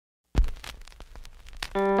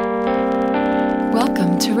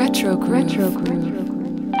to Retro Groove. Enjoy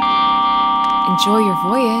your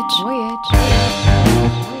voyage.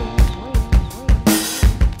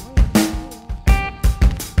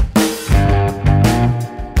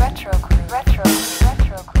 Retro Groove. Retro Groove.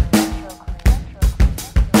 Retro Groove. Retro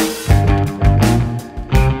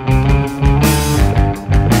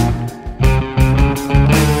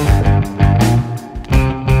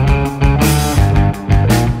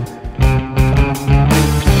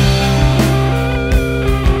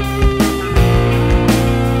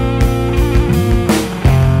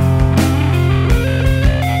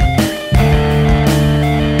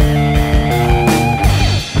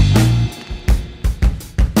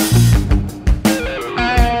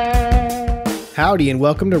Howdy and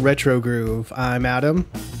welcome to Retro Groove. I'm Adam.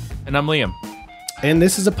 And I'm Liam. And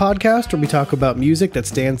this is a podcast where we talk about music that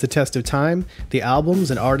stands the test of time, the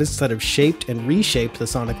albums and artists that have shaped and reshaped the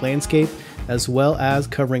sonic landscape, as well as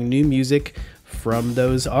covering new music from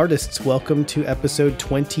those artists. Welcome to episode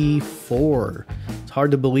 24. It's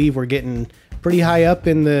hard to believe we're getting pretty high up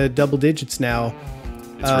in the double digits now.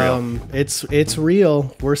 It's real. It's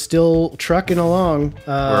real. We're still trucking along.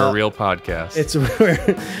 We're a real podcast.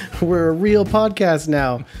 We're a real podcast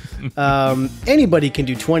now. Anybody can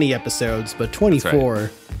do 20 episodes, but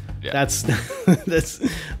 24, That's right. Yeah. that's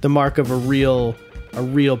the mark of a real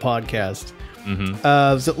podcast.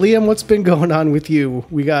 Mm-hmm. So Liam, what's been going on with you?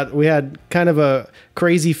 We had kind of a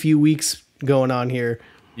crazy few weeks going on here.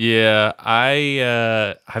 Yeah,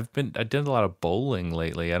 I did a lot of bowling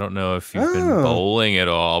lately. I don't know if you've been bowling at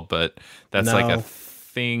all, but that's No. like a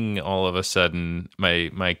thing all of a sudden.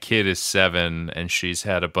 My kid is 7 and she's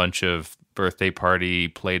had a bunch of birthday party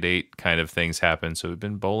play date kind of things happen. So we've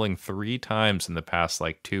been bowling 3 times in the past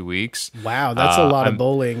like 2 weeks. Wow, that's a lot of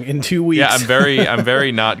bowling in 2 weeks. Yeah, I'm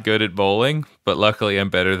very not good at bowling, but luckily I'm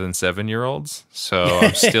better than 7-year-olds. So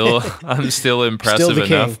I'm still impressive the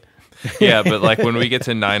king. enough. Yeah, but like when we get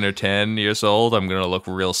to 9 or 10 years old, I'm gonna look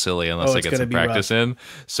real silly unless I get some practice in.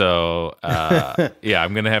 So yeah,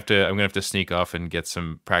 I'm gonna have to sneak off and get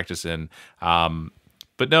some practice in.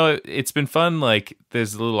 But no, it's been fun. Like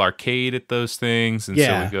there's a little arcade at those things, and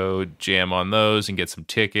so we go jam on those and get some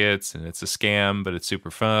tickets. And it's a scam, but it's super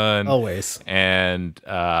fun. Always. And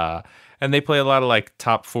they play a lot of like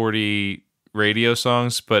top 40 radio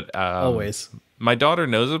songs. But Always. My daughter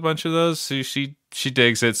knows a bunch of those, so she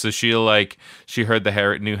digs it. So she heard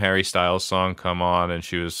the new Harry Styles song come on, and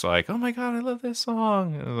she was like, "Oh my god, I love this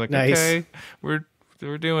song!" And I was like, Nice. "Okay,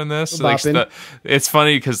 we're doing this." So, Bopping. like, it's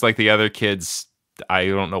funny because like the other kids, I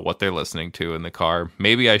don't know what they're listening to in the car.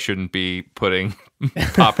 Maybe I shouldn't be putting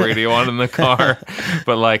pop radio on in the car,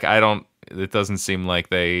 but like it doesn't seem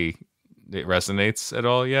like it resonates at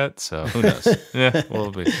all yet. So who knows? Yeah, we'll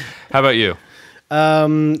be. How about you?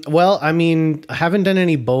 Well, I mean, I haven't done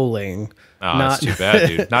any bowling. Oh, that's too bad,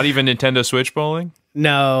 dude. Not even Nintendo Switch bowling?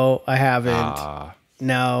 No, I haven't.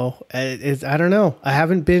 No, I don't know. I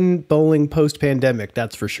haven't been bowling post-pandemic,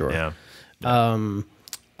 that's for sure. Yeah.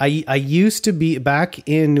 I used to be back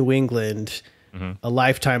in New England a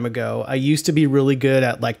lifetime ago. I used to be really good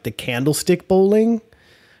at like the candlestick bowling.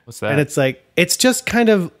 What's that? And it's just kind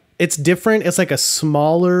of, it's different. It's like a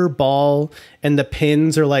smaller ball and the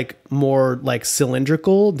pins are like more like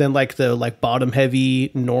cylindrical than like the like bottom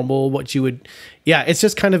heavy normal, it's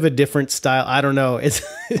just kind of a different style. I don't know.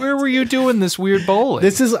 Where were you doing this weird bowling?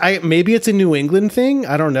 Maybe it's a New England thing.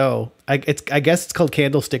 I don't know. I guess it's called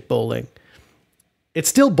candlestick bowling. It's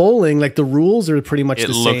still bowling. Like the rules are pretty much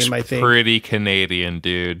the same, I think. It looks pretty Canadian,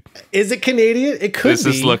 dude. Is it Canadian? It could be. This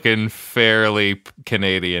is looking fairly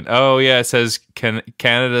Canadian. Oh, yeah. It says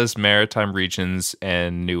Canada's maritime regions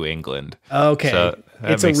and New England. Okay. So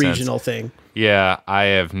it's a regional thing. Yeah. I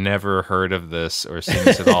have never heard of this or seen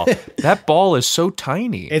this at all. That ball is so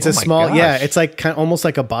tiny. It's a small, it's like almost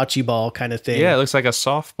like a bocce ball kind of thing. Yeah. It looks like a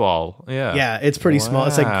softball. Yeah. Yeah. It's pretty small.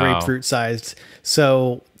 It's like grapefruit sized.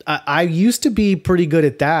 So I used to be pretty good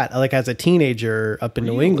at that, like as a teenager up in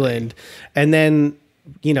New England, and then,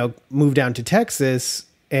 moved down to Texas,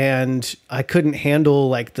 and I couldn't handle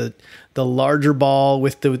like the larger ball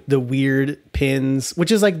with the weird pins,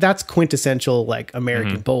 which is like, that's quintessential like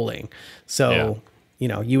American bowling. So,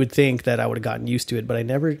 you would think that I would have gotten used to it, but I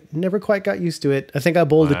never quite got used to it. I think I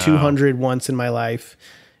bowled a 200 once in my life,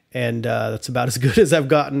 and that's about as good as I've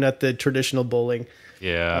gotten at the traditional bowling.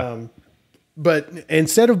 Yeah. But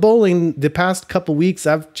instead of bowling, the past couple weeks,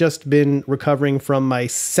 I've just been recovering from my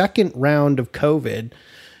second round of COVID.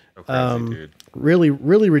 Oh, crazy, dude. Really,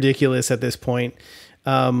 really ridiculous at this point.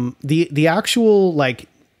 The actual like,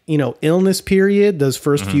 illness period, those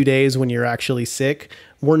first few days when you're actually sick,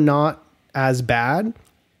 were not as bad.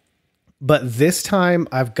 But this time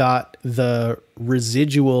I've got the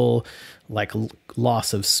residual like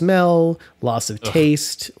loss of smell, loss of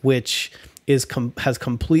taste, which has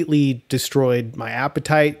completely destroyed my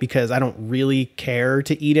appetite because I don't really care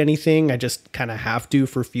to eat anything. I just kind of have to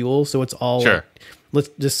for fuel. So it's all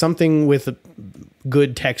just something with a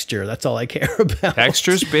good texture. That's all I care about.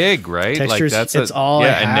 Texture's big, right? Texture's, like it's all I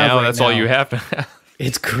have and now right that's now. all you have to have.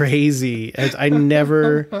 It's crazy. I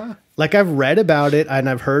never, like I've read about it and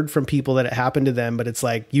I've heard from people that it happened to them, but it's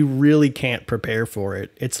like, you really can't prepare for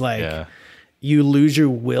it. It's like, you lose your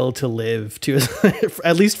will to live to,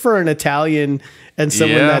 at least for an Italian and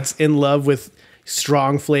someone that's in love with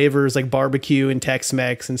strong flavors like barbecue and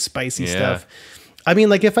Tex-Mex and spicy stuff. I mean,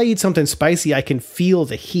 like if I eat something spicy, I can feel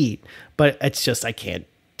the heat, but it's just, I can't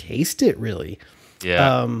taste it really.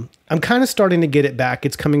 Yeah. I'm kind of starting to get it back.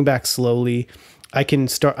 It's coming back slowly. I can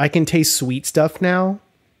taste sweet stuff now,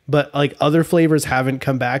 but like other flavors haven't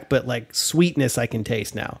come back, but like sweetness I can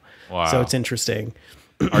taste now. Wow. So it's interesting.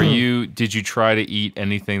 Did you try to eat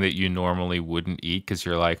anything that you normally wouldn't eat? Cause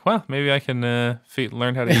you're like, well, maybe I can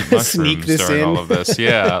learn how to eat mushrooms Sneak this during in. all of this.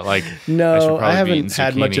 Yeah. Like, no, I haven't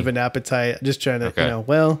had much of an appetite. Just trying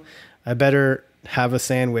to, I better have a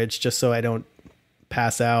sandwich just so I don't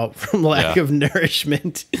pass out from lack of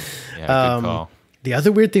nourishment. Yeah, good call. The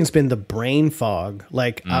other weird thing's been the brain fog.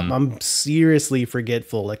 Like I'm seriously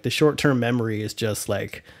forgetful. Like the short-term memory is just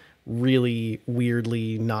like really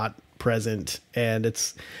weirdly not present, and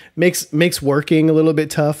it's makes working a little bit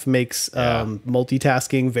tough, makes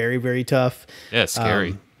multitasking very, very tough. Yeah, it's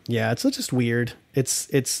scary. It's just weird.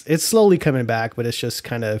 It's slowly coming back, but it's just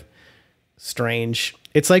kind of strange.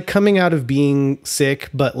 It's like coming out of being sick,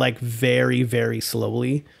 but like very, very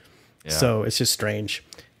slowly. Yeah. So it's just strange,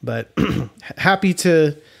 but happy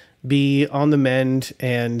to be on the mend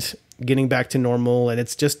and getting back to normal. And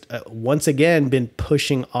it's just once again been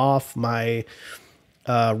pushing off my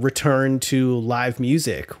return to live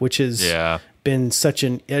music, which has been such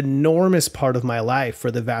an enormous part of my life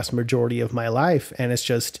for the vast majority of my life. And it's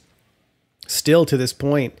just still to this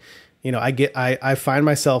point, I find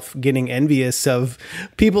myself getting envious of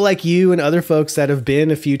people like you and other folks that have been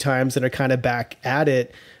a few times and are kind of back at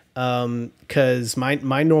it. Cause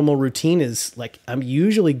my normal routine is like, I'm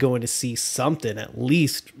usually going to see something at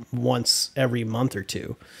least once every month or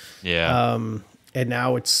two. Yeah. And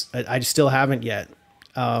now I still haven't yet.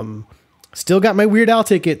 Still got my Weird Al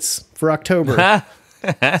tickets for October.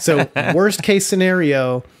 So worst case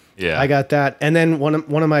scenario, I got that. And then one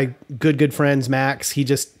of my good friends, Max, he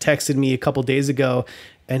just texted me a couple days ago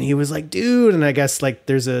and he was like, dude, and I guess like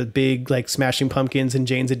there's a big like Smashing Pumpkins and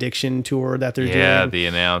Jane's Addiction tour that they're doing. Yeah, the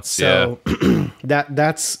announce. So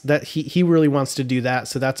that he really wants to do that.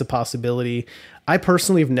 So that's a possibility. I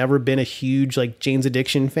personally have never been a huge like Jane's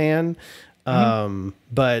Addiction fan.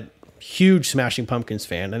 But huge Smashing Pumpkins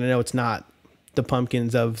fan. And I know it's not the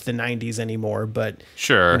Pumpkins of the 90s anymore, but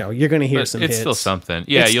sure, you're going to hear some hits. It's still something.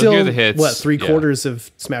 Yeah, it's you'll still, hear the hits. What, 3/4 of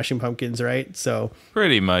Smashing Pumpkins, right? So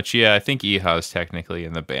pretty much, yeah. I think Eha's technically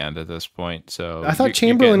in the band at this point. So I thought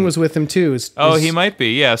Chamberlain was with him too. He might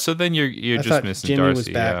be. Yeah. So then you're just missing Jimmy Darcy. was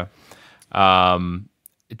back. Yeah.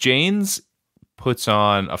 Jane's puts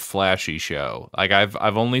on a flashy show. Like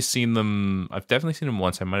I've only seen them. I've definitely seen them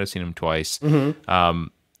once. I might have seen them twice.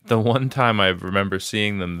 The one time I remember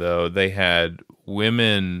seeing them, though, they had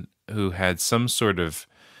women who had some sort of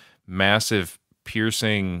massive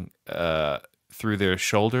piercing through their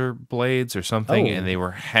shoulder blades or something, and they were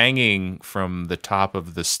hanging from the top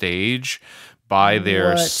of the stage by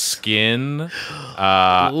their skin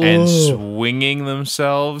and swinging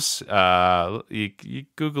themselves. You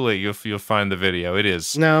Google it, you'll find the video. It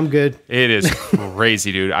is. No, I'm good. It is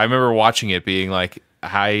crazy, dude. I remember watching it being like,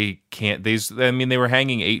 I can't. They were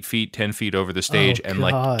hanging 8 feet, 10 feet over the stage and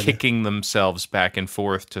like kicking themselves back and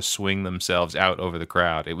forth to swing themselves out over the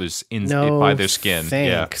crowd. It was by their skin.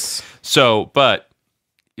 Thanks. Yeah. So, but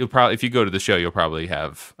you'll probably, if you go to the show, you'll probably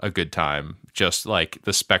have a good time. Just like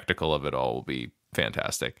the spectacle of it all will be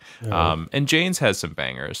fantastic. And Jane's has some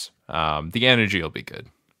bangers. The energy will be good.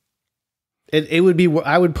 It would be.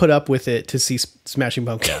 I would put up with it to see Smashing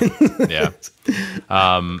Pumpkins. Yeah.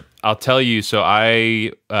 I'll tell you. So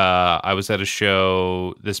I was at a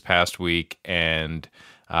show this past week, and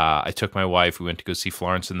I took my wife. We went to go see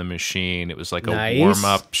Florence and the Machine. It was like a warm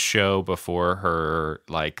up show before her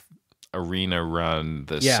like arena run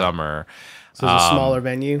this summer. So it's a smaller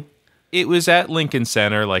venue. It was at Lincoln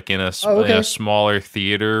Center, like in a smaller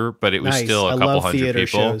theater, but it was still a couple hundred people.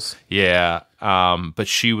 Shows. Yeah. But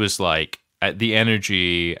she was like, at the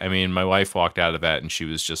energy. I mean, my wife walked out of that and she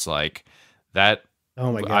was just like, that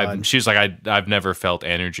Oh my God. She's like, I've never felt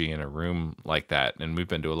energy in a room like that. And we've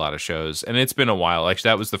been to a lot of shows, and it's been a while. Like,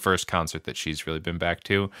 that was the first concert that she's really been back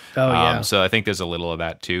to. Oh, yeah. So I think there's a little of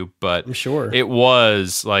that too, but I'm sure it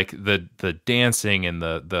was like the dancing and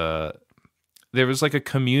there was like a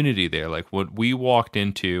community there. Like what we walked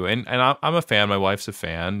into, and I'm a fan, my wife's a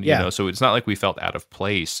fan, you know, so it's not like we felt out of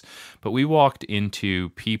place, but we walked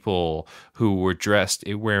into people who were dressed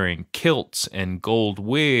wearing kilts and gold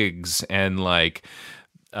wigs, and like,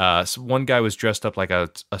 so one guy was dressed up like a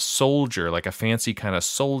soldier, like a fancy kind of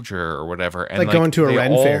soldier or whatever. And like going to a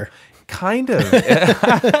Ren fair. Kind of.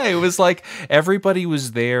 It was like everybody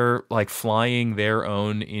was there, like flying their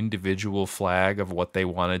own individual flag of what they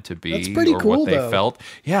wanted to be. That's pretty or cool, what they though. felt.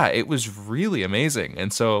 Yeah, it was really amazing.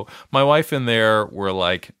 And so my wife and there were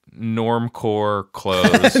like normcore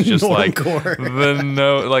clothes, just like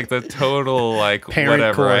the total like Parent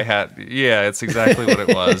whatever core. I had. Yeah, it's exactly what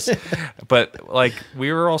it was. But like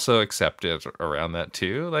we were also accepted around that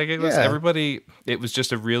too. Like it was everybody. It was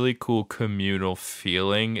just a really cool communal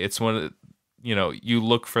feeling. It's one of the, you know, you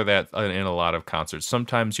look for that in a lot of concerts.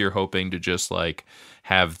 Sometimes you're hoping to just like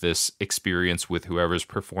have this experience with whoever's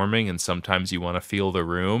performing, and sometimes you want to feel the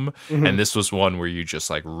room. And this was one where you just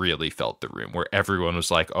like really felt the room, where everyone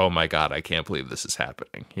was like, oh my God, I can't believe this is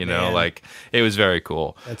happening. You know, like it was very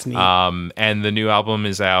cool. That's neat. And the new album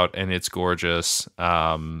is out and it's gorgeous.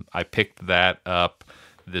 I picked that up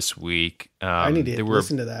this week. I need to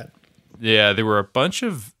listen to that. Yeah, there were a bunch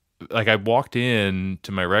of, like, I walked in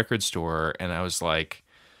to my record store and I was like,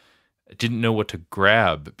 I didn't know what to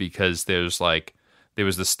grab, because there was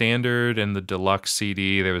the standard and the deluxe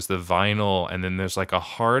CD, there was the vinyl, and then there's like a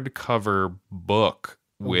hardcover book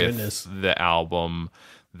with the album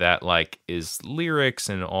that like is lyrics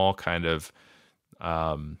and all kind of,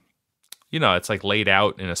 you know, it's like laid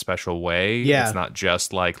out in a special way. Yeah. It's not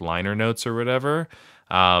just like liner notes or whatever.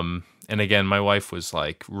 And again, my wife was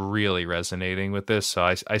like really resonating with this, so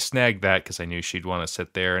I snagged that because I knew she'd want to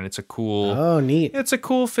sit there, and it's a cool, neat. It's a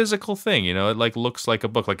cool physical thing, you know. It like looks like a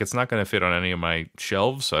book. Like it's not going to fit on any of my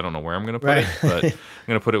shelves, so I don't know where I'm going to put it, but I'm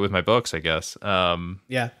going to put it with my books, I guess.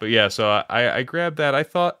 Yeah. But yeah, so I grabbed that. I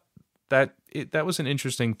thought that that was an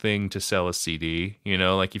interesting thing to sell a CD. You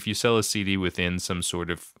know, like if you sell a CD within some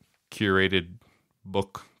sort of curated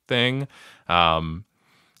book thing.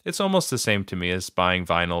 It's almost the same to me as buying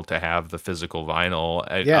vinyl to have the physical vinyl.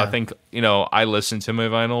 I think, you know, I listen to my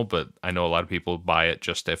vinyl, but I know a lot of people buy it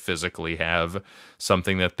just to physically have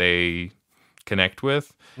something that they connect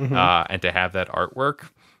with, and to have that artwork.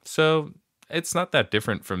 So it's not that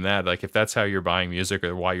different from that. Like if that's how you're buying music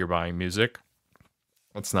or why you're buying music,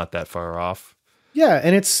 it's not that far off. Yeah,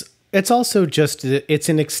 and it's also just, it's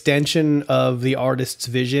an extension of the artist's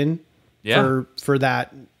vision for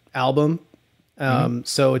that album.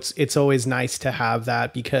 So it's always nice to have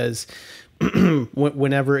that, because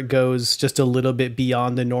whenever it goes just a little bit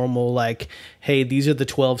beyond the normal, like, hey, these are the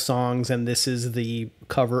 12 songs and this is the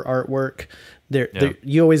cover artwork,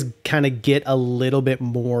 you always kind of get a little bit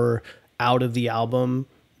more out of the album,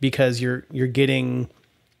 because you're getting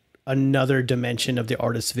another dimension of the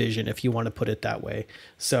artist's vision, if you want to put it that way.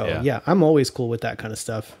 So yeah, I'm always cool with that kind of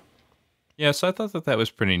stuff. Yeah, so I thought that was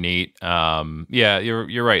pretty neat. Yeah,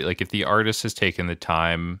 you're right. Like if the artist has taken the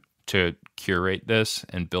time to curate this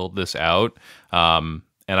and build this out, and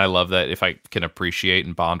I love that if I can appreciate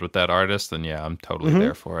and bond with that artist, then yeah, I'm totally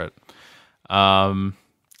there for it. I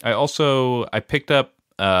picked up,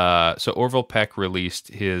 so Orville Peck released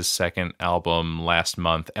his second album last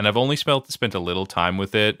month, and I've only spent a little time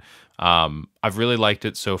with it. I've really liked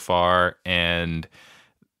it so far, and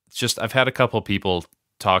just I've had a couple people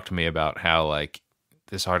talk to me about how like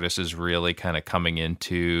this artist is really kind of coming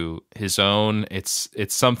into his own. It's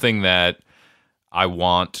something that I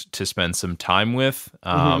want to spend some time with.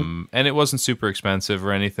 And it wasn't super expensive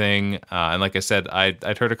or anything. And like I said,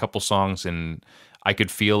 I'd heard a couple songs and I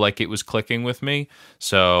could feel like it was clicking with me.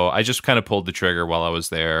 So I just kind of pulled the trigger while I was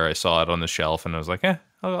there. I saw it on the shelf and I was like,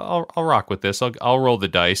 I'll rock with this. I'll roll the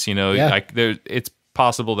dice, you know. It's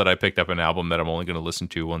possible that I picked up an album that I'm only going to listen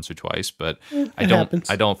to once or twice, but I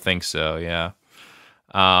don't think so. Yeah.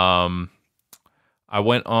 I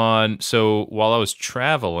went on, so while I was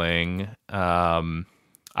traveling,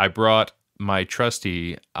 I brought my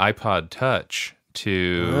trusty iPod Touch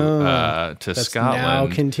to Scotland. Now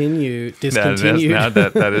discontinued.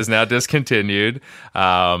 That is now discontinued.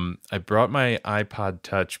 I brought my iPod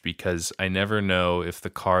Touch because I never know if the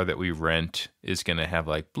car that we rent is going to have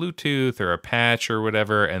like Bluetooth or a patch or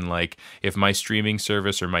whatever, and like if my streaming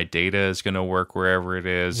service or my data is going to work wherever it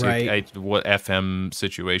is, right. What FM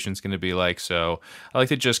situation is going to be like. So I like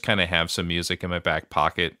to just kind of have some music in my back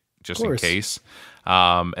pocket just in case.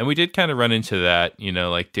 And we did kind of run into that,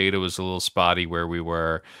 like data was a little spotty where we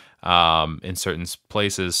were in certain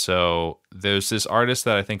places. So there's this artist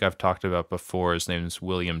that I think I've talked about before. His name is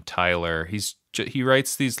William Tyler. He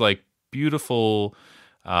writes these like beautiful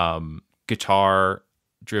guitar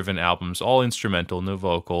driven albums, all instrumental, no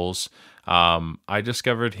vocals. I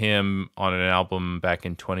discovered him on an album back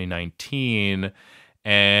in 2019,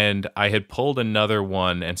 and I had pulled another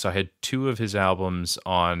one, and so I had 2 of his albums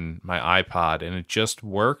on my iPod, and it just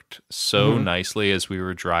worked so nicely as we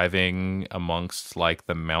were driving amongst like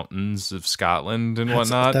the mountains of Scotland and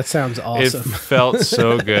whatnot. That sounds awesome. It felt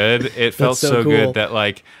so good. It felt so cool. good that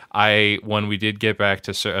like when we did get back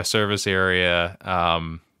to a service area,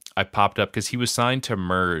 I popped up because he was signed to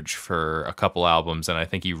Merge for a couple albums, and I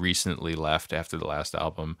think he recently left after the last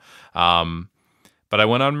album. But I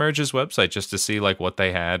went on Merge's website just to see like what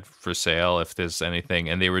they had for sale, if there's anything,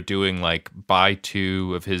 and they were doing like buy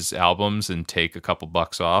 2 of his albums and take a couple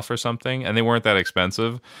bucks off or something, and they weren't that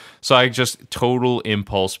expensive. So I just total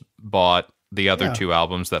impulse bought the other 2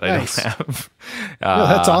 albums that I don't have. No,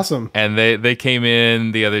 that's awesome. And they came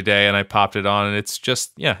in the other day, and I popped it on, and it's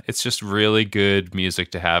just really good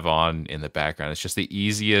music to have on in the background. It's just the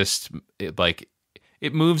easiest.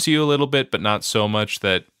 It moves you a little bit, but not so much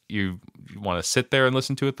that you want to sit there and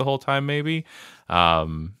listen to it the whole time, maybe.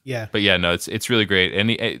 But yeah, no, it's really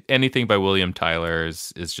great. Anything by William Tyler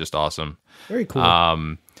is just awesome. Very cool.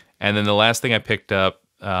 And then the last thing I picked up,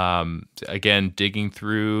 again, digging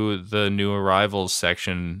through the new arrivals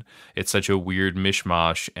section, it's such a weird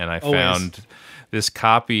mishmash, and I found this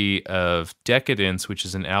copy of Decadence, which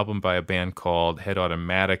is an album by a band called Head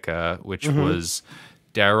Automatica, which was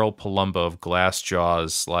Daryl Palumbo of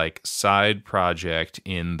Glassjaw's like side project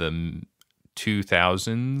in the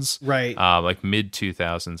 2000s, right? Like mid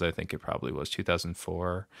 2000s, I think it probably was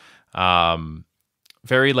 2004.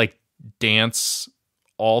 Very like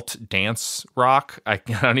alt dance rock. I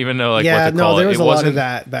don't even know what to call it. There was a lot of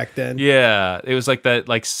that back then. Yeah, it was like that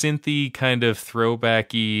like synthy kind of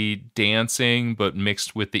throwbacky dancing, but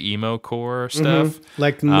mixed with the emo core stuff,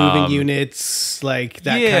 like moving units, like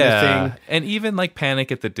that kind of thing. And even like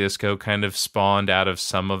Panic at the Disco kind of spawned out of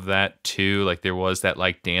some of that too. Like there was that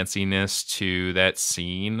like danciness to that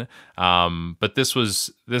scene. But this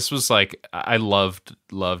was like I loved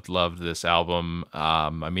this album.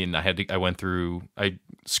 I mean, I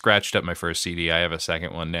scratched up my first CD. I have a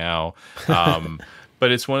second one now.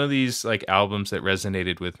 But it's one of these like albums that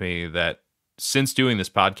resonated with me that since doing this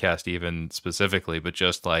podcast even specifically, but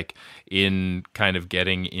just like in kind of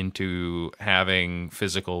getting into having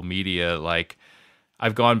physical media, like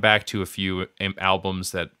I've gone back to a few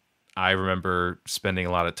albums that I remember spending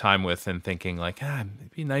a lot of time with and thinking like,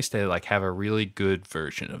 it'd be nice to like have a really good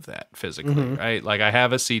version of that physically, right? Like I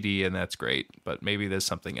have a CD and that's great, but maybe there's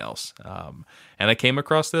something else. And I came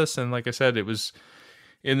across this, and like I said, it was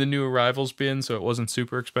in the new arrivals bin, so it wasn't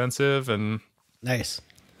super expensive, and nice.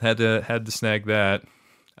 Had to snag that.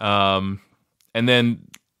 And then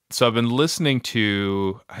so I've been listening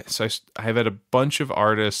to. So I've had a bunch of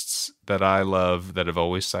artists that I love that have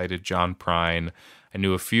always cited John Prine. I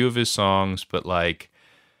knew a few of his songs, but like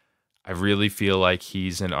I really feel like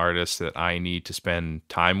he's an artist that I need to spend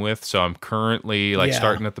time with. So I'm currently like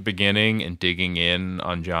starting at the beginning and digging in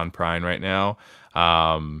on John Prine right now.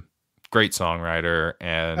 Great songwriter,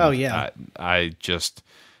 and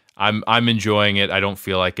I'm enjoying it. I don't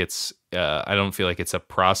feel like it's a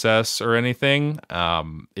process or anything.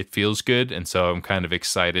 It feels good, and so I'm kind of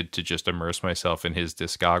excited to just immerse myself in his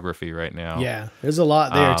discography right now. Yeah, there's a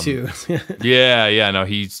lot there too. No,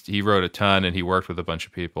 he wrote a ton, and he worked with a bunch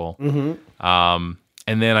of people. And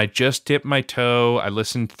then I just dipped my toe. I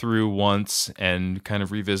listened through once and kind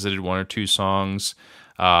of revisited one or two songs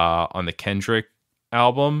on the Kendrick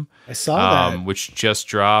album. I saw that, which just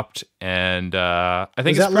dropped, and I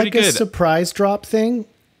think it's pretty good. Is that like a surprise drop thing?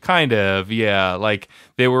 Kind of, yeah. Like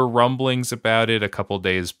there were rumblings about it a couple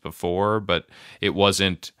days before, but it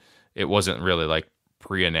wasn't really like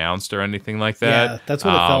pre-announced or anything like that. Yeah, that's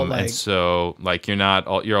what it felt like. And so, like,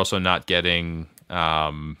 you're also not getting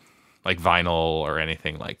like vinyl or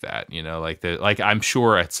anything like that. You know, like I'm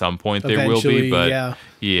sure at some point there will be, but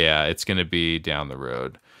yeah, it's going to be down the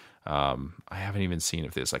road. I haven't even seen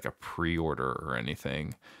if there's like a pre-order or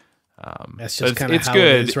anything. That's just kind of how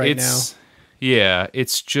good. It is right now. Yeah,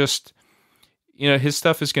 it's just, his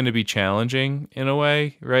stuff is going to be challenging in a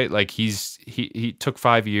way, right? Like he took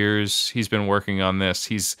 5 years. He's been working on this.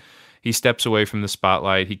 He steps away from the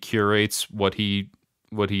spotlight. He curates what he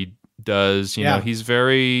does. You know, he's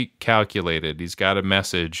very calculated. He's got a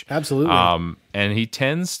message. Absolutely. And he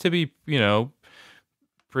tends to be,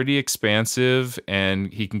 pretty expansive,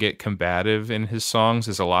 and he can get combative in his songs.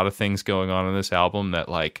 There's a lot of things going on this album that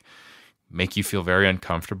like make you feel very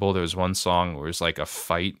uncomfortable. There's one song where it's like a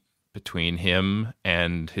fight between him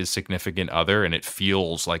and his significant other, and it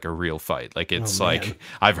feels like a real fight. Like it's like,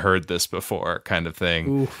 I've heard this before kind of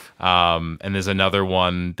thing. And there's another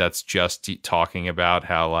one that's just talking about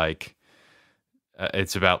how like,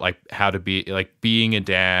 it's about like how to be like being a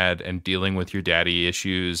dad and dealing with your daddy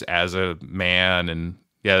issues as a man. And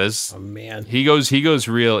yeah, this he goes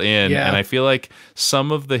real in. And I feel like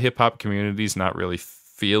some of the hip hop community is not really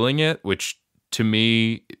feeling it, which to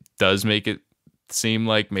me does make it seem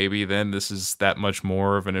like maybe then this is that much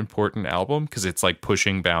more of an important album because it's like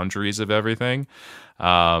pushing boundaries of everything. He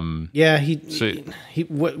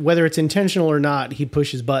whether it's intentional or not, he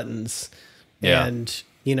pushes buttons. And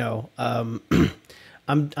you know, I'm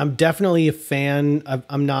definitely a fan.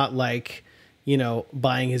 I'm not like, you know,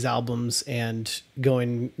 buying his albums and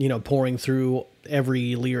going, you know, pouring through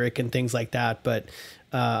every lyric and things like that, but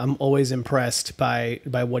I'm always impressed by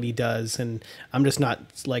what he does, and I'm just not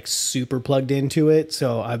like super plugged into it.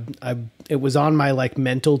 So it was on my like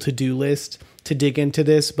mental to-do list to dig into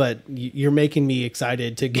this, but you're making me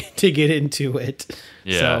excited to get into it.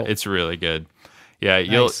 Yeah, so, it's really good. Yeah,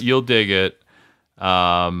 you'll dig it.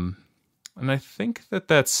 And I think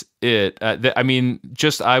that's it. I mean,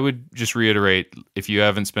 I would just reiterate, if you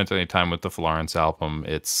haven't spent any time with the Florence album,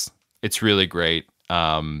 it's really great.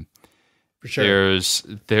 For sure.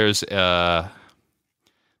 There's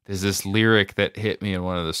this lyric that hit me in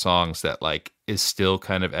one of the songs that like is still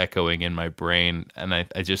kind of echoing in my brain, and I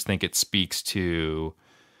just think it speaks to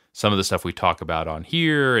some of the stuff we talk about on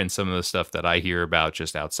here and some of the stuff that I hear about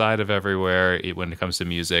just outside of everywhere when it comes to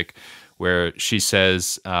music, where she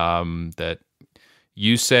says that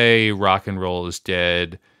you say rock and roll is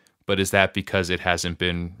dead, but is that because it hasn't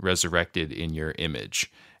been resurrected in your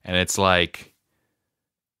image? And it's like,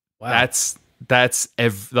 wow. That's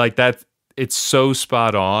like that. It's so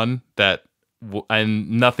spot on that,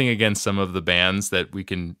 and nothing against some of the bands that we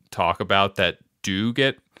can talk about that do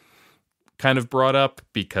get kind of brought up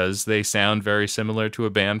because they sound very similar to a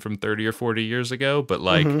band from 30 or 40 years ago. But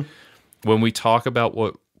like when we talk about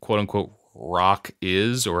what quote unquote rock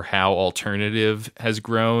is, or how alternative has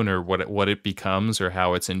grown, or what it becomes, or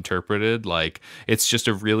how it's interpreted, like it's just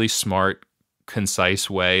a really smart, concise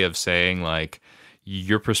way of saying like,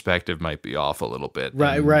 your perspective might be off a little bit.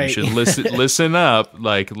 Right. You should listen up,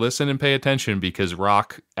 like listen and pay attention, because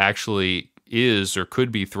rock actually is or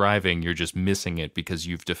could be thriving. You're just missing it because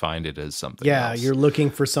you've defined it as something else. You're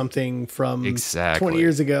looking for something from 20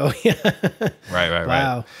 years ago. Right.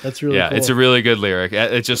 Wow, that's really cool. It's a really good lyric.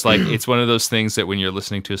 It's just like, it's one of those things that when you're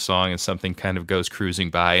listening to a song and something kind of goes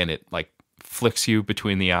cruising by and it like flicks you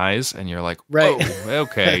between the eyes and you're like, right. Oh,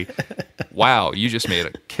 okay. Wow, you just made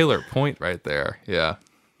a killer point right there. Yeah.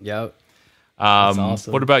 Yep. That's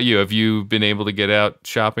awesome. What about you? Have you been able to get out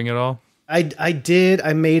shopping at all? I did.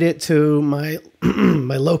 I made it to my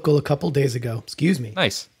my local a couple days ago. Excuse me.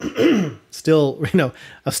 Nice. Still, you know,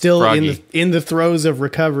 I'm still Froggy. in the throes of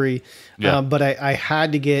recovery. Yeah. But I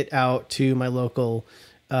had to get out to my local.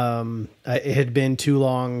 It had been too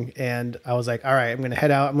long, and I was like, all right, I'm going to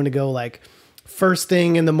head out. I'm going to go like first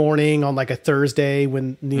thing in the morning on like a Thursday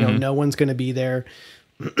when, you know, no one's going to be there.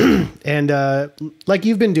 And like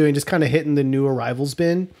you've been doing, just kind of hitting the new arrivals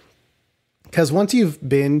bin. Because once you've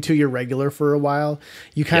been to your regular for a while,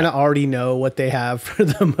 you kind of already know what they have for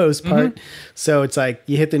the most part. So it's like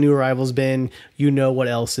you hit the new arrivals bin, you know what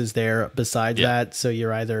else is there besides that. So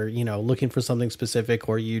you're either, you know, looking for something specific,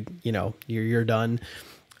 or you're done.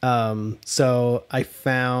 So I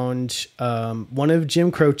found one of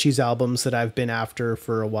Jim Croce's albums that I've been after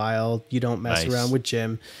for a while. You Don't Mess Around with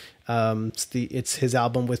Jim. It's his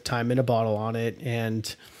album with Time in a Bottle on it,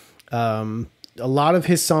 and a lot of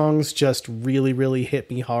his songs just really, really hit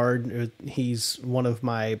me hard. He's one of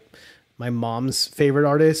my mom's favorite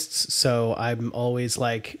artists, so I'm always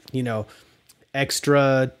like, you know,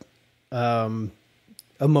 extra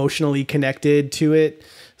emotionally connected to it.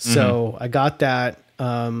 So I got that.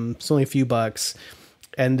 It's only a few bucks.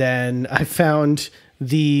 And then I found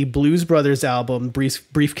the Blues Brothers album,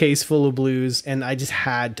 Briefcase Full of Blues, and I just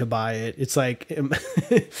had to buy it. It's like,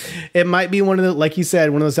 it might be one of the, like you said,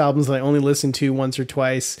 one of those albums that I only listened to once or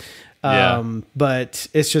twice. But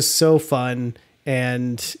it's just so fun,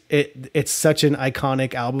 and it's such an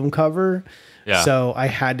iconic album cover. Yeah. So I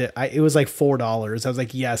had to, it was like $4. I was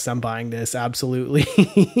like, yes, I'm buying this. Absolutely.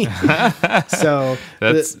 So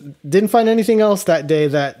didn't find anything else that day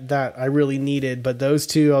that I really needed, but those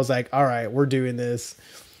two, I was like, all right, we're doing this.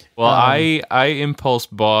 Well, I impulse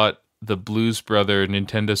bought the Blues Brother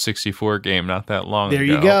Nintendo 64 game not that long there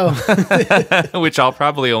ago. You go. Which I'll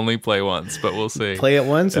probably only play once, but we'll see. Play it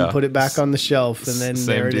once and put it back on the shelf, and then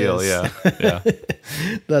Same there it deal, is. Yeah.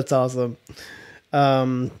 That's awesome.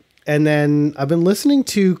 And then I've been listening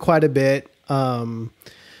to quite a bit. One,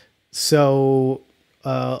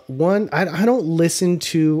 I don't listen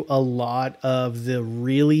to a lot of the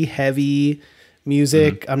really heavy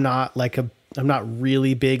music. Mm-hmm. I'm not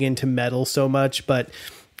really big into metal so much, but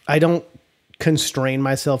I don't constrain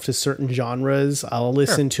myself to certain genres. I'll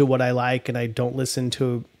listen to what I like, and I don't listen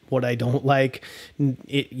to what I don't like,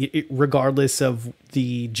 regardless of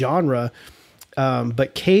the genre.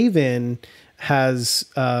 But Cave In has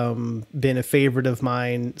been a favorite of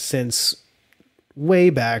mine since way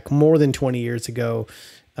back, more than 20 years ago,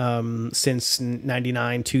 since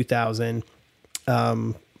 99, 2000.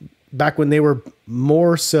 Back when they were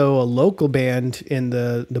more so a local band in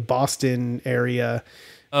the Boston area.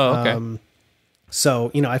 Oh, okay. So,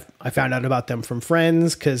 I found out about them from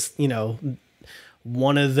friends because,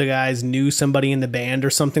 one of the guys knew somebody in the band or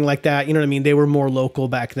something like that. You know what I mean? They were more local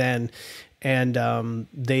back then. And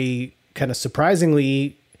they kind of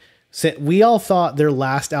surprisingly, we all thought their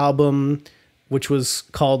last album, which was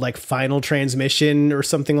called like Final Transmission or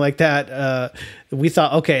something like that. We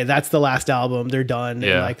thought, okay, that's the last album. They're done. Yeah.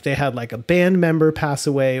 And like they had like a band member pass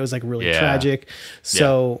away. It was like really tragic.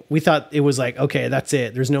 So we thought it was like, okay, that's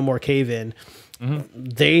it. There's no more Cave In. Mm-hmm.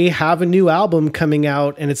 They have a new album coming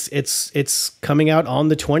out, and it's coming out on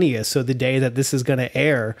the 20th. So the day that this is going to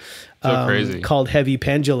air, crazy. Called Heavy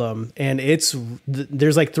Pendulum. And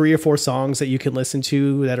there's like 3 or 4 songs that you can listen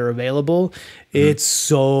to that are available. Mm-hmm. It's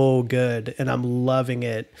so good, and I'm loving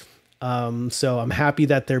it. So I'm happy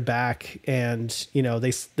that they're back, and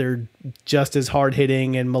they're just as hard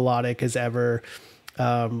hitting and melodic as ever.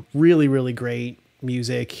 Really, really great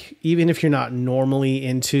music. Even if you're not normally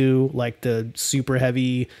into like the super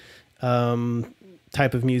heavy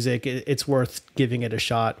type of music, it's worth giving it a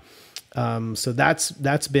shot. So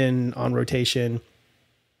that's been on rotation.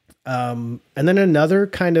 And then another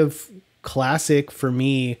kind of classic for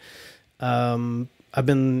me, I've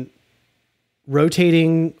been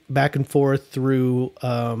rotating back and forth through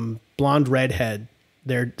Blonde Redhead,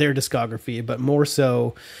 their discography, but more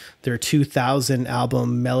so their 2000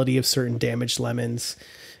 album Melody of Certain Damaged Lemons,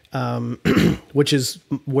 which is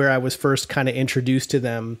where I was first kind of introduced to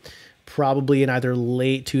them, probably in either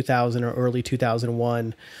late 2000 or early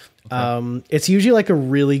 2001. Okay. It's usually like a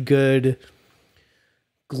really good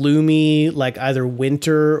gloomy, like either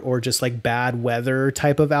winter or just like bad weather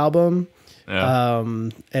type of album. Yeah.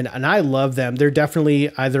 And I love them. They're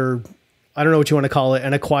definitely either, I don't know what you want to call it,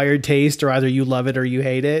 an acquired taste, or either you love it or you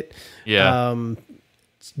hate it. Yeah.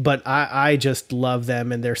 But I just love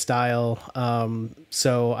them and their style.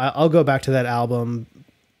 So I'll go back to that album,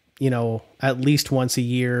 at least once a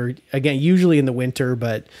year, again, usually in the winter,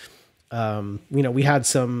 but we had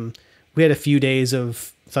a few days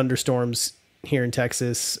of thunderstorms here in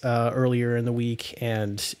Texas, earlier in the week,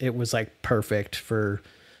 and it was like perfect for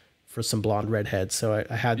some Blonde Redhead. So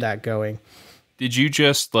I had that going. Did you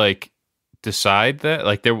just like decide that?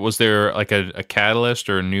 Like was there like a catalyst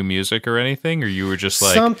or new music or anything? Or you were just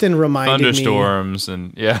like something reminded thunderstorms me,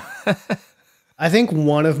 and yeah. I think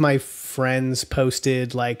one of my friends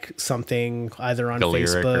posted like something either on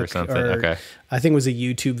Facebook or something. Or I think it was a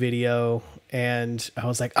YouTube video. And I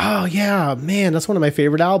was like, oh yeah, man, that's one of my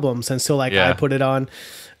favorite albums. And so like I put it on,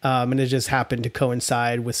 and it just happened to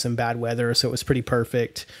coincide with some bad weather. So it was pretty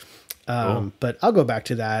perfect. Cool. But I'll go back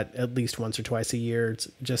to that at least once or twice a year. It's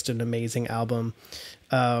just an amazing album.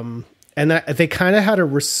 And they kind of had a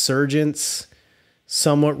resurgence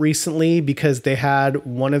somewhat recently because they had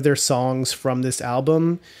one of their songs from this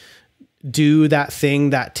album do that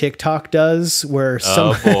thing that TikTok does where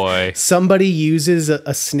somebody uses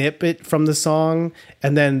a snippet from the song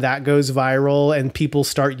and then that goes viral and people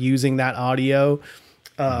start using that audio.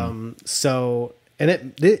 So,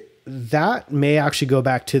 and that may actually go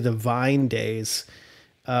back to the Vine days.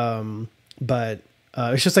 But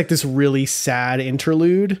it's just like this really sad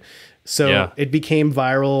interlude. So it became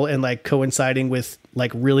viral and like coinciding with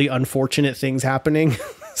like really unfortunate things happening.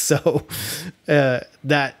 So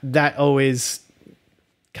that always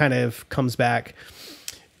kind of comes back.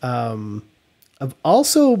 I've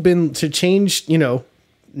also been to change,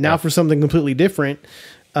 now for something completely different.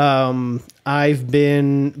 I've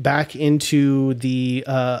been back into the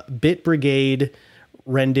Bit Brigade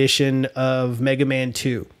rendition of Mega Man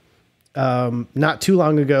 2. Not too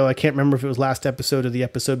long ago, I can't remember if it was last episode or the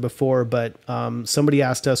episode before, but somebody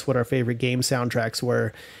asked us what our favorite game soundtracks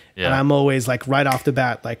were. Yeah. And I'm always like right off the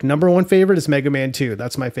bat, like number one favorite is Mega Man 2.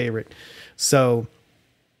 That's my favorite. So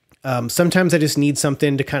Sometimes I just need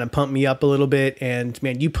something to kind of pump me up a little bit. And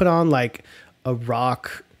man, you put on like a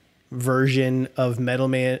rock version of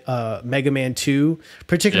Mega Man 2,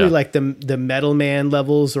 particularly like the Metal Man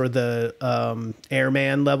levels or the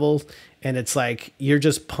Airman level. And it's like, you're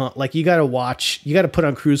just pumped. Like you got to put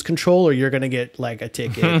on cruise control or you're going to get like a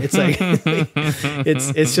ticket. It's like,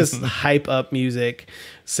 it's just hype up music.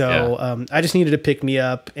 So I just needed to pick me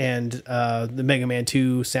up, and the Mega Man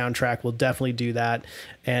 2 soundtrack will definitely do that.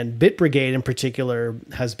 And Bit Brigade in particular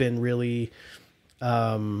has been really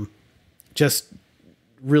just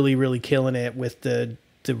really, really killing it with the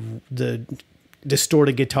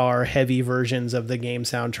distorted guitar heavy versions of the game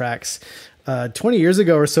soundtracks. 20 years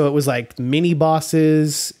ago or so, it was like Mini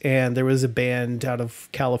Bosses, and there was a band out of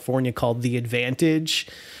California called The Advantage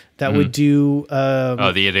that would do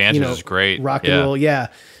The Advantage is great. Rock and roll,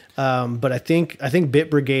 but I think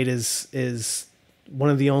Bit Brigade is one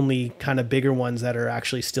of the only kind of bigger ones that are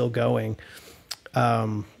actually still going.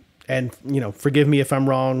 And forgive me if I'm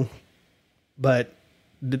wrong, but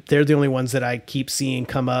they're the only ones that I keep seeing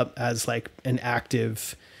come up as like an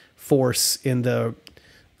active force in the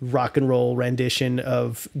rock and roll rendition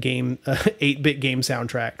of 8-bit game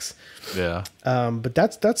soundtracks. Yeah. But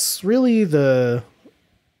that's really the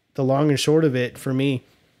long and short of it for me.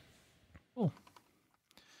 Cool.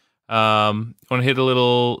 Want to hit a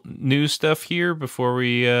little news stuff here before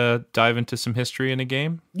we dive into some history in a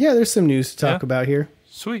game? Yeah, there's some news to talk about here.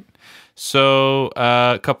 Sweet. So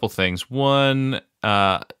a couple things. One,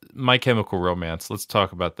 My Chemical Romance. Let's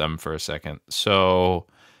talk about them for a second. So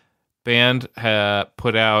band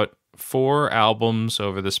put out 4 albums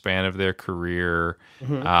over the span of their career.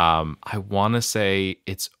 I want to say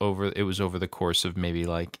it was over the course of maybe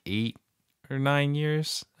like 8 or 9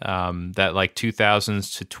 years. That like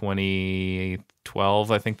 2000s to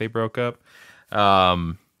 2012, I think they broke up.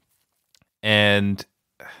 And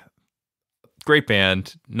great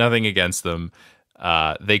band, nothing against them.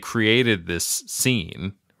 They created this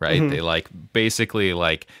scene, right? They like basically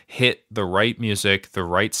like hit the right music, the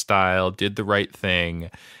right style, did the right thing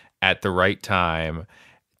at the right time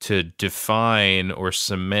to define or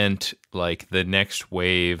cement like the next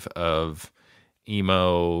wave of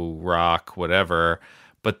emo, rock, whatever.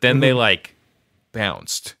 But then they like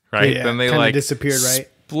bounced, right? Yeah, then they kinda like disappeared, right?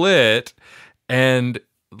 Split and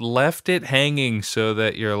left it hanging so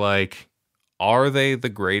that you're like, are they the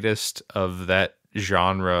greatest of that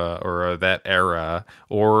genre or that era,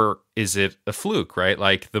 or is it a fluke, right?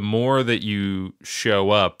 Like the more that you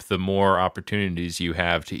show up, the more opportunities you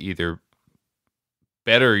have to either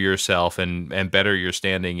better yourself and better your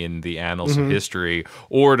standing in the annals of history,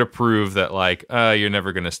 or to prove that like you're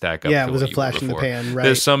never going to stack up. Yeah, it was a flash in the pan, right?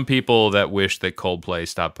 There's some people that wish that Coldplay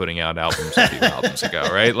stopped putting out albums a few albums ago,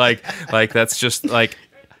 right? Like that's just like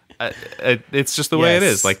it's just the way it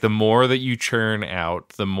is. Like the more that you churn out,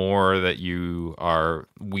 the more that you are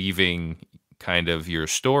weaving kind of your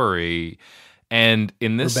story. And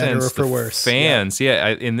in this sense, the fans,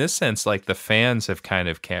 in this sense, like the fans have kind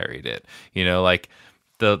of carried it. Like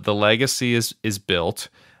the legacy is built.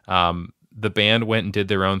 The band went and did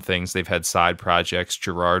their own things. They've had side projects.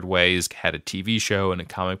 Gerard Way had a TV show and a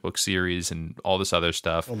comic book series and all this other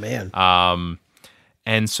stuff. Oh man!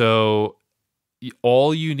 And so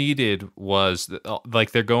all you needed was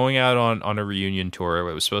like they're going out on a reunion tour.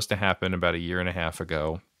 It was supposed to happen about 1.5 years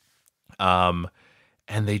ago, and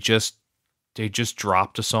they just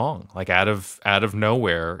dropped a song like out of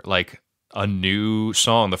nowhere, like a new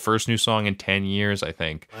song, the first new song in 10 years, I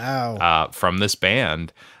think. Wow! From this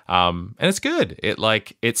band, and it's good.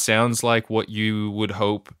 It sounds like what you would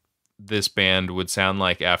hope this band would sound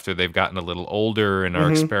like after they've gotten a little older and are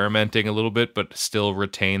experimenting a little bit, but still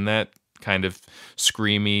retain that kind of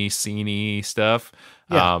screamy, sceney stuff.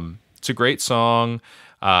 Yeah. It's a great song.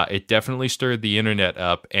 It definitely stirred the internet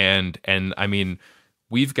up, and I mean,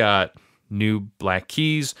 we've got new Black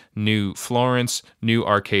Keys, new Florence, new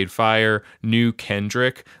Arcade Fire, new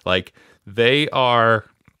Kendrick. Like they are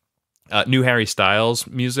new Harry Styles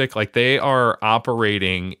music. Like they are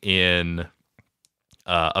operating in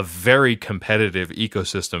a very competitive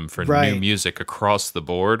ecosystem for new music across the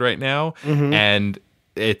board right now, and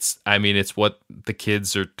it's what the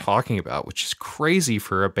kids are talking about, which is crazy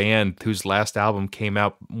for a band whose last album came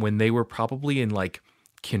out when they were probably in like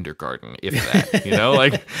kindergarten, if that.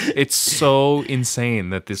 Like it's so insane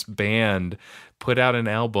that this band put out an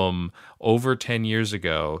album over 10 years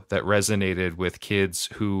ago that resonated with kids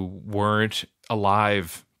who weren't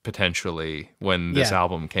alive potentially when this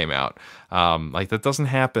album came out. Like that doesn't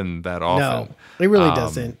happen that often. No, it really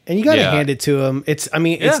doesn't. And you got to hand it to them. It's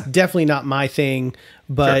definitely not my thing,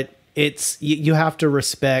 but it's, you have to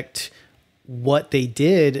respect what they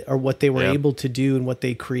did or what they were able to do and what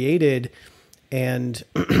they created. And,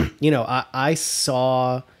 you know, I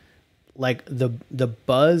saw like the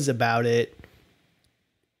buzz about it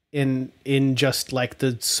in just like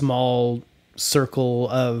the small circle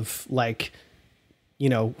of like, you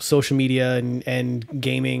know, social media and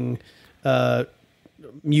gaming,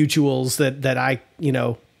 mutuals that I, you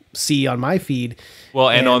know, see on my feed. Well,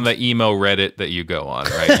 and on the emo Reddit that you go on,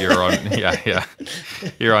 right? You're on, yeah.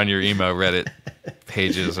 You're on your emo Reddit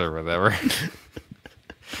pages or whatever.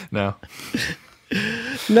 No,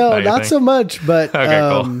 not so much, but okay,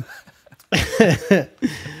 cool.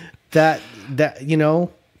 that you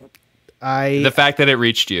know, the fact that it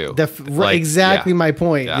reached you, exactly my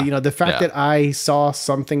point. Yeah, you know, the fact that I saw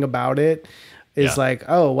something about it is like,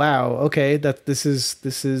 oh wow, okay, that this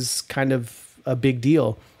is kind of a big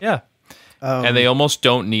deal. Yeah. And they almost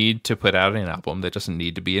don't need to put out an album. There doesn't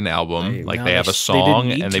need to be an album. They have a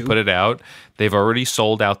song and they put it out. They've already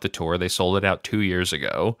sold out the tour. They sold it out 2 years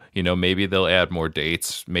ago. You know, maybe they'll add more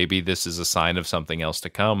dates. Maybe this is a sign of something else to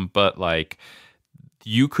come. But like,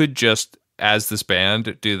 you could just, as this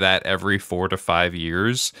band, do that every 4 to 5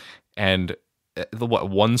 years and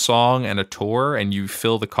one song and a tour, and you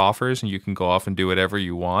fill the coffers and you can go off and do whatever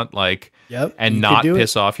you want. Like, and not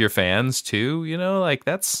piss off your fans too. You know, like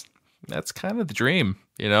that's kind of the dream,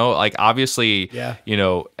 you know, like obviously, you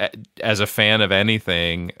know, as a fan of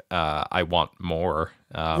anything, I want more,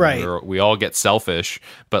 right. We all get selfish,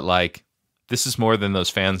 but like, this is more than those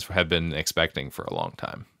fans have been expecting for a long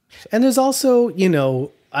time. So. And there's also, you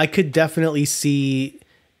know, I could definitely see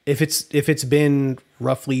if it's been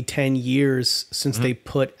roughly 10 years since they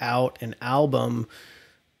put out an album,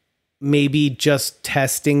 maybe just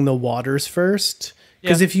testing the waters first.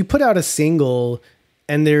 Because if you put out a single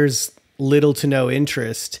and there's little to no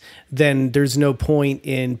interest, then there's no point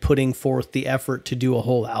in putting forth the effort to do a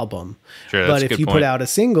whole album. Sure, but if you put out a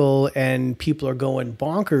single and people are going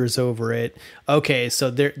bonkers over it, okay,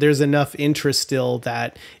 so there's enough interest still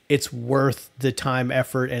that it's worth the time,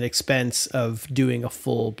 effort, and expense of doing a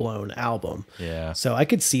full-blown album. Yeah. So I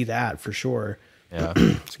could see that for sure. Yeah,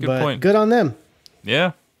 it's a good point. Good on them.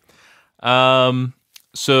 Yeah.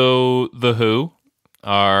 So The Who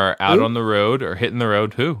are out on the road or hitting the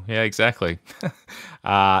road. Who? Yeah, exactly.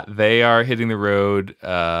 They are hitting the road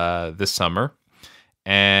this summer,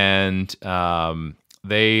 and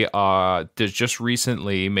they just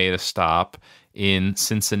recently made a stop in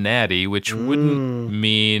Cincinnati, which wouldn't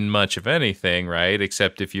mean much of anything, right?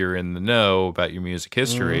 Except if you're in the know about your music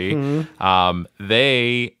history.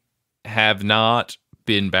 They have not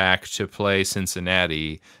been back to play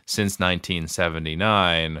Cincinnati since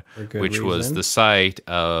 1979, which was the site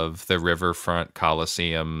of the Riverfront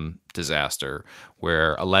Coliseum disaster,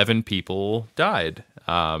 where 11 people died.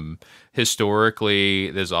 Historically,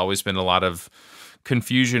 there's always been a lot of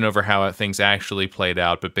confusion over how things actually played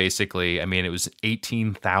out, but basically, I mean, it was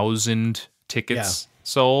 18,000 tickets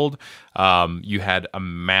sold. You had a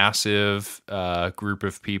massive group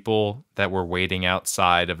of people that were waiting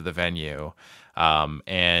outside of the venue.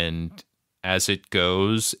 And as it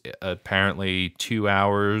goes, apparently 2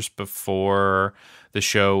 hours before the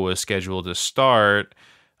show was scheduled to start,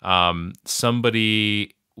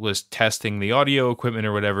 somebody was testing the audio equipment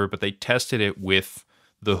or whatever, but they tested it with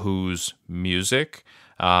The Who's music.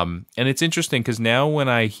 And it's interesting because now when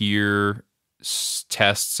I hear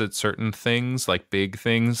tests at certain things, like big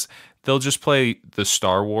things, they'll just play the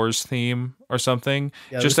Star Wars theme or something,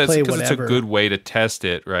 just because it's a good way to test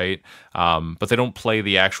it, right? But they don't play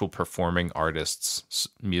the actual performing artist's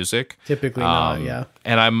music. Typically not, yeah.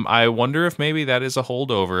 And I wonder if maybe that is a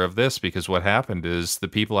holdover of this, because what happened is the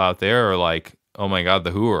people out there are like, oh my God,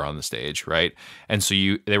 The Who are on the stage, right? And so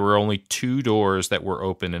there were only 2 doors that were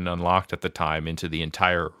open and unlocked at the time into the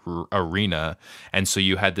entire arena. And so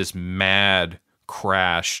you had this mad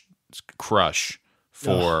crush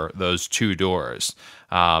for those 2 doors.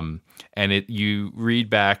 And you read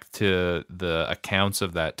back to the accounts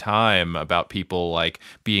of that time about people like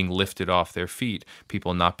being lifted off their feet,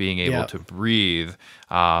 people not being able to breathe.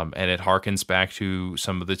 And it harkens back to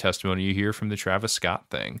some of the testimony you hear from the Travis Scott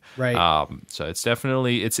thing. Right. So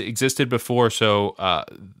it's existed before. So,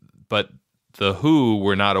 but The Who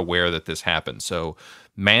were not aware that this happened. So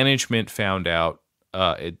management found out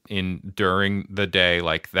during the day,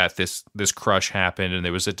 like that this crush happened and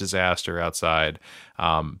there was a disaster outside,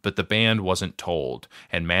 but the band wasn't told,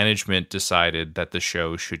 and management decided that the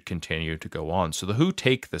show should continue to go on. So The Who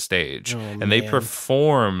take the stage and they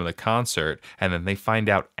perform the concert, and then they find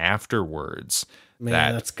out afterwards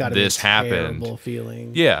that this happened. Terrible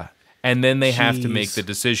feeling. Yeah, and then they have to make the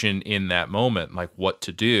decision in that moment, like what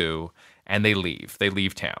to do, and they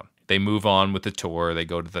leave town. they move on with the tour. They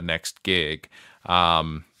go to the next gig,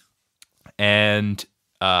 and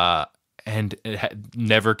it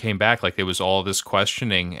never came back. Like, there was all this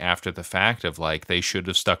questioning after the fact of like they should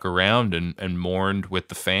have stuck around and mourned with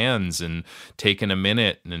the fans and taken a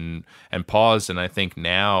minute and paused. And I think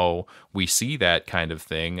now we see that kind of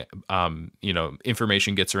thing.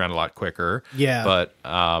 Information gets around a lot quicker. Yeah. But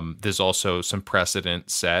there's also some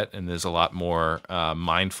precedent set, and there's a lot more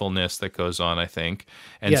mindfulness that goes on, I think.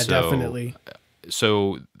 And definitely.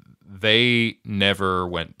 So they never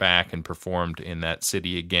went back and performed in that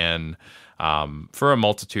city again, for a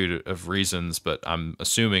multitude of reasons, but I'm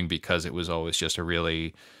assuming because it was always just a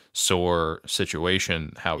really sore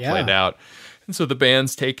situation, how it played out. And so the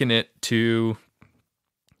band's taken it to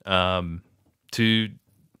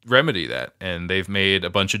remedy that, and they've made a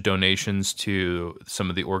bunch of donations to some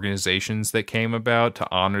of the organizations that came about to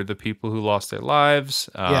honor the people who lost their lives.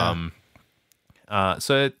 So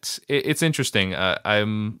it's interesting.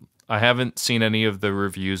 I haven't seen any of the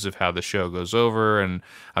reviews of how the show goes over, and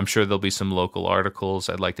I'm sure there'll be some local articles.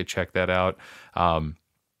 I'd like to check that out.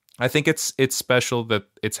 I think it's special that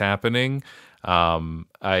it's happening.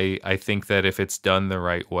 I think that if it's done the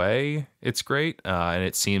right way, it's great. And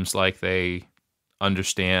it seems like they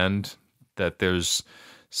understand that there's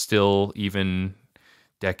still, even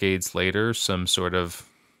decades later, some sort of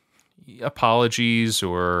apologies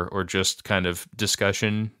or just kind of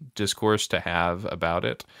discourse to have about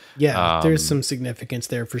it. There's some significance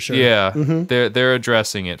there for sure. They're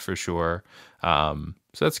addressing it for sure. So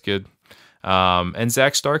that's good. And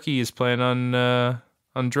Zach Starkey is playing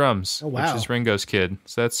on drums, which is Ringo's kid,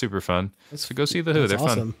 so that's super fun. So go see the Who. They're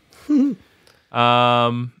awesome.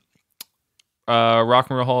 Fun. Rock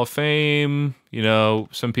and Roll Hall of Fame,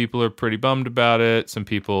 some people are pretty bummed about it. Some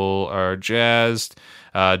people are jazzed.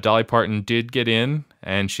 Dolly Parton did get in,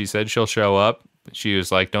 and she said she'll show up. She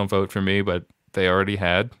was like, don't vote for me, but they already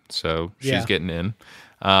had, so she's getting in.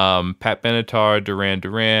 Pat Benatar, Duran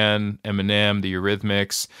Duran, Eminem, the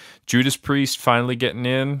Eurythmics, Judas Priest finally getting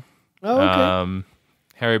in.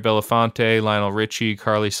 Harry Belafonte, Lionel Richie,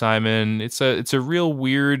 Carly Simon. It's a real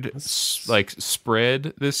weird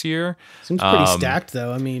spread this year. Seems pretty stacked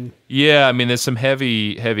though. There's some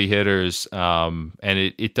heavy hitters, and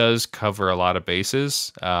it does cover a lot of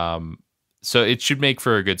bases. So it should make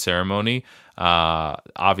for a good ceremony.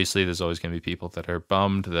 Obviously, there's always going to be people that are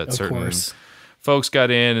bummed that certain folks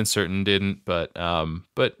got in and certain didn't, but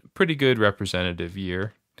pretty good representative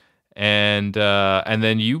year. And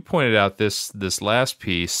then you pointed out this last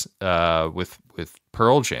piece with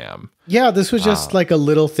Pearl Jam. Yeah, this was just like a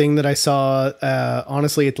little thing that I saw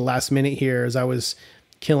honestly at the last minute here as I was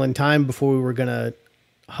killing time before we were gonna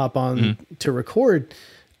hop on to record.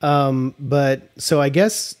 But so I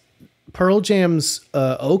guess Pearl Jam's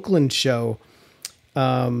Oakland show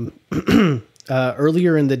earlier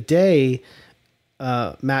in the day,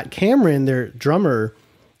 Matt Cameron, their drummer,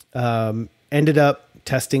 ended up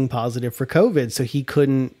testing positive for COVID. So he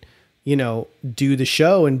couldn't, do the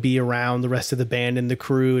show and be around the rest of the band and the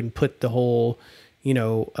crew and put the whole,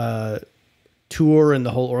 tour and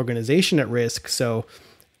the whole organization at risk. So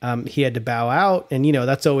he had to bow out. And,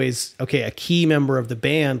 that's always, a key member of the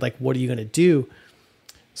band. Like, what are you going to do?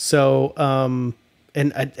 So, and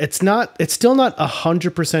it's still not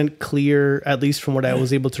 100% clear, at least from what I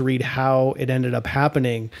was able to read, how it ended up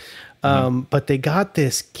happening. But they got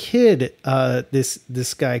this kid,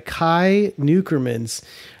 this guy, Kai Newkermans,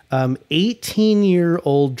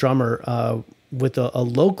 18-year-old drummer, with a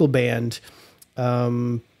local band,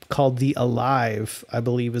 called The Alive, I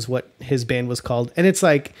believe is what his band was called. And it's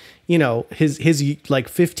like, his like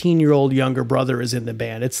 15-year-old younger brother is in the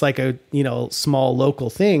band. It's like a, small local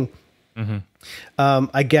thing.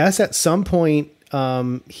 I guess at some point,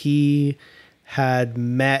 he had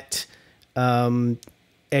met,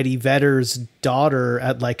 Eddie Vedder's daughter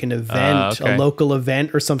at like an event, a local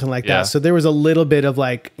event or something like that. So there was a little bit of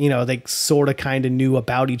like, they sort of kind of knew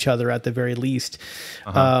about each other at the very least.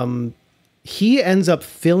 He ends up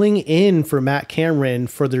filling in for Matt Cameron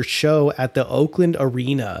for their show at the Oakland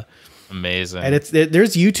Arena. Amazing. And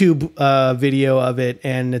there's YouTube video of it.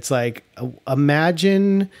 And it's like,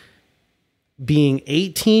 imagine being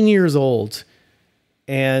 18 years old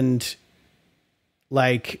and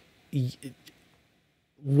like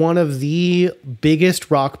one of the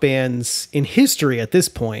biggest rock bands in history at this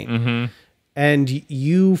point. And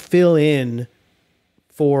you fill in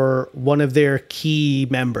for one of their key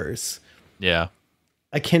members. Yeah.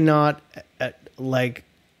 I cannot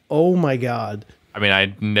oh my God. I mean,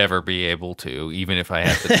 I'd never be able to, even if I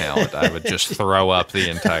had the talent. I would just throw up the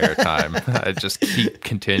entire time. I'd just keep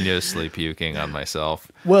continuously puking on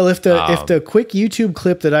myself. Well, if the quick YouTube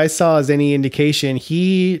clip that I saw is any indication,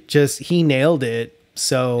 he nailed it.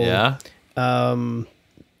 So yeah,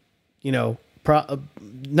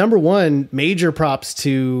 number one, major props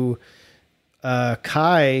to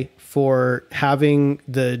Kai for having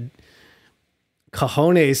the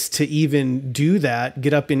cojones to even do that,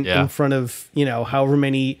 get up in front of, however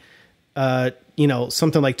many,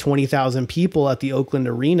 something like 20,000 people at the Oakland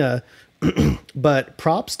Arena. But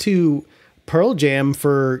props to Pearl Jam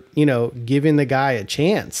for, giving the guy a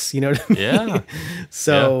chance, you know what I mean? Yeah.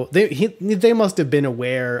 So they must have been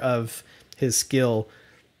aware of his skill.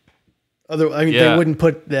 They wouldn't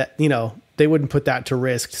put that, they wouldn't put that to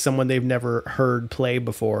risk, someone they've never heard play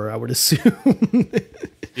before, I would assume.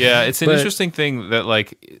 Yeah, it's an interesting thing that,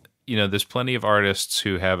 there's plenty of artists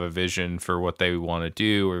who have a vision for what they want to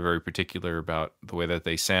do, or very particular about the way that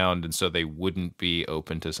they sound, and so they wouldn't be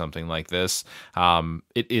open to something like this.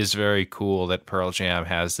 It is very cool that Pearl Jam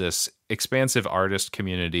has this expansive artist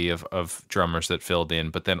community of drummers that filled in,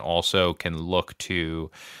 but then also can look to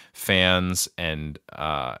fans and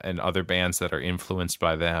other bands that are influenced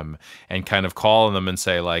by them and kind of call on them and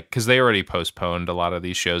say, because they already postponed a lot of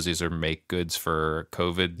these shows. These are make goods for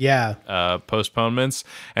COVID postponements.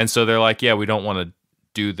 And so they're like, we don't want to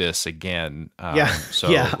do this again.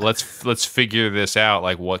 Let's figure this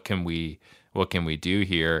out. What can we do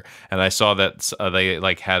here? And I saw that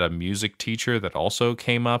they had a music teacher that also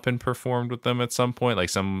came up and performed with them at some point,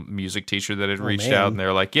 some music teacher that had reached out, and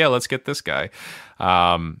they're like, let's get this guy.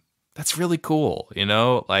 That's really cool.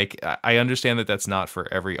 I understand that that's not for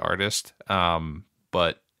every artist.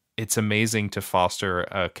 But it's amazing to foster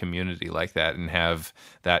a community like that and have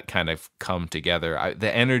that kind of come together.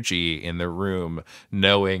 The energy in the room,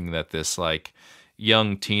 knowing that this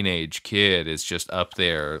young teenage kid is just up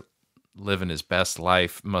there living his best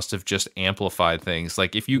life, must have just amplified things.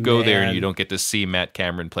 If you go there and you don't get to see Matt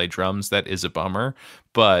Cameron play drums, that is a bummer,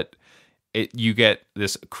 but you get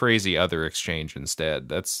this crazy other exchange instead.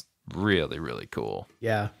 That's really, really cool.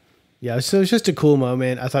 Yeah. So it's just a cool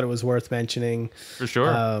moment. I thought it was worth mentioning. For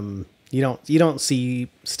sure. You don't see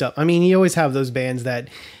stuff. I mean, you always have those bands that,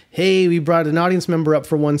 hey, we brought an audience member up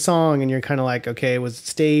for one song, and you're kind of like, okay, was it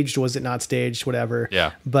staged? Was it not staged? Whatever.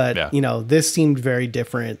 Yeah. But this seemed very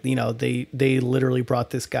different. They literally brought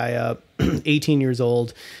this guy up, 18 years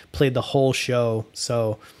old, played the whole show.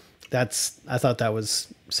 So I thought that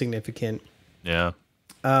was significant. Yeah.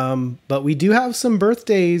 But we do have some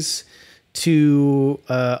birthdays to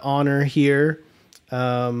honor here,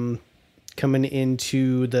 coming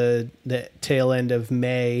into the tail end of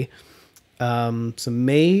May. So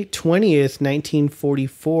May 20th,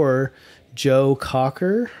 1944, Joe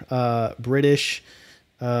Cocker, British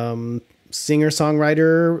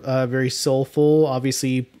singer-songwriter, very soulful,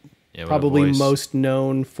 obviously probably most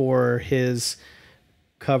known for his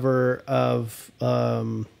cover of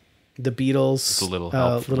the Beatles, A Little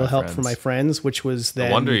Help for My Friends, which was the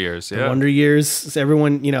Wonder Years. The Wonder Years.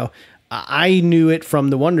 Everyone, I knew it from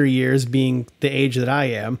the Wonder Years, being the age that I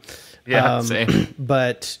am. Yeah, same.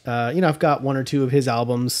 But I've got one or two of his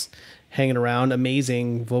albums hanging around.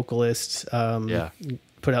 Amazing vocalist.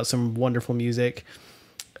 Put out some wonderful music.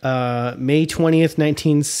 May 20th,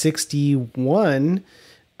 1961.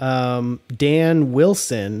 Dan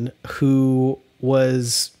Wilson, who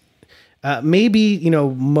was maybe,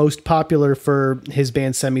 most popular for his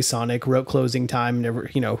band Semisonic, wrote Closing Time. Never,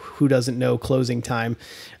 who doesn't know Closing Time?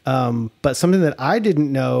 But something that I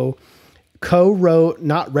didn't know, co-wrote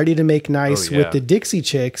Not Ready to Make Nice with the Dixie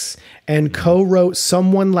Chicks, and co-wrote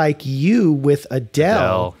Someone Like You with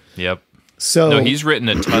Adele. Yep. So he's written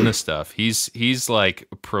a ton of stuff. He's like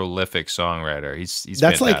a prolific songwriter. He's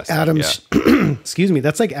that's fantastic. Like Adam. Excuse me.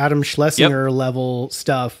 That's like Adam Schlesinger level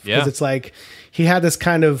stuff. Because it's like he had this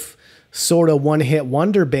kind of sort of one-hit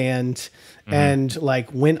wonder band, and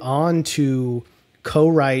went on to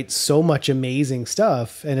co-write so much amazing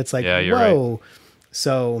stuff. And it's like, whoa. Right.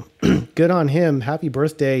 So good on him. Happy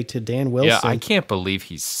birthday to Dan Wilson. Yeah, I can't believe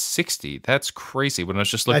he's 60. That's crazy. When I was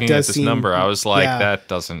just looking at this number, I was like, that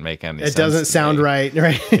doesn't make any sense. It doesn't sound right.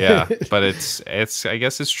 Yeah, but it's I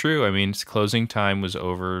guess it's true. I mean, Closing Time was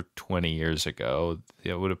over 20 years ago.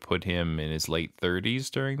 It would have put him in his late 30s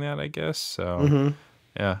during that, I guess. So,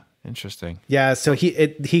 yeah, interesting. Yeah, so he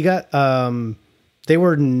got they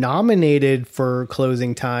were nominated for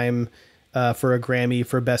Closing Time for a Grammy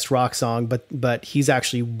for Best Rock Song, but he's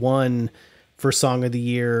actually won for Song of the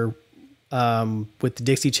Year with the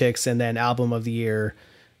Dixie Chicks, and then Album of the Year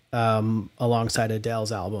alongside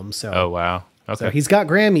Adele's album. So, oh wow, Okay. So he's got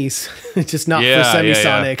Grammys, just not for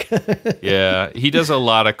Semisonic. Yeah, he does a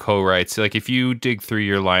lot of co-writes. Like if you dig through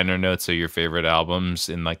your liner notes of your favorite albums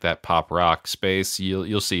in like that pop rock space,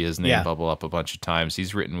 you'll see his name bubble up a bunch of times.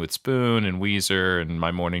 He's written with Spoon and Weezer and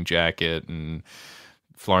My Morning Jacket and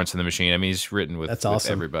Florence and the Machine. I mean, he's written with, with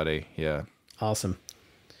everybody. Yeah. Awesome.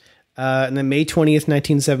 And then May 20th,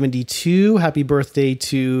 1972, happy birthday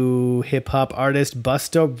to hip-hop artist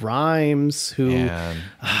Busta Rhymes, who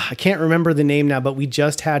I can't remember the name now, but we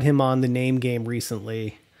just had him on the Name Game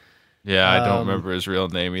recently. Yeah, I don't remember his real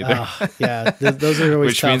name either. Those are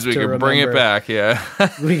always Which means we can bring it back,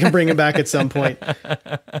 We can bring it back at some point,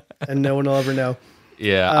 and no one will ever know.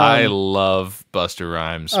 Yeah, I love Busta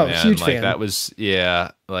Rhymes, man. Huge like fan. That was,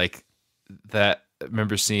 like that. I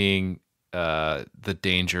remember seeing the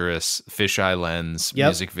Dangerous Fisheye Lens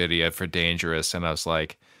music video for Dangerous, and I was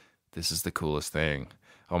like, this is the coolest thing.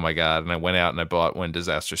 Oh my God. And I went out and I bought When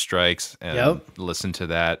Disaster Strikes and listened to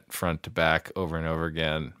that front to back over and over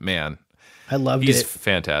again. Man, I loved it. He's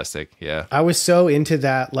fantastic. Yeah. I was so into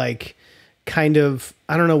that, like, kind of,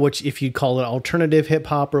 I don't know if you'd call it alternative hip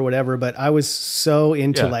hop or whatever, but I was so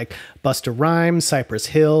into like Busta Rhymes, Cypress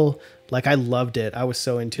Hill. Like, I loved it. I was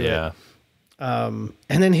so into it. And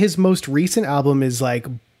then his most recent album is like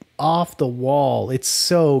off the wall. It's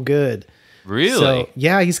so good. Really? So,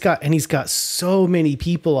 yeah, he's got so many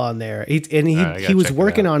people on there. He was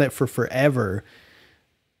working on it for forever.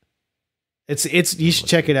 You should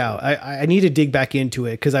check it out. I need to dig back into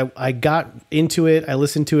it because I got into it. I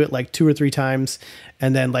listened to it like 2 or 3 times,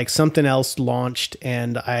 and then like something else launched,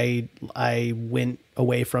 and I went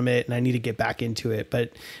away from it, and I need to get back into it.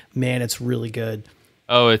 But man, it's really good.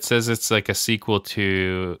 Oh, it says it's like a sequel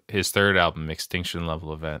to his third album, Extinction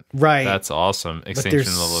Level Event. Right. That's awesome.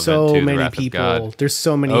 Extinction Level Event 2, The Wrath of God. There's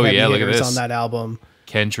so many heavy hitters on that album.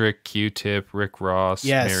 Kendrick, Q-Tip, Rick Ross,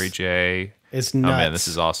 Mary J. It's nuts. Oh man, this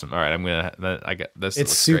is awesome. All right, I got this.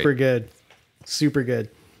 It's super good. Super good.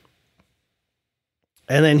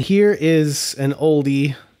 And then here is an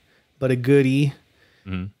oldie, but a goodie.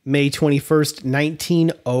 Mm-hmm. May 21st,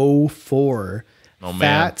 1904. Oh man.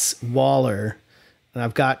 Fats Waller. And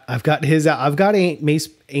I've got Ain't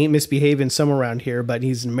Misbehaving somewhere around here, but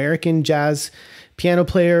he's an American jazz piano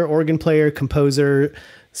player, organ player, composer,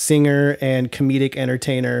 singer, and comedic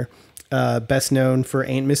entertainer. Best known for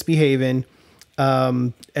Ain't Misbehaving.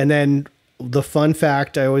 And then the fun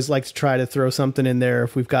fact, I always like to try to throw something in there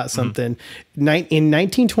if we've got something. In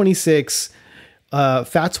 1926,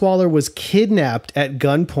 Fats Waller was kidnapped at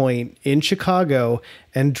gunpoint in Chicago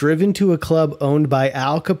and driven to a club owned by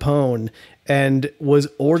Al Capone, and was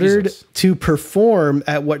ordered to perform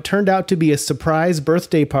at what turned out to be a surprise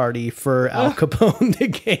birthday party for Al Capone, the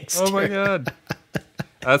gangster. Oh my God.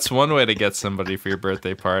 That's one way to get somebody for your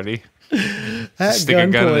birthday party. Stick a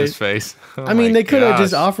gun in his face. Oh I mean, they could have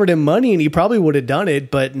just offered him money and he probably would have done it,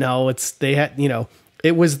 but no, it was the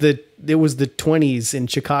 20s in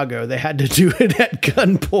Chicago. They had to do it at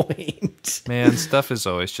gunpoint. Man, stuff is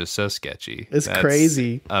always just so sketchy. That's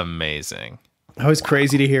crazy. Amazing. I was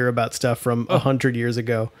crazy to hear about stuff from 100 years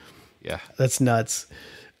ago. Yeah. That's nuts.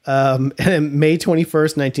 And then May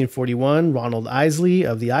 21st, 1941, Ronald Isley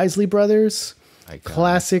of the Isley Brothers.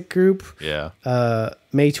 Classic group. Yeah.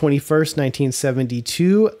 May 21st,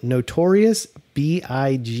 1972, Notorious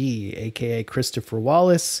B.I.G., a.k.a. Christopher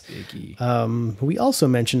Wallace. We also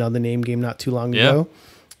mentioned on the Name Game not too long ago.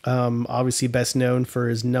 Obviously best known for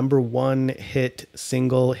his #1 hit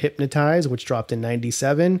single Hypnotize, which dropped in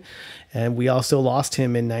 97. And we also lost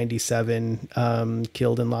him in 97,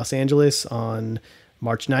 killed in Los Angeles on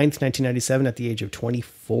March 9th, 1997 at the age of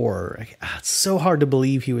 24. It's so hard to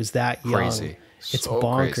believe he was that young. Crazy. It's so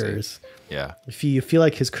bonkers. Crazy. Yeah. If you feel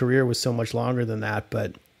like his career was so much longer than that,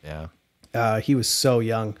 but he was so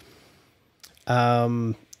young.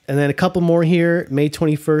 And then a couple more here. May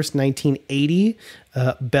 21st, 1980,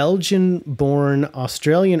 Belgian-born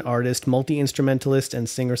Australian artist, multi-instrumentalist, and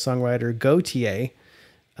singer-songwriter Gautier.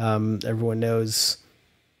 Everyone knows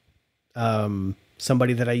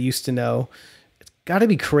somebody that I used to know. It's got to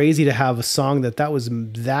be crazy to have a song that was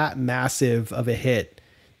that massive of a hit.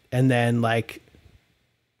 And then, like,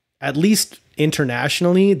 at least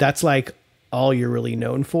internationally, that's like all you're really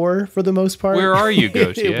known for the most part. Where are you,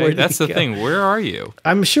 Gautier? That's the thing. Where are you?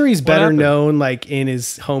 I'm sure he's better known like in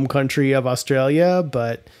his home country of Australia,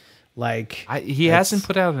 but like he hasn't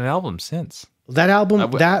put out an album since. That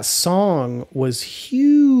album, that song was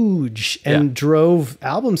huge and drove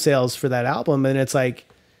album sales for that album. And it's like,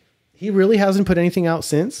 he really hasn't put anything out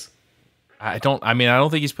since. I don't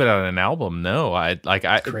think he's put out an album. No, I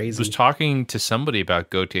Crazy. was talking to somebody about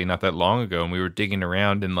Gotye not that long ago, and we were digging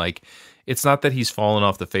around, and like, it's not that he's fallen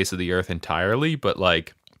off the face of the earth entirely, but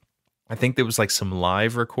like, I think there was like some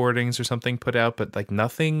live recordings or something put out, but like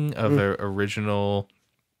nothing of original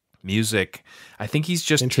music. I think he's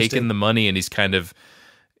just taken the money and he's kind of,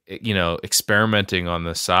 experimenting on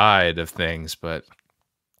the side of things. But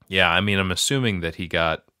yeah, I mean, I'm assuming that he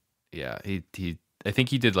got, I think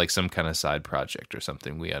he did like some kind of side project or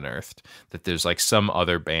something we unearthed, that there's like some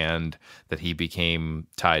other band that he became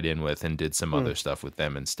tied in with and did some other stuff with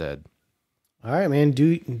them instead. All right, man. Do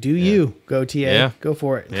you Gotye? Yeah. Go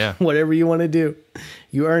for it. Yeah. Whatever you want to do.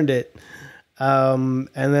 You earned it. And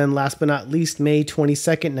then last but not least, May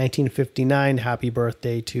 22nd, 1959. Happy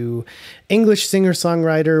birthday to English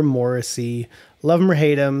singer-songwriter Morrissey. Love him or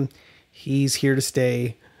hate him, he's here to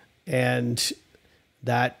stay. And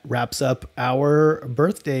that wraps up our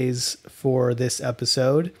birthdays for this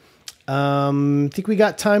episode. I think we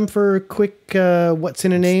got time for a quick what's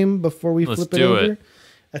in a name before we flip it over.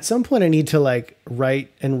 At some point, I need to like write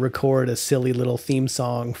and record a silly little theme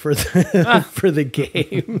song for the for the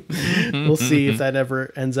game. We'll see if that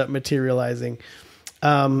ever ends up materializing.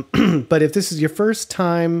 But if this is your first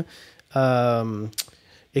time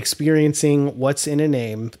experiencing what's in a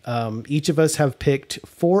name, each of us have picked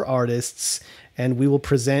 4 artists, and we will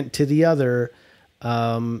present to the other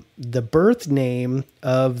the birth name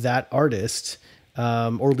of that artist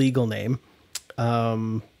or legal name,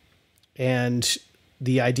 and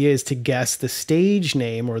the idea is to guess the stage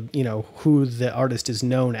name or, who the artist is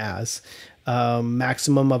known as.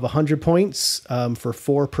 Maximum of 100 points for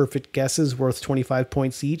 4 perfect guesses worth 25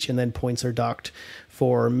 points each. And then points are docked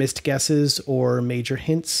for missed guesses or major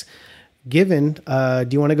hints given. Do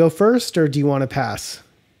you want to go first or do you want to pass?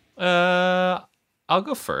 I'll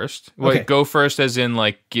go first. Wait, okay. Go first as in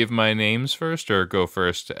like give my names first, or go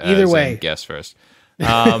first as either way. In guess first?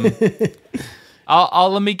 I'll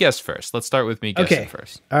let me guess first. Let's start with me guessing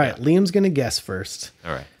first. All right. Yeah. Liam's going to guess first.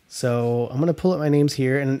 All right. So I'm going to pull up my names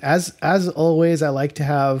here. And as always, I like to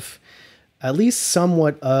have at least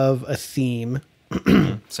somewhat of a theme.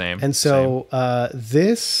 Same. And so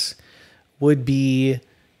this would be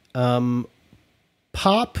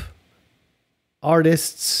pop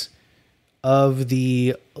artists of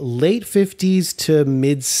the late 50s to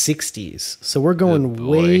mid 60s. So we're going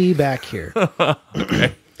way back here.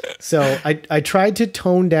 Okay. So I tried to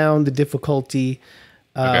tone down the difficulty.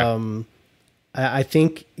 Okay. I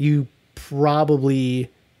think you probably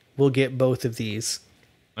will get both of these.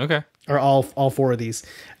 Okay. Or all 4 of these.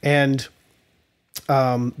 And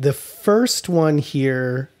the first one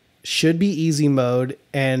here should be easy mode,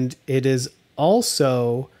 and it is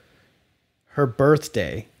also her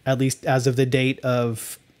birthday, at least as of the date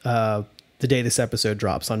of the day this episode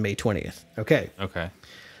drops on May 20th. Okay. Okay.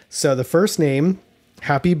 So the first name,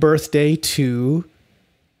 happy birthday to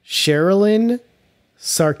Sherilyn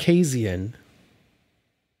Sarkisian.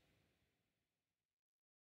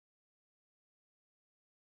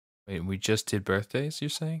 Wait, we just did birthdays, you're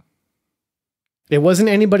saying? It wasn't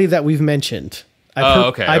anybody that we've mentioned.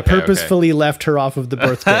 I purposefully left her off of the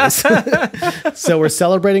birthdays. So we're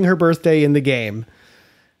celebrating her birthday in the game.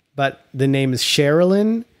 But the name is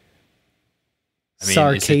Sherilyn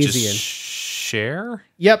Sarkisian. Is it just Cher?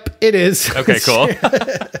 Yep, it is. Okay, cool.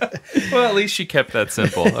 Well, at least she kept that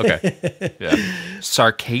simple. Okay. Yeah.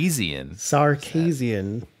 Sarkisian.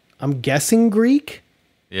 I'm guessing Greek.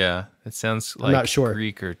 Yeah, it sounds like I'm not sure.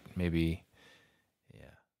 Greek or maybe.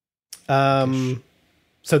 Yeah.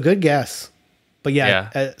 So good guess. But yeah.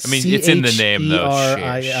 I mean, it's in the name though.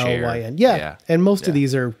 Cherilyn. Yeah. And most of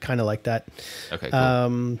these are kind of like that. Okay.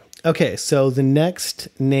 Cool. Okay. So the next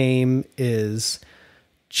name is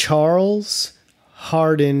Charles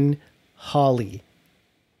Hardin Holly.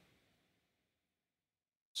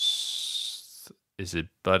 Is it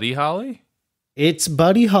Buddy Holly? It's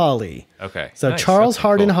Buddy Holly. Okay. So nice. Charles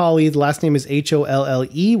Hardin Holly. The last name is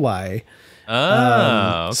Holley.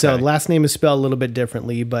 Oh. Okay. So last name is spelled a little bit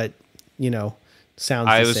differently, but sounds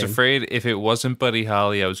the I was same. afraid if it wasn't Buddy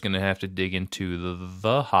Holly, I was going to have to dig into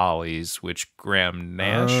the Hollies, which Graham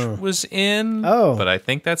Nash was in. Oh. But I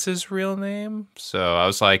think that's his real name. So I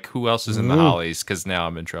was like, who else is in the Hollies? Because now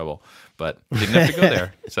I'm in trouble. But didn't have to go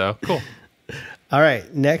there. So cool. All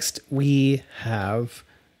right. Next, we have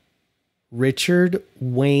Richard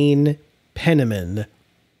Wayne Penniman.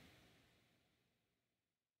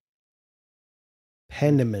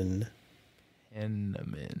 Penniman.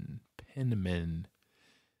 Penniman. Penniman.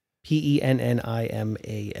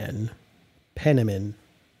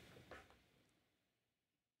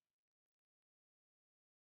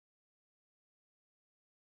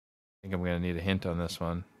 think I'm going to need a hint on this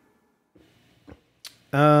one.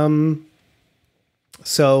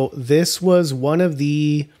 So this was one of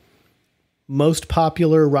the most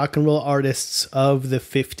popular rock and roll artists of the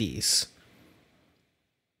 50s.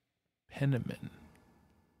 Penniman.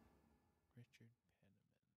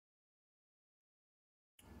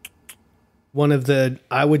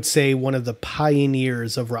 I would say one of the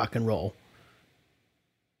pioneers of rock and roll.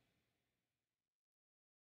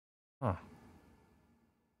 Huh.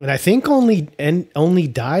 And I think only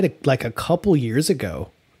died like a couple years ago.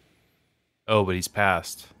 Oh, but he's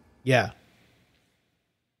passed. Yeah.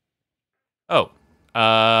 Oh,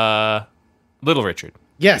 Little Richard.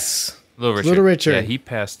 Yes. Little Richard. Yeah, he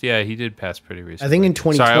passed. Yeah, he did pass pretty recently. I think in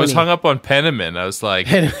 2020. Sorry, I was hung up on Penniman. I was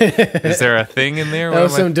like, is there a thing in there? That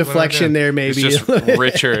was some deflection there, maybe. It's just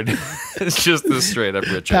Richard. It's just the straight up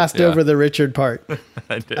Richard. Passed over the Richard part.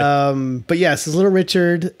 I did. But yes, it's Little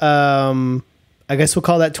Richard. I guess we'll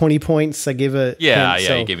call that 20 points. I gave a hint,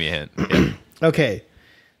 you gave me a hint. Yeah. Okay.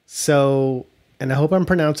 So, and I hope I'm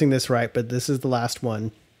pronouncing this right, but this is the last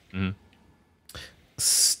one. Mm-hmm.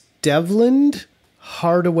 Stevland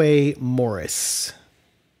Hardaway Morris.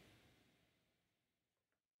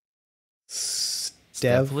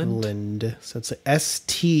 Stevland. So it's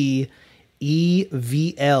Stevland.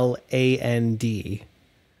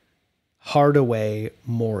 Hardaway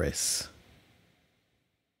Morris.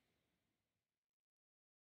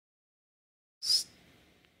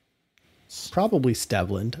 Probably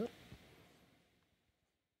Stevland.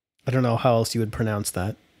 I don't know how else you would pronounce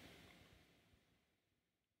that.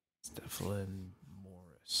 Stevland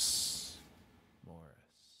Morris.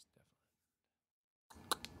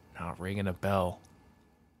 Not ringing a bell.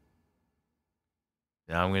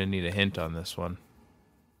 Now I'm going to need a hint on this one.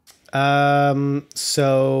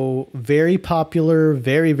 So very popular,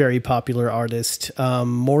 very, very popular artist.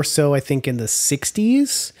 More so, I think, in the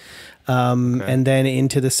 60s. And then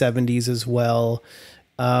into the 70s as well.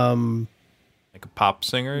 Like a pop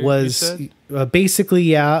singer was basically,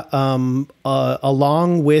 yeah.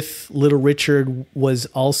 Along with Little Richard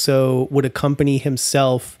would accompany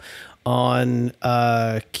himself on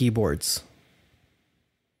keyboards.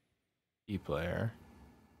 Key player.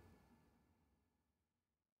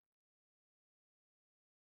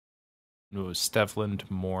 It was Stevland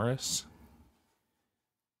Morris.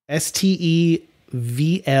 Stevland.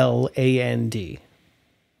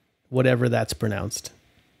 Whatever that's pronounced.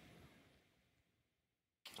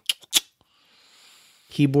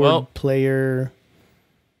 Keyboard player.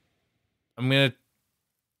 I'm going to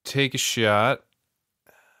take a shot.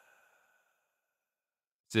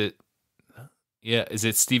 Is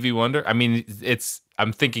it Stevie Wonder? I mean,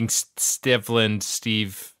 I'm thinking Stevland,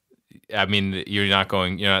 Steve. I mean, you're not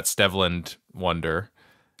Stevland Wonder.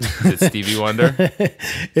 Is it Stevie Wonder?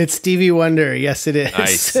 It's Stevie Wonder. Yes, it is.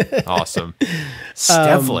 Nice. Awesome.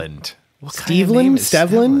 Stevland. What Stevland?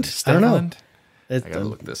 Stevland? I don't know. I gotta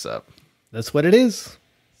look this up. That's what it is.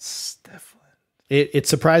 Stevland. It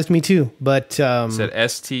surprised me too, but it said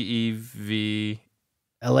Stevland.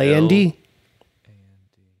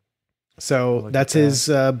 So that's his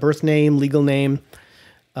birth name, legal name.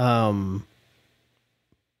 And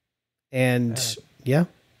yeah.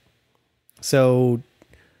 So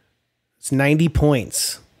it's 90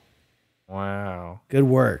 points. Wow. Good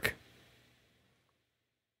work.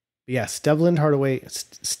 Yeah, Stevland Hardaway.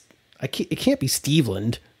 It can't be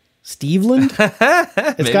Steveland. Steveland?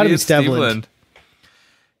 It's got to be Stevland.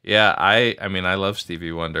 Yeah, I mean, I love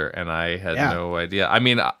Stevie Wonder, and I had no idea. I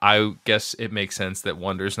mean, I guess it makes sense that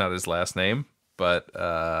Wonder's not his last name, but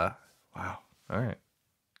wow. All right.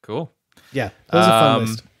 Cool. Yeah, that was a fun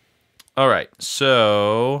list. All right,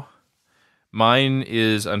 so mine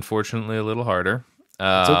is unfortunately a little harder.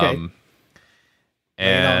 It's okay.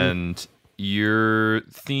 And your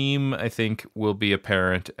theme, I think, will be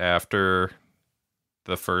apparent after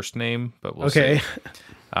the first name, but we'll see.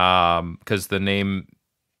 Because the name,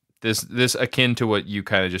 this akin to what you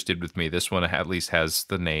kind of just did with me. This one at least has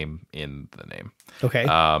the name in the name. Okay.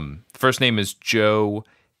 First name is Joe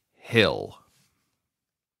Hill.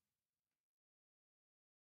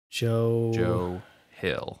 Joe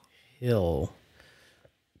Hill.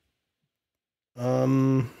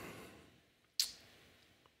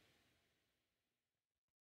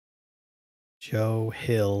 Joe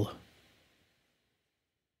Hill.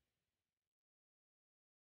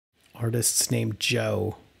 Artist's name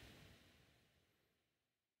Joe.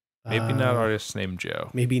 Maybe not artist's name Joe.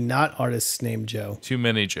 Maybe not artist's name Joe. Too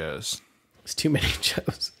many Joes. It's too many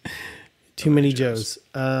Joes. Too many Joes.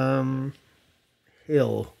 Hill.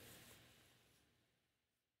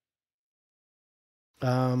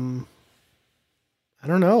 I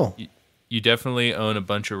don't know. you definitely own a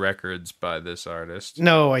bunch of records by this artist.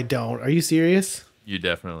 No, I don't. Are you serious? You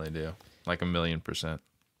definitely do. Like 1,000,000%.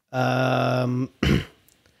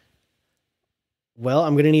 Well,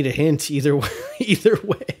 I'm gonna need a hint either way. Either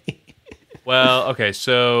way. Well, okay,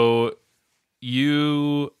 so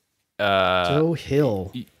you Joe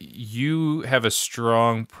Hill. You have a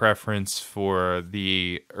strong preference for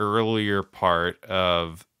the earlier part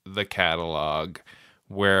of the catalog,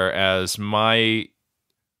 whereas my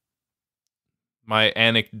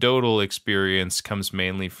anecdotal experience comes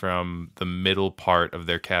mainly from the middle part of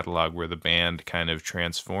their catalog, where the band kind of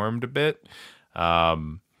transformed a bit. But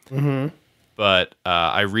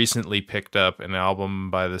I recently picked up an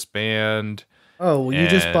album by this band. Oh, well, you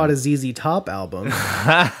just bought a ZZ Top album.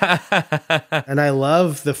 And I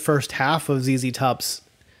love the first half of ZZ Top's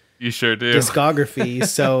You sure do. discography.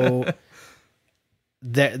 So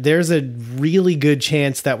there's a really good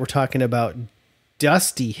chance that we're talking about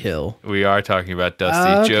Dusty Hill. We are talking about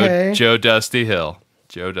Dusty. Okay. Joe Dusty Hill.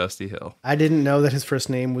 Joe Dusty Hill. I didn't know that his first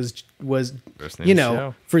name was First name you is know,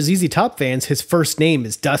 Joe. for ZZ Top fans, his first name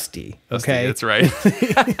is Dusty. Dusty, Okay. that's right.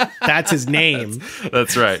 That's his name.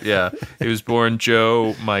 That's right. Yeah. He was born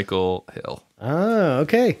Joe Michael Hill. Oh,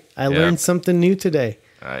 okay. I learned something new today.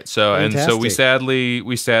 All right. So we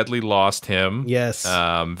sadly lost him. Yes.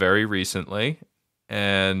 Very recently.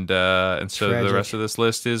 And so Tragic. the rest of this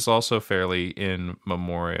list is also fairly in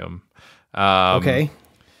memoriam. Okay.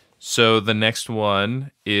 So the next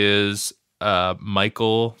one is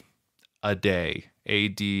Michael Aday,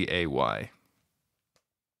 Aday.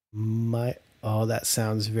 That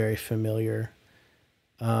sounds very familiar.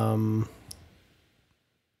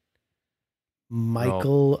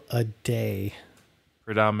 Michael Aday.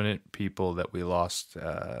 Predominant people that we lost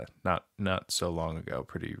not so long ago,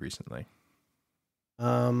 pretty recently.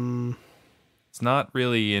 It's not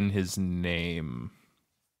really in his name,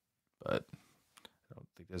 but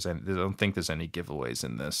I don't think there's any giveaways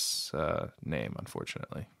in this name,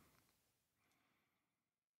 unfortunately.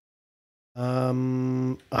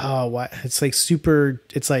 What? It's like super.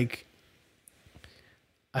 It's like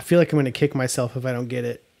I feel like I'm gonna kick myself if I don't get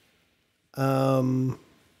it.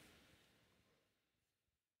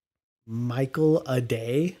 Michael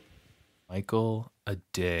Aday. Michael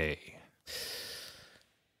Aday.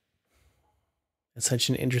 That's such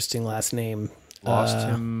an interesting last name. Lost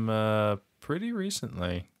him pretty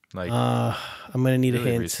recently. Like I'm gonna need really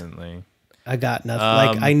a hint. recently. I got nothing.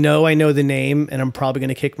 Like I know the name, and I'm probably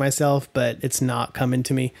gonna kick myself, but it's not coming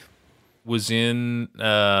to me. Was in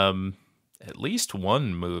at least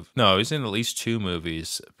one movie. No, he's in at least two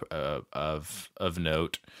movies of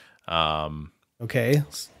note. Okay.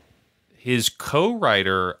 His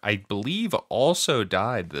co-writer, I believe, also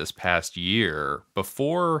died this past year.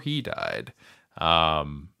 Before he died,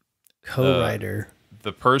 Co-writer.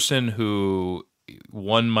 the person who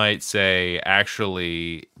one might say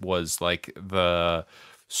actually was like the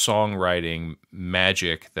songwriting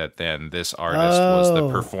magic that then this artist was the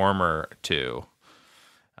performer to.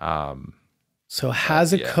 So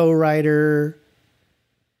has a co-writer,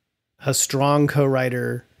 a strong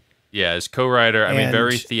co-writer. Yeah, his co-writer, I mean,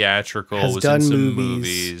 very theatrical, has was done in some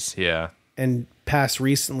movies. Yeah. And passed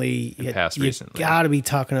recently. You recently. gotta be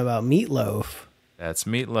talking about Meatloaf. That's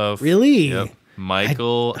Meatloaf. Really? Yep.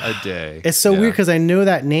 Michael Aday. It's so weird because I know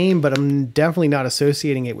that name, but I'm definitely not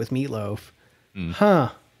associating it with Meatloaf.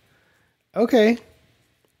 Huh. Okay.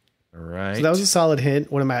 All right. So that was a solid hint.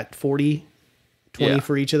 What am I at? 40? 20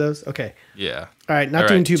 for each of those? Okay. Yeah. All right. Not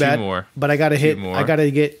doing too bad. More. But I got to hit. More. I got to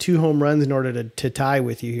get 2 home runs in order to tie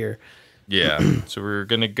with you here. Yeah. So we're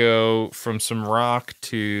going to go from some rock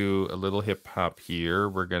to a little hip hop here.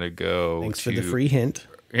 We're going to go. Thanks for the free hint.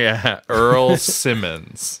 Yeah. Earl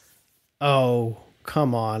Simmons. Oh,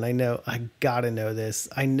 come on. I know. I got to know this.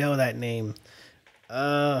 I know that name.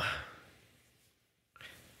 Lost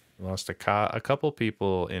a couple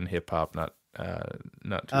people in hip hop not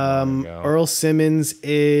too long ago. Earl Simmons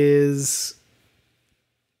is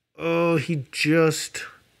Earl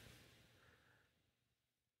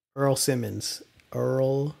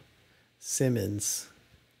Simmons.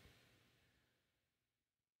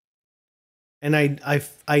 And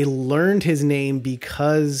I learned his name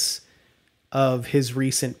because of his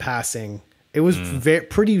recent passing. It was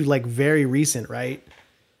very recent, right?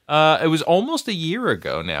 It was almost a year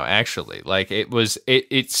ago now, actually. Like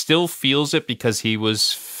it still feels it because he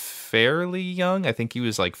was fairly young. I think he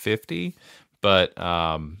was like 50, but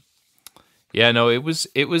yeah, no, I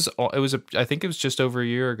think it was just over a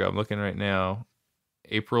year ago. I'm looking right now,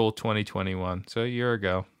 April 2021, so a year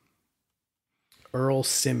ago. Earl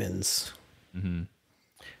Simmons. Mm-hmm.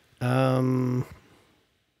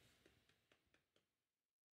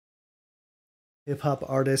 hip hop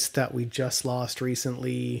artist that we just lost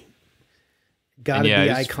recently. Gotta be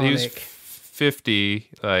iconic. He was 50,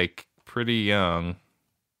 like pretty young,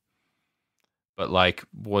 but like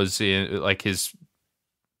was in like his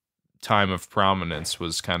time of prominence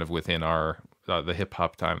was kind of within our the hip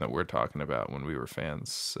hop time that we're talking about when we were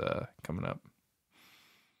fans coming up.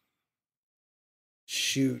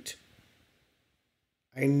 Shoot.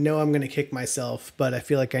 I know I'm going to kick myself, but I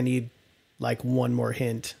feel like I need like one more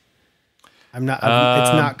hint. It's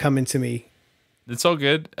not coming to me. It's all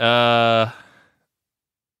good. Let's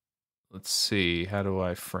see. How do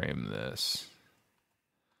I frame this?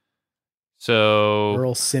 So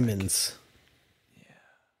Earl Simmons. Yeah.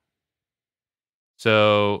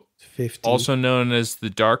 So 50. Also known as the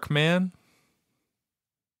Dark Man.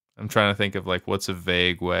 I'm trying to think of like what's a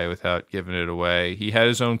vague way without giving it away. He had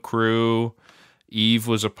his own crew. Eve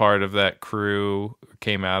was a part of that crew.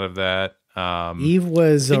 Came out of that. Eve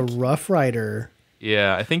was a Rough Rider.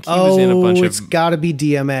 Yeah, I think he was in a bunch of. It's got to be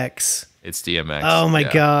DMX. It's DMX. Oh my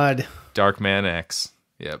god. Darkman X.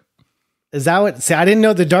 Yep. Is that what? See, I didn't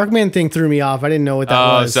know the Darkman thing threw me off. I didn't know what that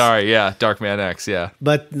was. Oh, sorry. Yeah, Darkman X. Yeah.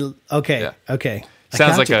 But okay, Yeah. okay.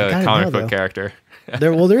 Sounds like a comic book character.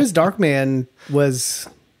 there is Darkman was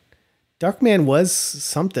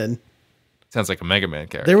something. Sounds like a Mega Man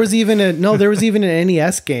character. There was even an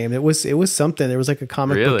NES game. It was something. There was like a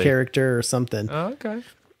comic book character or something. Oh, okay.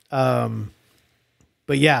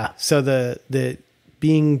 But yeah, so the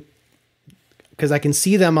being, because I can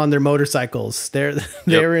see them on their motorcycles. They're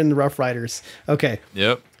in the Rough Riders. Okay.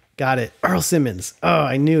 Yep. Got it. Earl Simmons. Oh,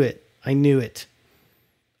 I knew it.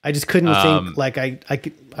 I just couldn't think, like I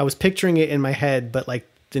was picturing it in my head, but like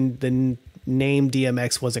the name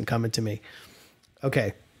DMX wasn't coming to me.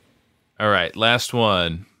 Okay. All right, last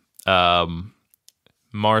one.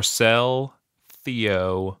 Marcel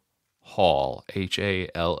Theo Hall,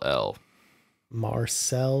 Hall.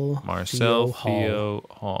 Marcel Theo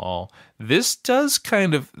Hall. This does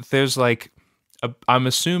kind of. There's like, I'm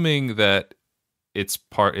assuming that it's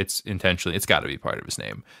intentionally. It's got to be part of his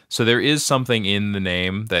name. So there is something in the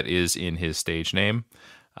name that is in his stage name.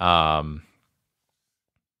 Yeah,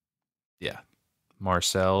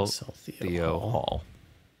 Marcel Theo Hall.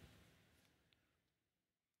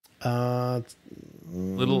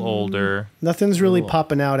 Little older. Nothing's really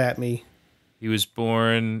popping out at me. He was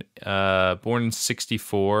born in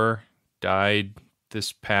 1964, died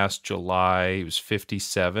this past July. He was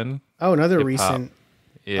 57. Oh, another hip-hop. Recent.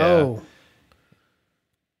 Yeah. Oh.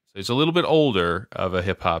 So he's a little bit older of a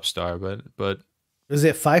hip hop star, but was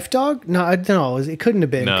it Phife Dawg? No, I don't know. It couldn't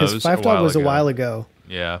have been, because Phife Dawg was a while ago.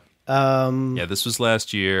 Yeah. Yeah, this was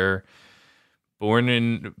last year. Born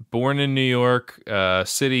in New York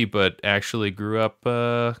City, but actually grew up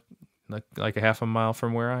like a half a mile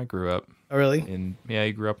from where I grew up. Oh, really?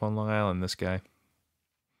 He grew up on Long Island, this guy.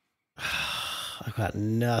 I've got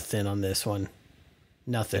nothing on this one.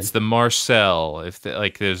 Nothing. It's the Marcel.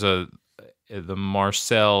 The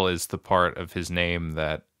Marcel is the part of his name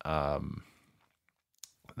that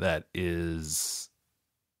is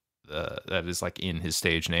like in his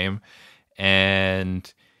stage name,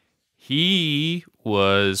 and he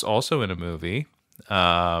was also in a movie.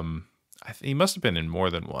 He must have been in more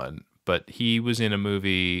than one, but he was in a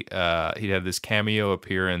movie. He had this cameo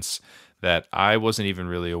appearance that I wasn't even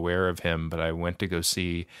really aware of him, but I went to go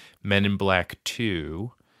see Men in Black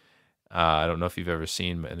 2. I don't know if you've ever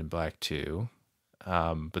seen Men in Black 2,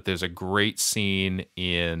 but there's a great scene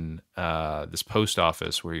in this post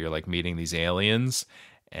office where you're like meeting these aliens,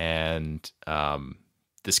 and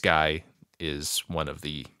this guy is one of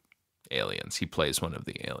the aliens. He plays one of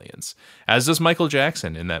the aliens, as does Michael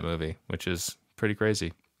Jackson in that movie, which is pretty crazy.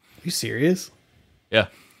 Are you serious? Yeah.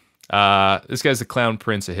 This guy's the Clown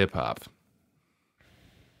Prince of hip hop.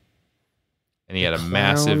 And he had a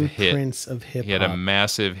massive hit. Prince of hip hop. He had a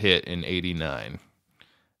massive hit in '89.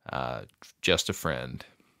 Just a Friend.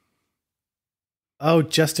 Oh,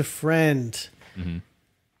 Just a Friend. Mm-hmm.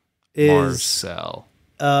 Is Marcel.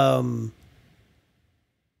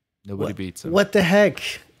 Nobody beats him. What the heck?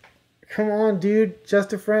 Come on, dude.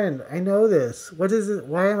 Just a Friend. I know this. What is it?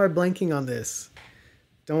 Why am I blanking on this?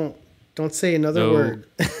 Don't say another word.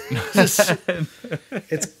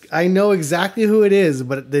 I know exactly who it is,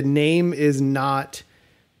 but the name is not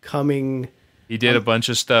coming. He did a bunch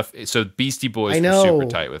of stuff. So Beastie Boys were super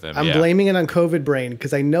tight with him. I'm blaming it on COVID brain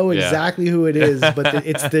because I know exactly who it is, but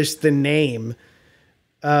it's the name.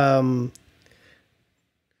 Come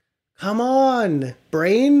on,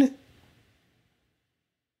 brain.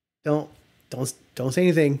 Don't say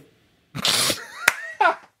anything.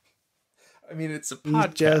 I mean, it's a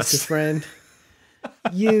podcast. Just a friend.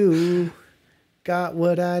 You got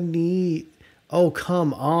what I need. Oh,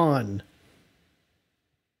 come on.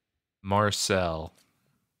 Marcel.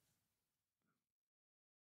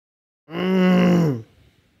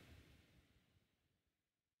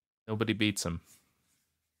 Nobody beats him.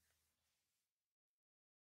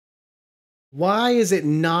 Why is it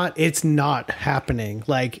not? It's not happening.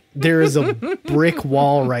 Like, there is a brick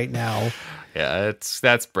wall right now. Yeah,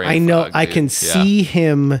 that's brain I know. fog, I can see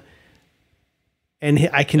him, and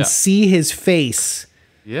I can see his face.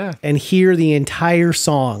 Yeah. And hear the entire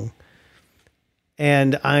song.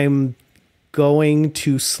 And I'm going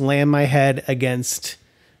to slam my head against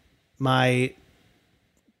my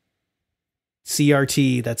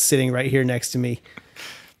CRT that's sitting right here next to me,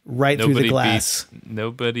 through the glass.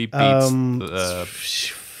 Nobody beats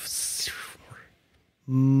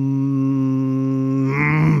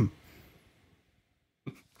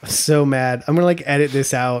so mad. I'm gonna like edit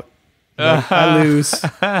this out. Like, I lose.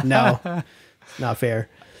 No, not fair.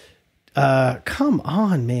 Come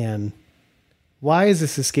on, man. Why is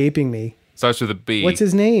this escaping me? Starts with a B. What's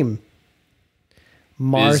his name?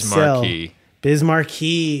 Marcel. Biz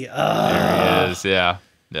Markie. There he is. Yeah.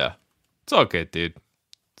 Yeah. It's all good, dude.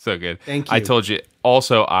 So good. Thank you. I told you.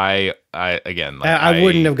 Also, I again, like, I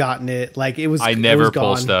wouldn't have gotten it. Like, it was. I never was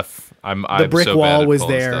pull gone. stuff. The brick so wall bad at was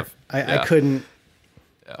pulling there. Stuff. I couldn't.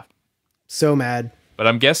 Yeah. So mad. But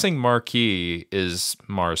I'm guessing Marquis is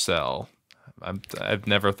Marcel. I've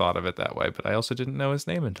never thought of it that way, but I also didn't know his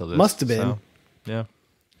name until this. Must have been. So, yeah.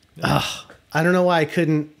 I don't know why I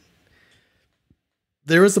couldn't.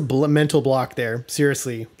 There was a mental block there.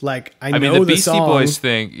 Seriously. Like, I know the Beastie song. Boys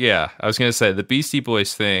thing. Yeah. I was going to say the Beastie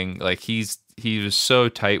Boys thing. Like, he was so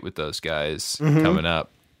tight with those guys coming up.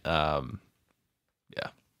 Yeah.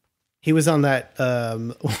 He was on that,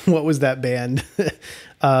 what was that band?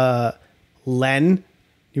 Len.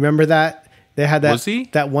 You remember that? They had that, Was he?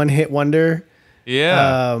 that one hit wonder.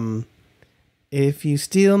 Yeah. If you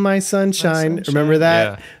steal my sunshine. Remember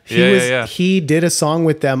that? Yeah. He did a song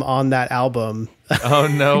with them on that album. Oh,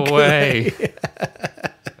 no way.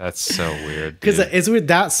 That's so weird. Because it's weird.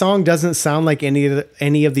 That song doesn't sound like any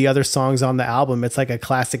of the other songs on the album. It's like a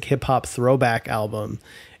classic hip hop throwback album.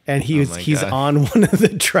 And he's on one of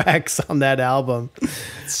the tracks on that album.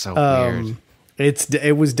 It's so weird.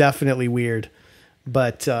 It was definitely weird.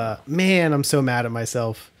 But man, I'm so mad at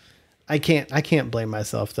myself. I can't blame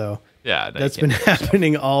myself though. Yeah, no, that's been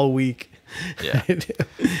happening all week. Yeah.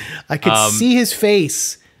 I could see his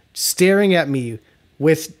face staring at me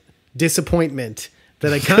with disappointment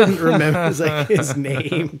that I couldn't remember his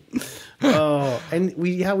name. Oh, and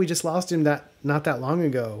we just lost him not that long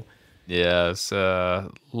ago. Yeah, it's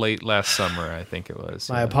late last summer, I think it was.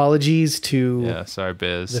 My apologies to sorry,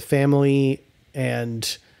 Biz. the family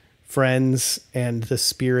and friends and the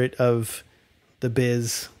spirit of the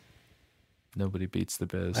Biz. Nobody beats the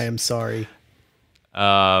Biz. I am sorry.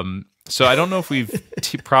 So I don't know if we've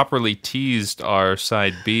properly teased our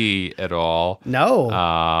side B at all. No.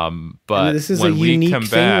 But this is when a unique come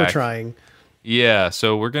thing back, we're trying. Yeah,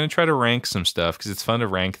 so we're going to try to rank some stuff because it's fun to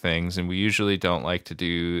rank things, and we usually don't like to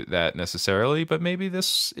do that necessarily, but maybe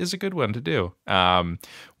this is a good one to do.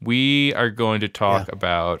 We are going to talk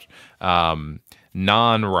about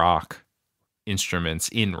non-rock instruments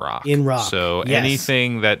in rock. In rock. So yes.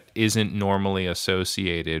 anything that isn't normally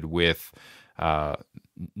associated with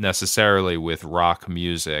necessarily with rock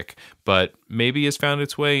music, but maybe has found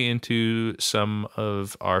its way into some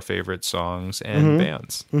of our favorite songs and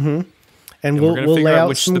bands. Mm-hmm. And we'll lay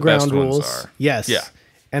out some ground rules. Yes. Yeah.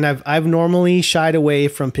 And I've normally shied away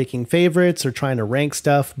from picking favorites or trying to rank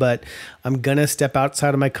stuff, but I'm gonna step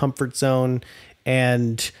outside of my comfort zone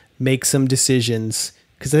and make some decisions,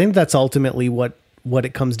 because I think that's ultimately what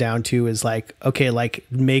it comes down to is like, okay, like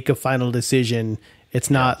make a final decision.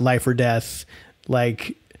 It's not life or death.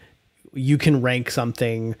 Like, you can rank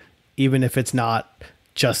something even if it's not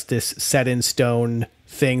just this set in stone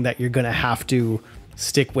thing that you're gonna have to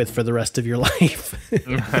stick with for the rest of your life.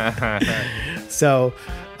 So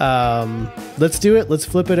let's do it. Let's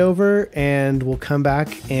flip it over and we'll come back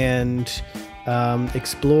and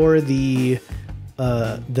explore the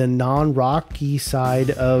non-rocky side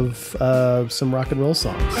of some rock and roll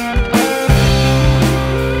songs.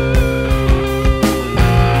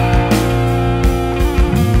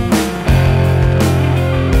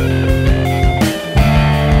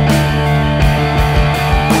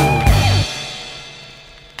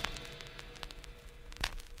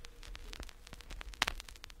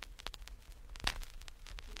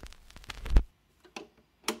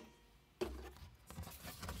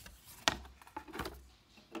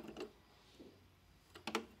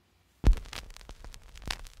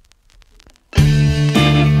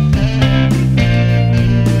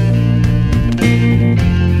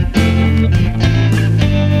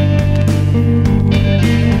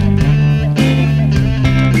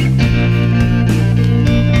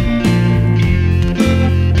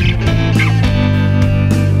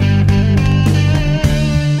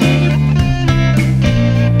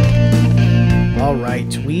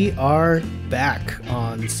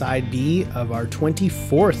 side B of our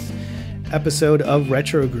 24th episode of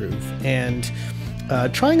Retro Groove. And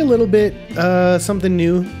trying a little bit something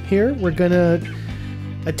new here. We're going to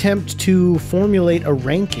attempt to formulate a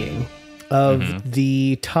ranking of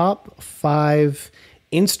the top 5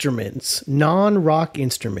 instruments, non-rock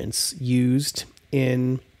instruments used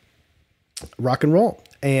in rock and roll.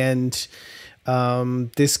 And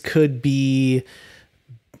this could be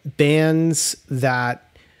bands that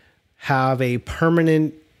have a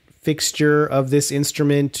permanent fixture of this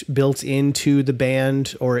instrument built into the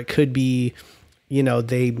band, or it could be,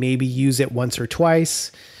 they maybe use it once or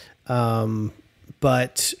twice.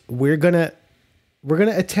 But we're gonna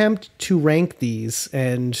attempt to rank these,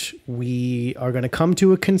 and we are gonna come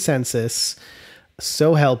to a consensus.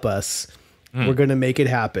 So help us. We're gonna make it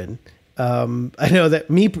happen. I know that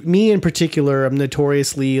me in particular, I'm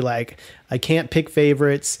notoriously like, I can't pick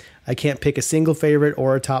favorites. I can't pick a single favorite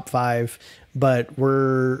or a top 5, but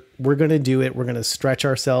we're going to do it. We're going to stretch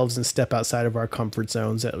ourselves and step outside of our comfort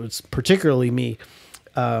zones. That was particularly me.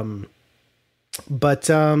 But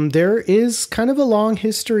there is kind of a long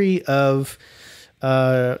history of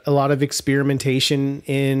a lot of experimentation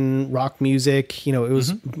in rock music. It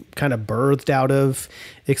was kind of birthed out of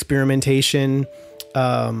experimentation.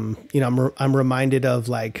 I'm reminded of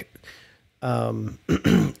like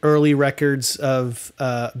early records of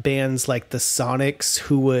bands like the Sonics,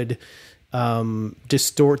 who would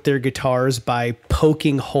distort their guitars by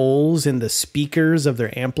poking holes in the speakers of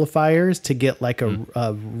their amplifiers to get like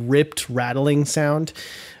a ripped rattling sound.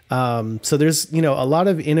 So there's, a lot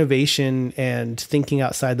of innovation and thinking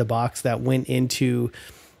outside the box that went into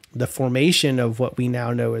the formation of what we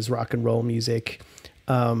now know as rock and roll music.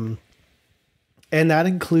 And that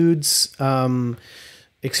includes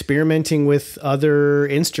experimenting with other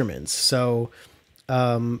instruments. So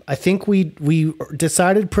I think we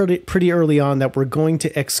decided pretty early on that we're going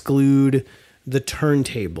to exclude the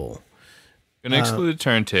turntable. Going to exclude the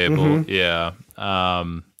turntable, yeah.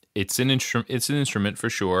 It's an instrument for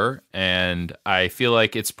sure, and I feel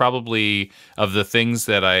like it's probably, of the things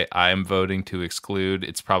that I'm voting to exclude,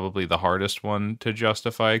 it's probably the hardest one to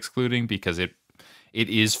justify excluding, because it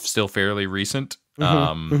is still fairly recent.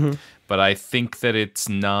 But I think that it's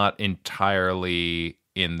not entirely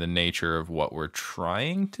in the nature of what we're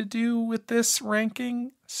trying to do with this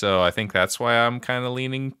ranking. So I think that's why I'm kind of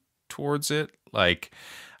leaning towards it. Like,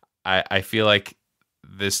 I feel like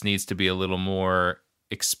this needs to be a little more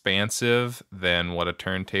expansive than what a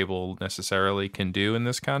turntable necessarily can do in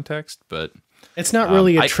this context. But it's not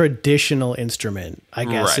really a traditional instrument, I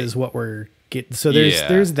guess, is what we're getting. So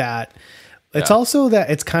there's that. It's also that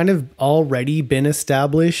it's kind of already been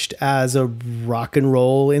established as a rock and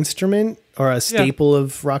roll instrument, or a staple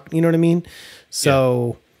of rock. You know what I mean?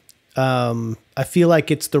 So I feel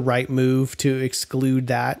like it's the right move to exclude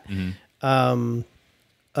that.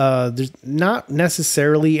 There's not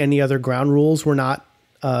necessarily any other ground rules. We're not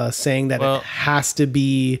saying that it has to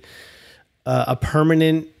be a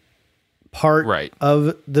permanent part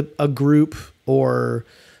of a group or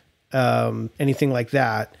anything like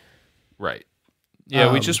that. Right.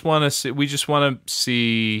 Yeah, we just want to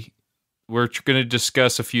see. We're going to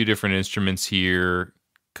discuss a few different instruments here,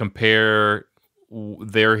 compare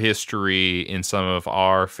their history in some of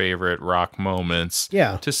our favorite rock moments.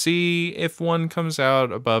 Yeah. To see if one comes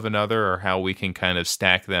out above another, or how we can kind of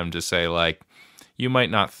stack them to say, like, you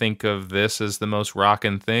might not think of this as the most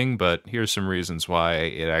rockin' thing, but here's some reasons why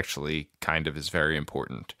it actually kind of is very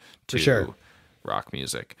important to rock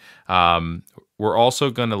music. We're also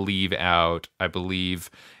going to leave out, I believe,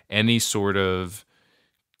 any sort of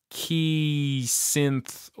key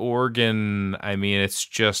synth organ. I mean,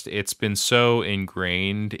 it's been so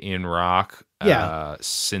ingrained in rock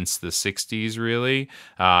since the 60s, really.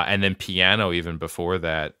 And then piano even before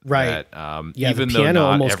that. Right. Even the piano though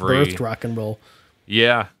not almost birthed rock and roll.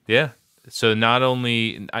 Yeah, yeah. So not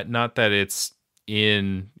that it's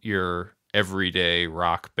in your everyday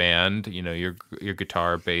rock band, your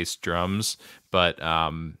guitar, bass, drums, but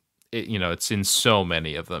it's in so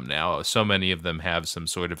many of them now. So many of them have some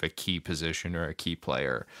sort of a key position or a key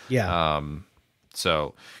player. Yeah.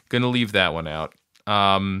 So gonna leave that one out.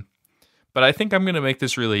 But I think I'm gonna make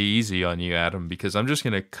this really easy on you, Adam, because I'm just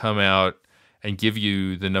gonna come out and give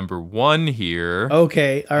you the number 1 here.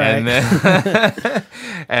 Okay, all right.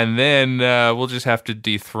 And then we'll just have to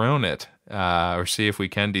dethrone it, or see if we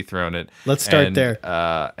can dethrone it. Let's start there.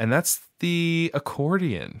 And that's the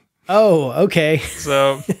accordion. Oh, okay.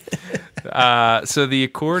 So the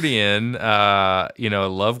accordion, I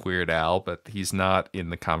love Weird Al, but he's not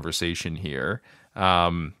in the conversation here.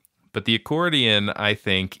 But the accordion, I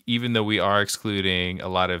think, even though we are excluding a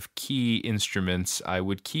lot of key instruments, I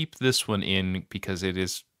would keep this one in because it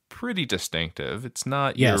is pretty distinctive. It's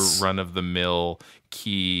not your run-of-the-mill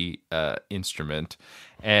key instrument.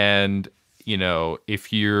 And,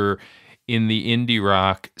 if you're in the indie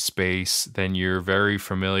rock space, then you're very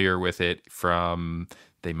familiar with it from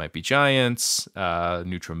They Might Be Giants,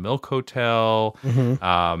 Neutral Milk Hotel.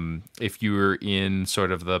 If you were in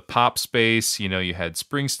sort of the pop space, you had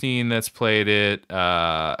Springsteen that's played it,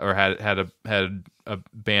 or had a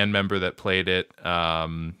band member that played it.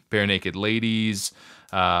 Bare Naked Ladies,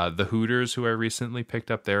 the Hooters, who I recently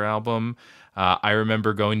picked up their album. I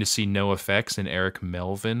remember going to see NoFX, and Eric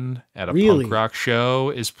Melvin at a punk rock show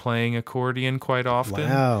is playing accordion quite often.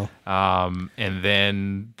 Wow. And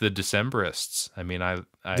then the Decemberists. I mean, I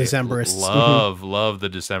Decemberists. love the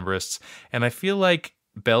Decemberists. And I feel like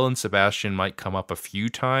Belle and Sebastian might come up a few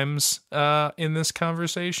times in this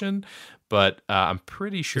conversation, but I'm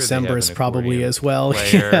pretty sure Decemberists probably as well.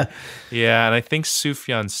 Yeah, and I think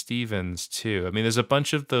Sufjan Stevens too. I mean, there's a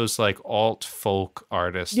bunch of those like alt folk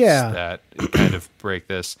artists that kind of break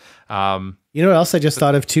this. You know what else I just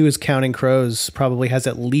thought of too is Counting Crows probably has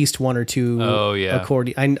at least one or two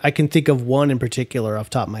accordion. I can think of one in particular off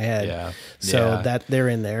the top of my head. Yeah. So that they're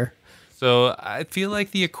in there. So I feel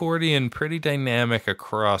like the accordion pretty dynamic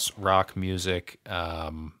across rock music.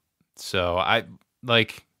 So I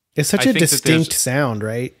like. It's such a distinct sound,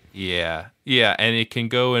 right? Yeah, and it can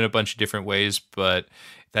go in a bunch of different ways, but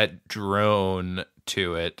that drone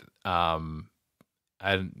to it,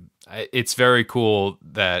 it's very cool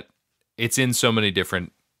that it's in so many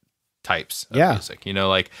different types of music.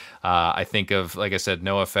 I think of, like I said,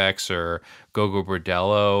 NoFX or Gogo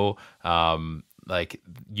Bordello. Like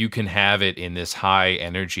you can have it in this high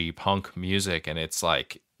energy punk music, and it's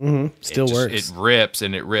like still works. It rips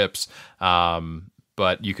and it rips.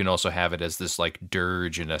 But you can also have it as this like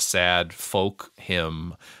dirge in a sad folk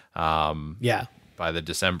hymn by the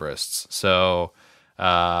Decemberists. So,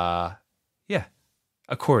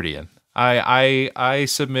 accordion. I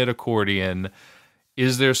submit accordion.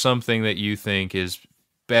 Is there something that you think is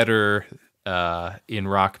better in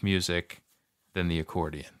rock music than the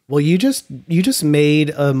accordion? Well, you just made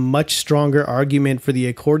a much stronger argument for the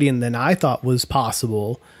accordion than I thought was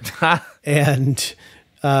possible. And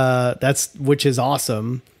which is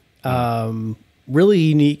awesome. Really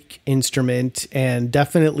unique instrument, and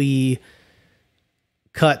definitely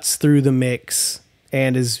cuts through the mix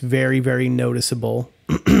and is very, very noticeable,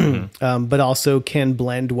 but also can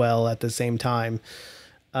blend well at the same time.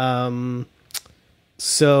 But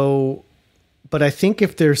I think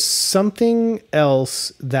if there's something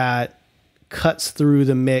else that cuts through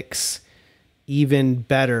the mix even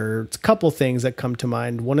better, it's a couple things that come to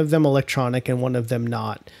mind. One of them electronic and one of them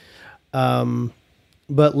not.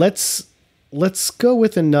 But let's go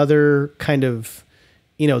with another kind of,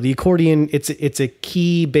 the accordion. It's a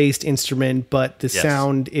key based instrument, but the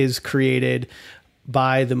sound is created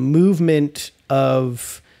by the movement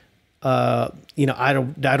of, I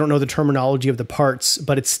don't know the terminology of the parts,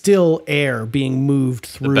 but it's still air being moved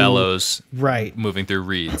through the bellows, right? Moving through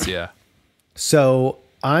reeds. Yeah. So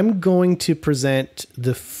I'm going to present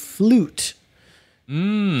the flute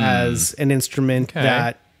as an instrument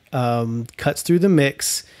that cuts through the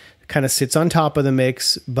mix, kind of sits on top of the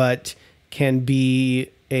mix, but can be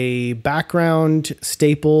a background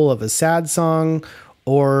staple of a sad song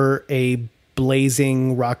or a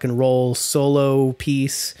blazing rock and roll solo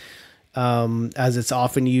piece, as it's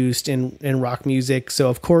often used in rock music. So,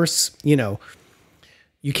 of course,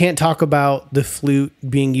 you can't talk about the flute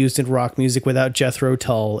being used in rock music without Jethro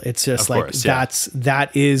Tull. It's just that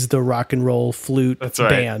is the rock and roll flute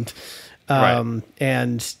band. And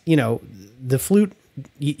the flute,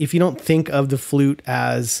 if you don't think of the flute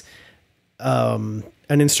as an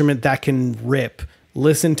instrument that can rip,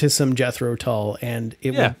 listen to some Jethro Tull and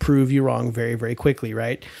it will prove you wrong very, very quickly.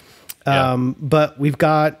 Right. But we've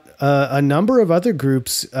got a number of other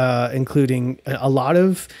groups, including a lot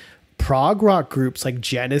of prog rock groups like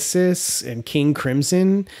Genesis and King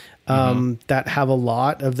Crimson, that have a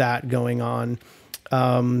lot of that going on.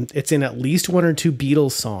 It's in at least one or two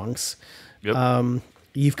Beatles songs. Yep.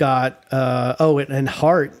 You've got, and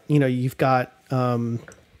Heart, you've got,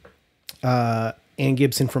 Ann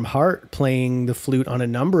Gibson from Heart playing the flute on a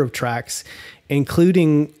number of tracks,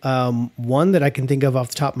 including, one that I can think of off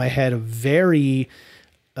the top of my head, a very,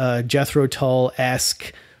 Jethro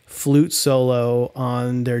Tull-esque flute solo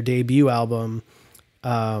on their debut album.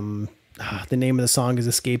 The name of the song is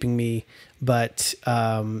escaping me, but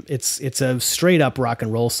it's a straight up rock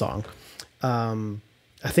and roll song.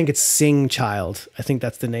 I think it's Sing Child. I think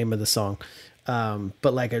that's the name of the song.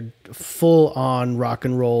 but like a full on rock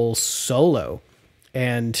and roll solo,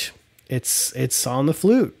 and it's on the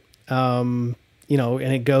flute. You know,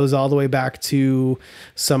 and it goes all the way back to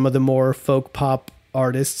some of the more folk pop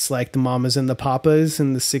artists like the Mamas and the Papas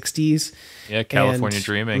in the 60s. Yeah, California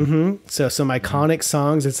Dreaming. So some iconic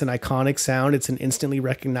songs. It's an iconic sound. It's an instantly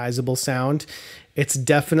recognizable sound. It's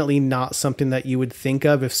definitely not something that you would think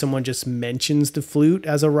of if someone just mentions the flute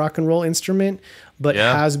as a rock and roll instrument, but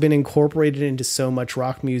has been incorporated into so much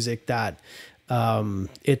rock music that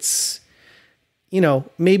it's, you know,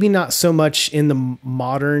 maybe not so much in the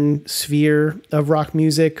modern sphere of rock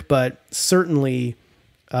music, but certainly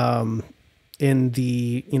in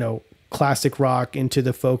the, you know, classic rock, into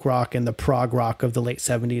the folk rock and the prog rock of the late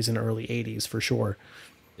 70s and early 80s for sure.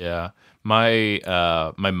 Yeah. My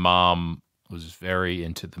mom was very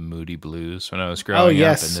into the Moody Blues when I was growing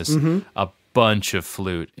up, and this a bunch of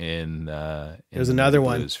flute in there's another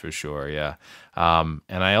one blues for sure. Yeah. And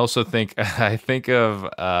I also think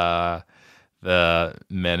of the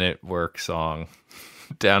Men at Work song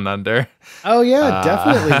Down Under. Oh yeah,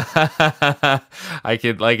 definitely. I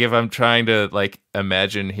could, like, if I'm trying to like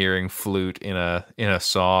imagine hearing flute in a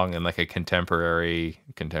song, and like a contemporary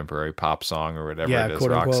pop song or whatever it is,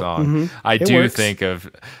 rock song. I do think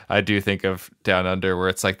of Down Under, where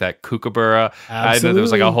it's like that kookaburra. I know there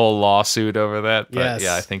was like a whole lawsuit over that, but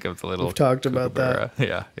yeah, I think of the little. We've talked about that.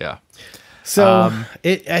 Yeah. So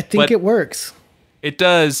I think it works. It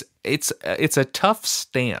does. It's a tough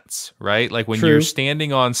stance, right? Like when you're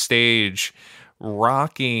standing on stage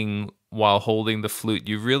rocking while holding the flute,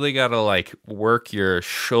 you really got to like work your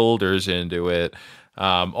shoulders into it.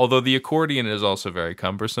 Although the accordion is also very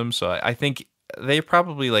cumbersome. So I think they're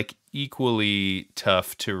probably like equally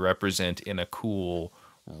tough to represent in a cool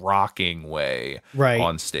rocking way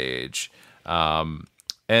on stage.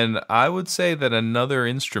 And I would say that another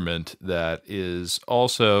instrument that is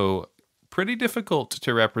also pretty difficult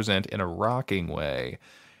to represent in a rocking way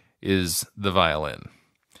is the violin.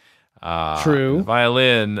 True.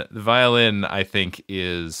 The violin, I think,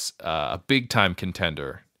 is a big time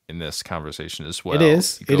contender in this conversation as well. It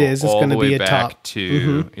is. It's going to be a top.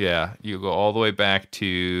 Yeah, you go all the way back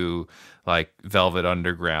to like Velvet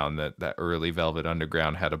Underground. That early Velvet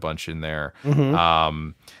Underground had a bunch in there.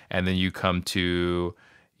 And then you come to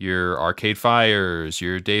your Arcade Fires,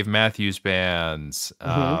 your Dave Matthews Bands.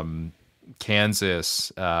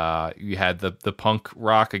 Kansas, you had the punk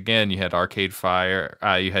rock again. You had Arcade Fire,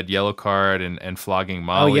 you had Yellow Card and Flogging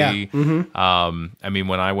Molly. I mean,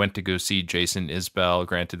 when I went to go see Jason Isbell,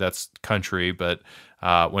 granted that's country, but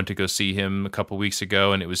went to go see him a couple weeks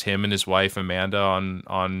ago, and it was him and his wife Amanda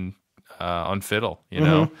on fiddle. You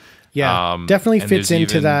know, definitely fits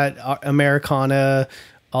into that Americana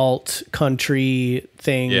alt country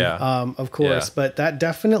thing. Of course, but that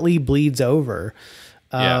definitely bleeds over.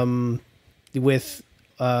 With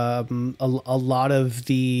a lot of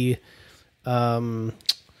the kind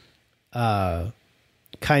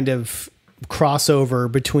of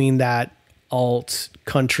crossover between that alt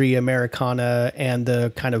country Americana and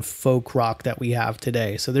the kind of folk rock that we have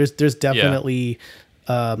today. So there's definitely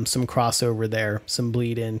some crossover there, some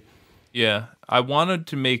bleed in. Yeah, I wanted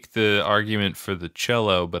to make the argument for the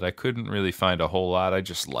cello, but I couldn't really find a whole lot. I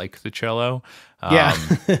just like the cello. But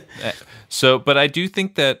I do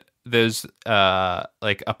think that there's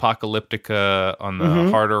like Apocalyptica on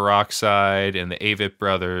the harder rock side, and the Avett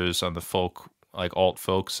Brothers on the folk, like alt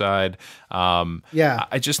folk side.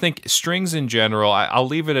 I just think strings in general, I'll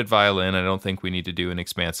leave it at violin. I don't think we need to do an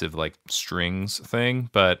expansive like strings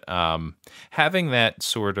thing, but having that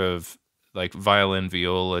sort of like violin,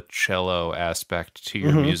 viola, cello aspect to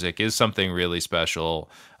your music is something really special.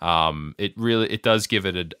 It does give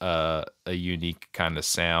it a unique kind of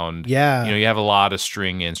sound. Yeah. You know, you have a lot of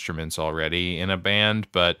string instruments already in a band,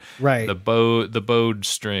 but the bowed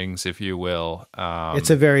strings, if you will, it's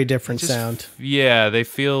a very different sound. Yeah, they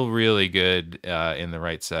feel really good in the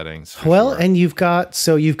right settings. And you've got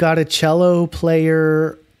a cello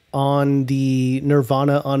player on the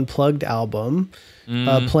Nirvana Unplugged album,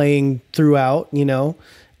 playing throughout, you know.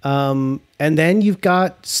 And then you've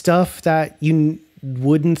got stuff that you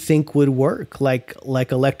wouldn't think would work, like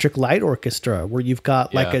Electric Light Orchestra, where you've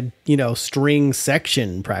got like a, you know, string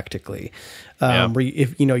section practically. Where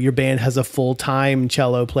if you know your band has a full-time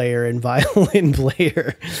cello player and violin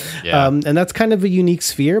player. And that's kind of a unique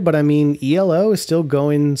sphere, but I mean ELO is still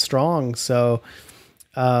going strong. So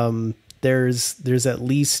there's at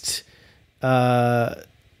least that,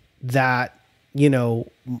 you know,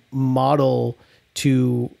 model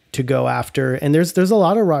to go after. And there's a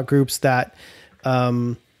lot of rock groups that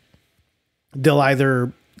they'll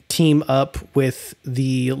either team up with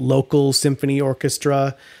the local symphony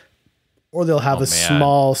orchestra, or they'll have a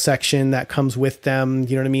small section that comes with them.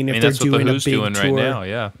 You know what I mean? If they're doing a big tour right now,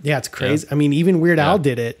 yeah, it's crazy. I mean, even Weird Al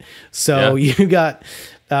did it. So you got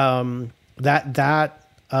that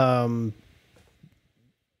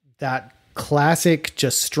classic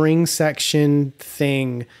just string section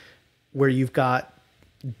thing where you've got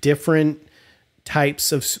different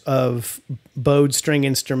types of bowed string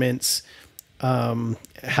instruments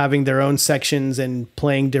having their own sections and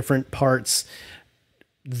playing different parts.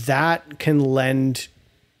 That can lend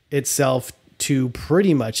itself to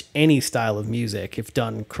pretty much any style of music if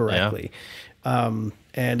done correctly. And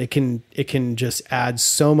it can just add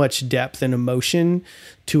so much depth and emotion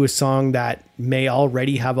to a song that may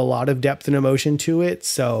already have a lot of depth and emotion to it.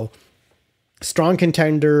 So strong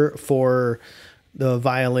contender for the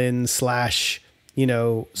violin / stringed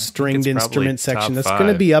instrument section. That's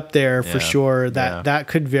going to be up there for sure. That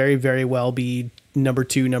could very, very well be number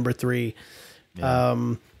 2, number 3.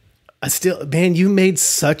 I still, man, you made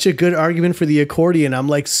such a good argument for the accordion. I'm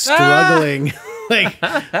like struggling.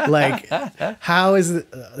 like how is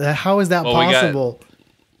that possible?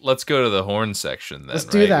 Let's go to the horn section then. Let's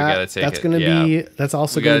do that. That's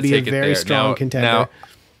also going to be a very strong contender. Now,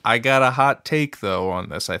 I got a hot take though on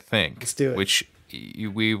this, I think. Let's do it. Which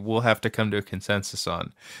we will have to come to a consensus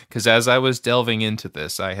on. Because as I was delving into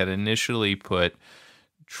this, I had initially put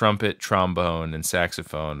trumpet, trombone, and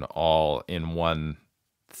saxophone all in one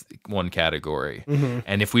category.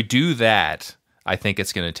 And if we do that, I think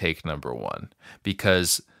it's going to take number 1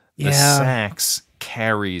 because the sax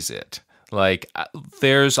carries it. Like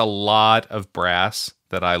there's a lot of brass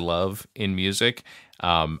that I love in music.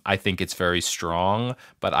 I think it's very strong,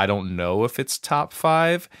 but I don't know if it's top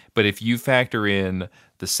 5. But if you factor in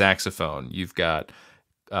the saxophone, you've got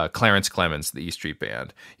Clarence Clemons, the E Street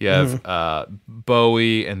Band. You have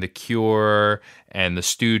Bowie and The Cure and the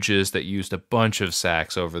Stooges that used a bunch of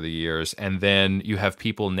sax over the years. And then you have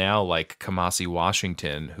people now like Kamasi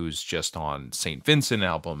Washington, who's just on St. Vincent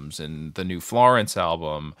albums and the new Florence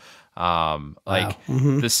album.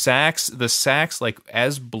 The sax, like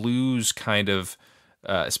as blues kind of,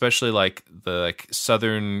 especially like the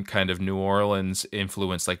southern kind of New Orleans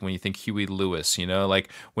influence, like when you think Huey Lewis, like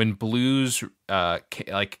when blues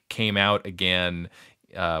came out again,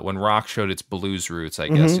 when rock showed its blues roots, I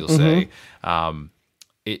guess you'll say,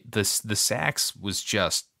 the sax was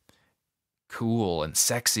just cool and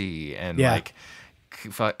sexy and like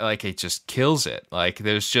it just kills it. Like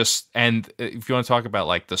there's just, and if you want to talk about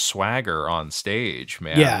like the swagger on stage,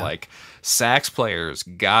 man, like sax players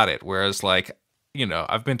got it. Whereas like,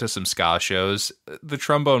 I've been to some ska shows. The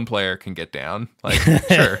trombone player can get down. Like,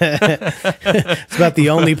 sure. It's about the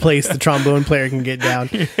only place the trombone player can get down.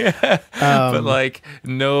 But like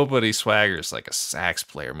nobody swaggers like a sax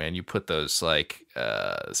player, man. You put those like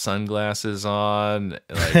sunglasses on,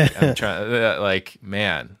 like I'm trying, like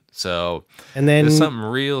man. So and then there's something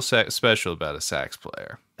real special about a sax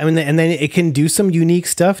player. I mean, and then it can do some unique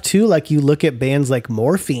stuff too. Like you look at bands like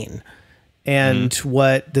Morphine. And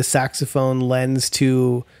what the saxophone lends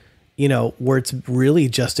to, where it's really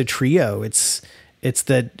just a trio. It's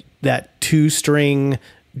that 2-string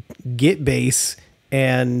git bass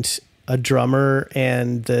and a drummer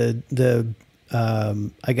and the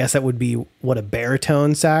I guess that would be what a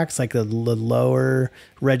baritone sax, like the lower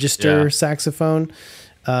register saxophone.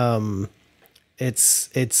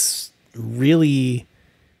 It's really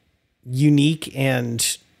unique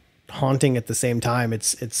and haunting at the same time.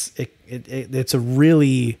 It's a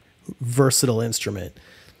really versatile instrument.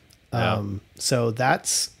 So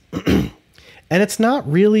that's and it's not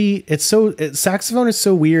really, saxophone is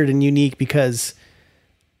so weird and unique because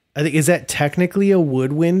I think, is that technically a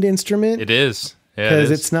woodwind instrument? It is. Because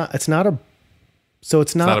it's not a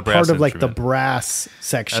part of like the brass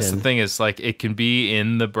section. That's the thing, is like it can be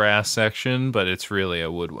in the brass section, but it's really a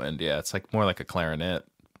woodwind. Yeah, it's like more like a clarinet.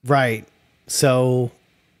 Right. So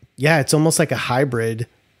yeah, it's almost like a hybrid.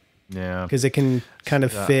 Yeah. Because it can kind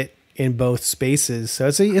of fit in both spaces. So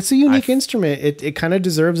it's a unique instrument. It kind of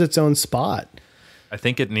deserves its own spot. I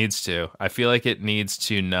think it needs to. I feel like it needs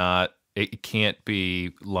to not, it can't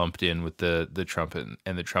be lumped in with the trumpet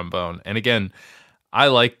and the trombone. And again, I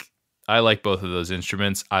like both of those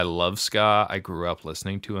instruments. I love ska. I grew up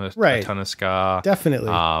listening to a ton of ska.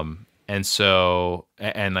 Definitely. And so,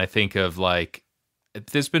 and I think of like,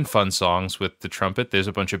 there's been fun songs with the trumpet. There's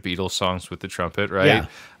a bunch of Beatles songs with the trumpet, right?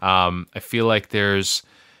 Yeah. I feel like there's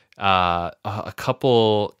a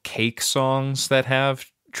couple Cake songs that have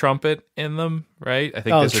trumpet in them, right? I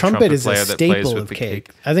think Oh, there's trumpet a is a player that plays staple with of the Cake.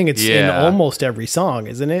 I think it's in almost every song,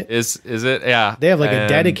 isn't it? Is it? Yeah. They have like a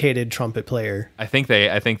dedicated trumpet player. I think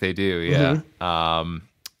they do. Yeah.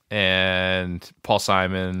 And Paul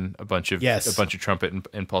Simon, a bunch of trumpet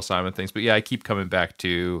and Paul Simon things. But yeah, I keep coming back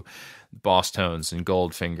to Boss Tones and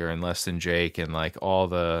Goldfinger and Less Than Jake and like all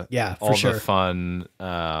the the fun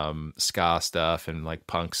ska stuff and like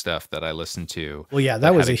punk stuff that I listened to. Well, yeah,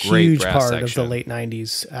 that was a huge part of the late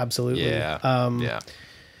 90s. Absolutely. Yeah.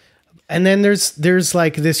 And then there's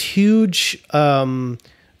like this huge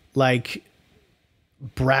like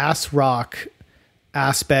brass rock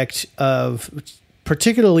aspect of,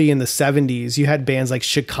 particularly in the 70s, you had bands like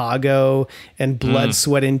Chicago and Blood,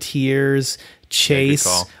 Sweat and Tears, Chase,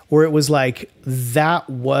 where it was like that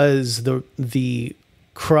was the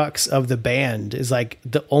crux of the band, is like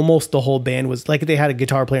almost the whole band was like, they had a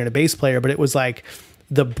guitar player and a bass player, but it was like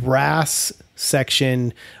the brass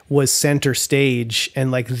section was center stage, and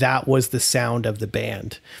like that was the sound of the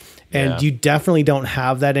band. And you definitely don't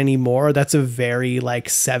have that anymore. That's a very like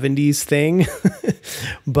 70s thing.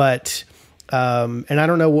 But and I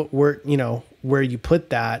don't know where you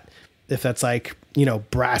put that, if that's like,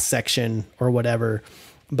 brass section or whatever,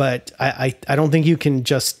 but I don't think you can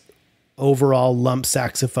just overall lump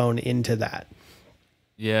saxophone into that.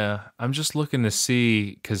 Yeah, I'm just looking to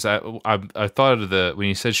see, because I thought of when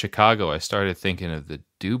you said Chicago, I started thinking of the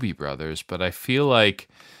Doobie Brothers, but I feel like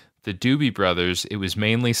the Doobie Brothers, it was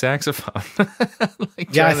mainly saxophone.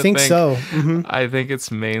 I think so. Mm-hmm. I think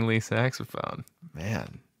it's mainly saxophone.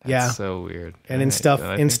 Man, that's so weird. And in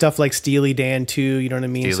stuff like Steely Dan too, you know what I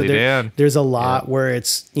mean? Steely Dan. There's a lot where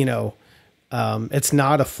it's, it's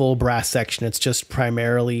not a full brass section. It's just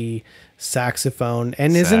primarily saxophone.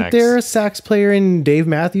 And isn't there a sax player in Dave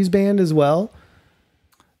Matthews Band as well?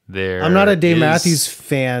 I'm not a Dave Matthews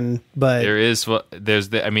fan, but there's a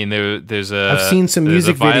I've seen some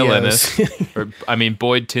music videos.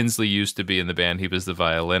 Boyd Tinsley used to be in the band. He was the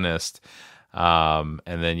violinist. And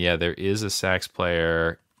then there is a sax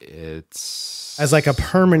player. It's as like a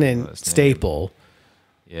permanent staple.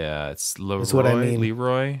 Yeah, it's Leroy. That's what I mean.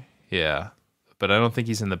 Leroy. Yeah, but I don't think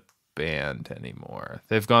he's in the band anymore.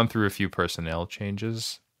 They've gone through a few personnel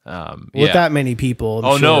changes. With that many people.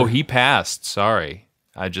 No, he passed. Sorry.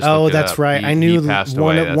 I just that's right. I knew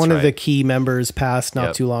one of the key members passed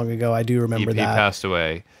not too long ago. I do remember that. He passed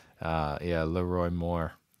away. Leroy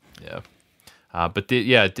Moore. Yeah. But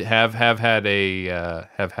have had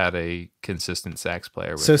a consistent sax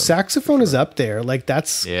player. So saxophone is up there. Like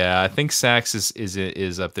that's. Yeah, I think sax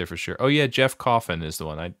is up there for sure. Oh yeah, Jeff Coffin is the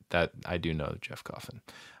one I do know. Jeff Coffin.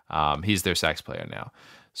 He's their sax player now.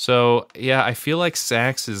 So yeah, I feel like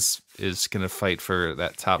sax is going to fight for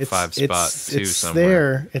that top 5 spot too. It's somewhere.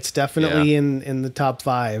 There. It's definitely in the top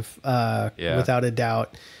 5, without a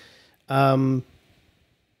doubt.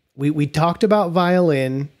 We talked about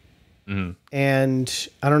violin, and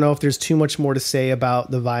I don't know if there's too much more to say about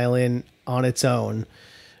the violin on its own.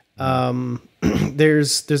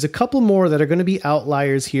 There's a couple more that are going to be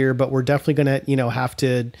outliers here, but we're definitely going to have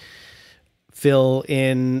to fill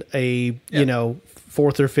in a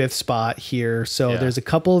 4th or 5th spot here. So there's a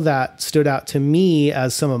couple that stood out to me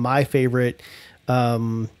as some of my favorite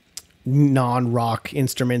non-rock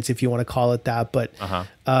instruments, if you want to call it that. But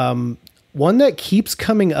one that keeps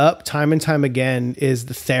coming up time and time again is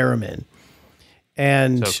the theremin.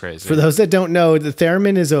 And for those that don't know, the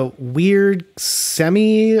theremin is a weird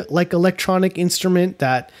semi-like electronic instrument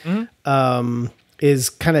that is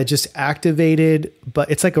kind of just activated, but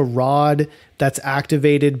it's like a rod that's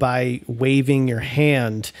activated by waving your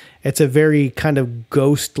hand. It's a very kind of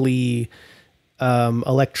ghostly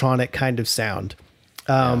electronic kind of sound.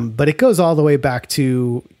 But it goes all the way back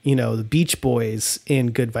to, the Beach Boys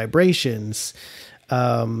in Good Vibrations.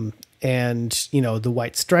 And, the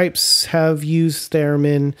White Stripes have used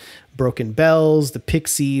theremin, Broken Bells, the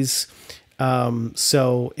Pixies.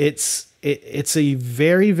 So it's a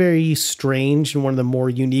very, very strange and one of the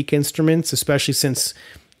more unique instruments, especially since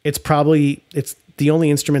it's the only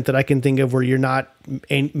instrument that I can think of where you're not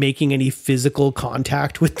making any physical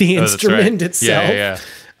contact with the instrument itself. Yeah,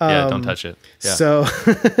 don't touch it. Yeah. So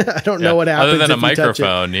I don't know what happens other than if a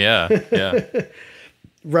microphone. Yeah.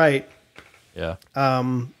 Right. Yeah.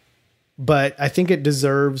 But I think it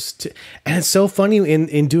deserves to, and it's so funny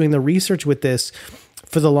in doing the research with this.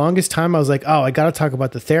 For the longest time, I was like, oh, I got to talk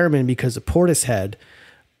about the theremin because of Portishead.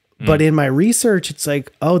 But in my research, it's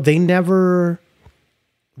like, oh, they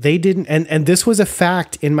didn't. And this was a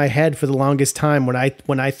fact in my head for the longest time. When I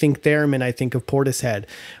think theremin, I think of Portishead.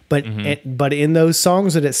 But in those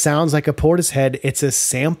songs that it sounds like a Portishead, it's a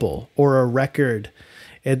sample or a record.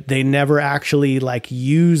 They never actually like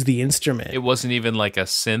use the instrument. It wasn't even like a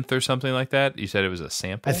synth or something like that. You said it was a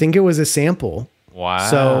sample. I think it was a sample. Wow.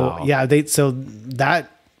 So yeah, that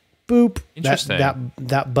boop. Interesting.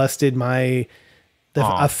 That busted a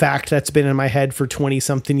fact that's been in my head for 20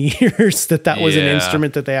 something years that was an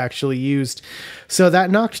instrument that they actually used. So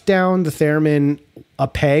that knocked down the theremin a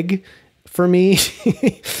peg for me.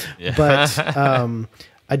 But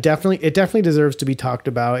it definitely deserves to be talked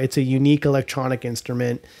about. It's a unique electronic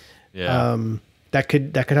instrument. Yeah. That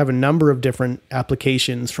could have a number of different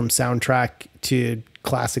applications, from soundtrack to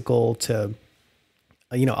classical to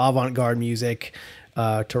avant-garde music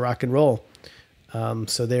to rock and roll.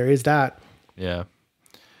 So there is that. Yeah.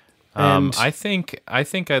 I think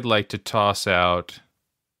I'd like to toss out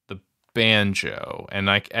the banjo, and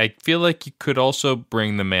I feel like you could also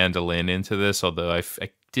bring the mandolin into this, although I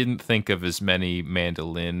didn't think of as many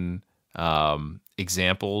mandolin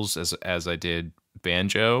examples as I did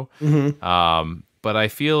banjo. Mm-hmm. But I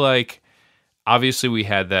feel like obviously we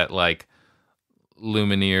had that like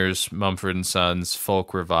Lumineers, Mumford & Sons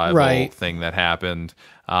folk revival thing that happened,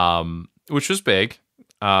 which was big.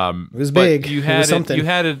 It was big. You had something. You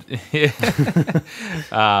had it,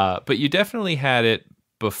 but you definitely had it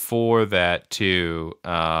before that too.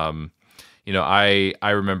 I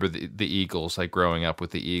remember the Eagles, like growing up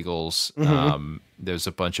with the Eagles. Mm-hmm. There's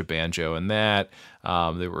a bunch of banjo in that.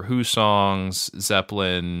 There were Who songs,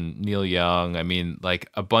 Zeppelin, Neil Young. I mean, like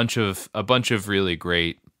a bunch of really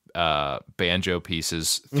great banjo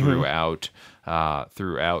pieces throughout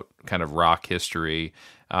kind of rock history.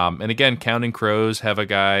 And again, Counting Crows have a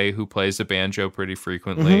guy who plays the banjo pretty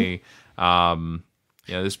frequently.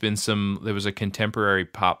 There was a contemporary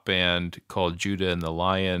pop band called Judah and the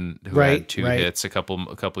Lion who had two hits a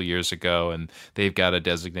couple years ago, and they've got a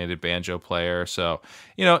designated banjo player. So,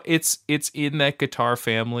 it's in that guitar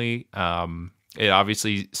family. It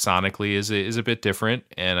obviously sonically is a bit different,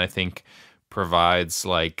 and I think provides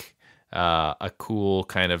like a cool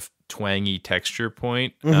kind of twangy texture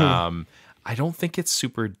point. I don't think it's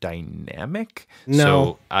super dynamic. No.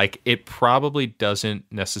 So like it probably doesn't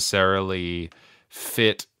necessarily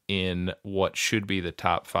fit in what should be the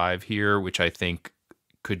top 5 here, which I think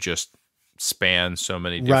could just span so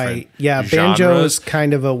many different genres. Banjo is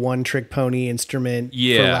kind of a one-trick pony instrument,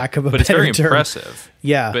 for lack of a better term. But it's very impressive.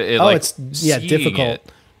 Yeah. But it's difficult.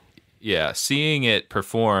 Seeing it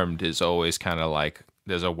performed is always kind of like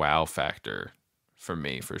there's a wow factor for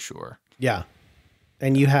me, for sure. Yeah.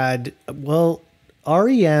 And you had,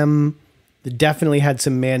 REM definitely had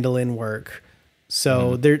some mandolin work.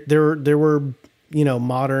 So there were,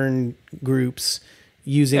 modern groups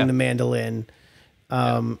using the mandolin.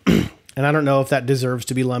 And I don't know if that deserves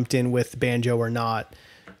to be lumped in with banjo or not,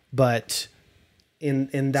 but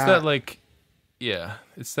in that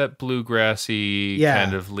it's that bluegrassy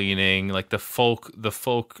kind of leaning, like the folk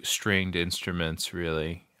stringed instruments,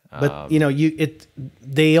 really. But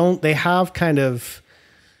they have kind of,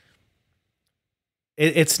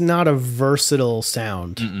 it's not a versatile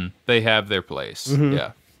sound. They have their place.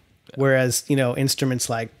 Yeah. Whereas, instruments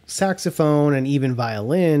like saxophone and even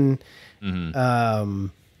violin, and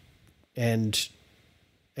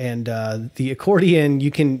the accordion,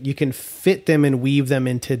 you can fit them and weave them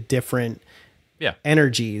into different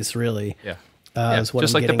energies, really. Yeah.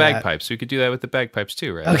 Just like the bagpipes. We could do that with the bagpipes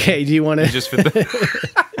too, right? Okay. Do you want to just fit get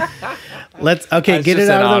it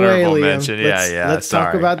out of the way, Liam. Mention. Let's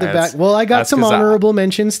talk about the back. Well, I got some honorable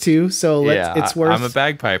mentions too, so it's worth. I'm a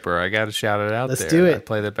bagpiper. I got to shout it out. Let's do it. I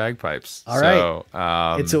play the bagpipes. All right.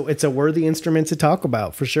 It's a worthy instrument to talk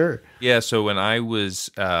about for sure. Yeah. So when I was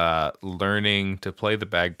learning to play the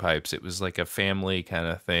bagpipes, it was like a family kind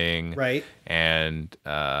of thing, right? And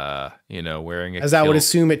wearing as I would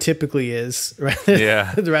assume it typically is, right?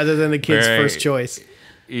 rather than the kid's first choice.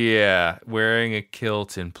 Yeah, wearing a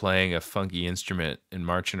kilt and playing a funky instrument and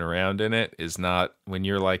marching around in it is not, when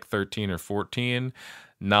you're like 13 or 14,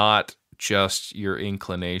 not just your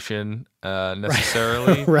inclination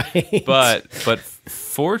necessarily. Right. But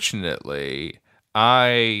fortunately,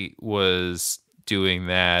 I was doing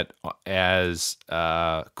that as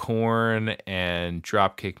Korn and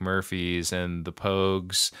Dropkick Murphys and the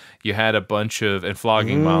Pogues. You had a bunch of, and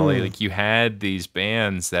Flogging Molly, like you had these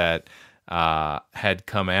bands that had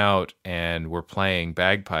come out and were playing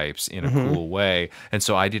bagpipes in a cool way, and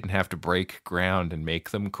so I didn't have to break ground and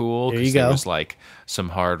make them cool because there was like some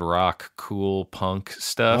hard rock, cool punk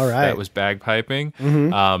stuff that was bagpiping,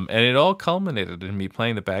 and it all culminated in me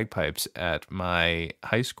playing the bagpipes at my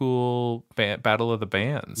high school Battle of the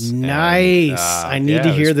Bands. Nice. And, I need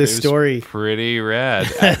to hear this story. Pretty rad.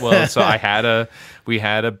 Well, so we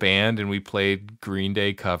had a band and we played Green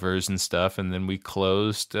Day covers and stuff, and then we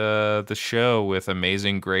closed the show with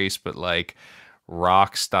Amazing Grace, but like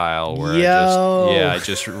rock style, where I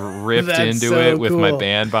just ripped into it with my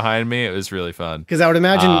band behind me. It was really fun. Because I would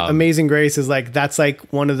imagine Amazing Grace is like, that's like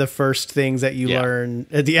one of the first things that you learn.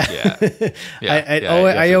 I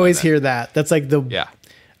always hear that. That's like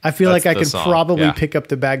I feel like I could probably pick up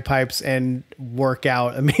the bagpipes and work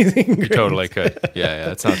out Amazing Grace. You totally could. Yeah,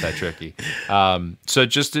 it's not that tricky. So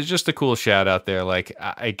just a cool shout out there. Like,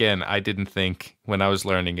 again, I didn't think when I was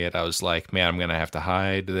learning it, I was like, man, I'm going to have to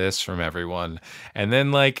hide this from everyone. And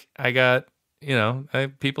then like I got,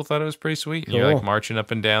 people thought it was pretty sweet. Cool. You're like marching up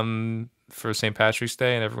and down for St. Patrick's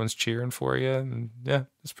Day and everyone's cheering for you. And yeah,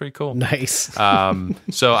 it's pretty cool. Nice.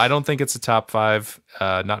 So I don't think it's a top 5,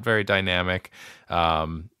 not very dynamic.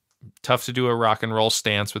 Tough to do a rock and roll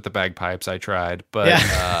stance with the bagpipes. I tried, but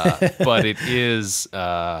but it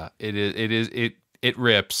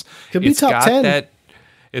rips. Could be top 10.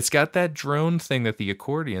 It's got that drone thing that the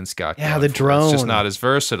accordion's got. Yeah, the drone. It's just not as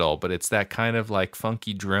versatile, but it's that kind of like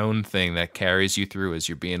funky drone thing that carries you through as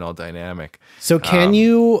you're being all dynamic. So can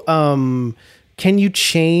you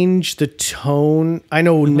change the tone? I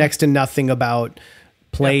know next to nothing about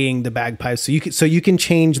playing the bagpipes, so you can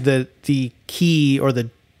change the key or the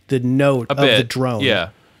note of the drone.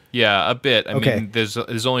 Yeah, a bit. I mean,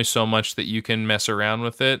 there's only so much that you can mess around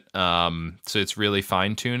with it. So it's really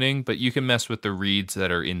fine tuning, but you can mess with the reeds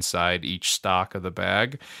that are inside each stock of the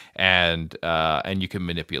bag, and you can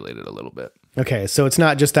manipulate it a little bit. Okay, so it's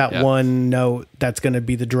not just that one note that's going to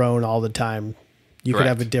be the drone all the time. You could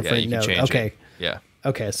have a different note. Okay. It. Yeah.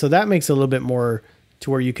 Okay, so that makes it a little bit more to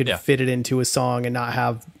where you could fit it into a song and not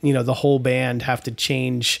have, the whole band have to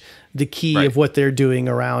change the key of what they're doing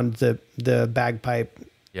around the bagpipe.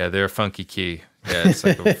 Yeah, they're a funky key. Yeah,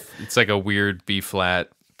 it's like a weird B flat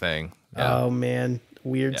thing. Yeah. Oh man,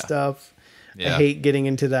 weird stuff. Yeah. I hate getting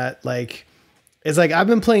into that. Like, it's like I've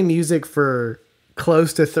been playing music for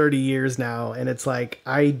close to 30 years now, and it's like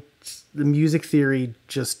the music theory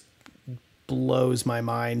just blows my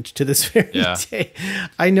mind to this very day.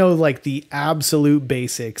 I know like the absolute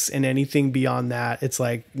basics, and anything beyond that, it's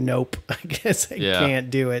like, nope, I guess I can't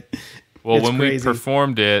do it. Well, it's when crazy. We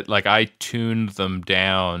performed it, like I tuned them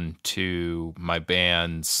down to my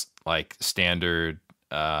band's like standard.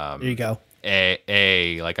 There you go.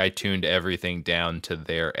 A, like I tuned everything down to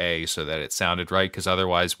their A so that it sounded right. Because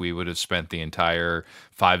otherwise we would have spent the entire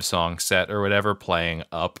 5-song set or whatever playing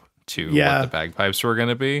up to what the bagpipes were going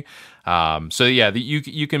to be. So yeah,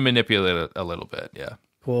 you can manipulate it a little bit. Yeah.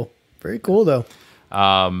 Cool. Very cool though.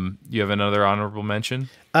 You have another honorable mention?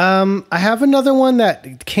 I have another one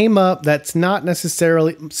that came up that's not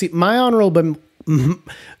necessarily, my honorable,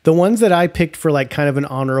 the ones that I picked for like kind of an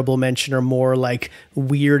honorable mention are more like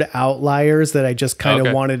weird outliers that I just kind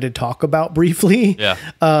of wanted to talk about briefly. Yeah.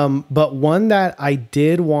 But one that I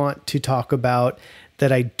did want to talk about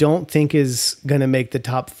that I don't think is going to make the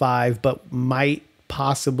top 5, but might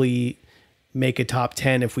possibly make a top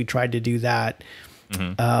 10 if we tried to do that,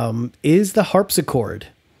 is the harpsichord.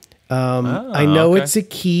 I know it's a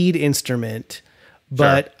keyed instrument,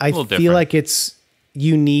 but I feel like it's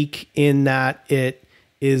unique in that it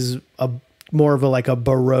is more of a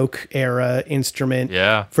Baroque era instrument.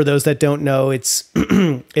 Yeah. For those that don't know, it's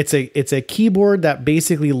it's a keyboard that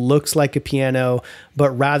basically looks like a piano,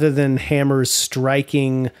 but rather than hammers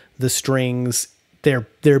striking the strings,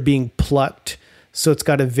 they're being plucked. So it's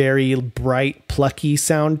got a very bright, plucky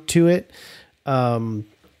sound to it.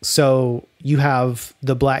 So you have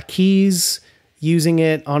the Black Keys using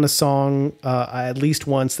it on a song, at least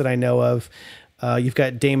once that I know of. You've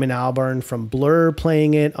got Damon Albarn from Blur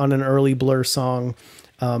playing it on an early Blur song.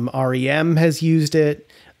 REM has used it.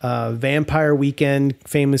 Vampire Weekend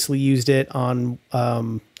famously used it on,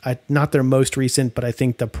 not their most recent, but I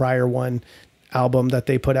think the prior one album that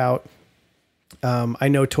they put out. I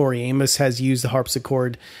know Tori Amos has used the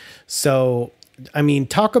harpsichord. So, I mean,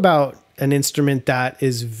 talk about an instrument that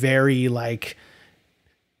is very like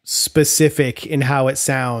specific in how it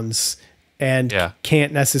sounds and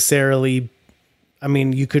can't necessarily, I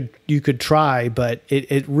mean, you could try, but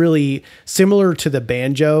it really, similar to the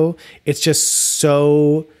banjo, it's just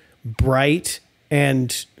so bright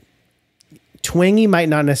and twangy might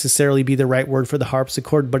not necessarily be the right word for the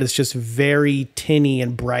harpsichord, but it's just very tinny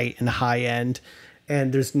and bright and high end.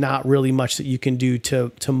 And there's not really much that you can do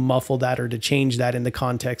to muffle that or to change that in the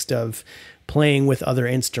context of playing with other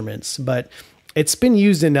instruments. But it's been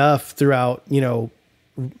used enough throughout,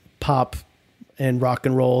 pop and rock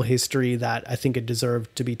and roll history that I think it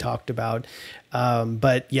deserved to be talked about.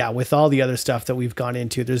 But yeah, with all the other stuff that we've gone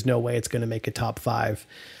into, there's no way it's going to make a top 5.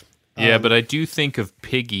 Yeah, but I do think of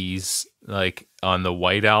Piggies, like on the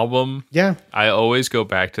White Album. Yeah. I always go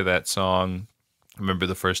back to that song. I remember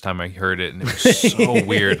the first time I heard it, and it was so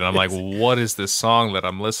weird. And I'm like, what is this song that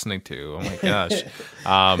I'm listening to? Oh my gosh.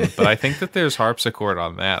 But I think that there's harpsichord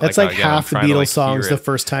on that. That's like half the Beatles songs the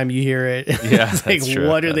first time you hear it. Yeah. It's like, true.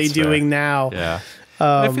 what are they doing now? Yeah.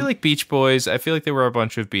 I feel like Beach Boys, I feel like there were a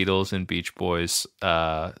bunch of Beatles and Beach Boys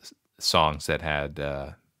songs that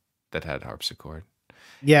had harpsichord.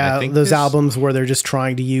 Yeah, those albums where they're just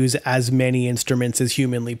trying to use as many instruments as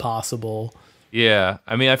humanly possible. Yeah,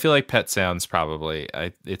 I mean, I feel like Pet Sounds probably.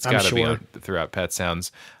 It's got to be throughout Pet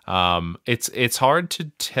Sounds. It's hard to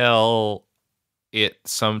tell it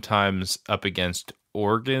sometimes up against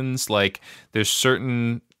organs. Like there's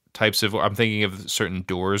certain types of. I'm thinking of certain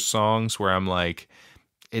Doors songs where I'm like,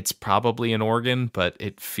 it's probably an organ, but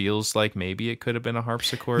it feels like maybe it could have been a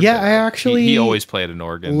harpsichord. Yeah, I actually he always played an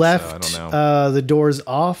organ. Left so I don't know. The Doors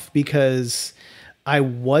off because I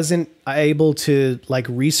wasn't able to like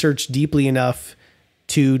research deeply enough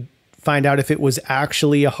to find out if it was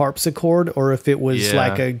actually a harpsichord or if it was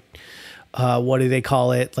like a what do they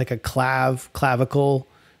call it? Like a clavicle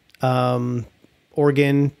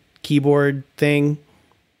organ keyboard thing,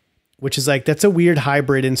 which is like that's a weird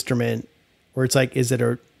hybrid instrument. Where it's like, is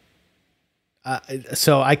it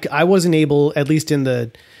so I wasn't able, at least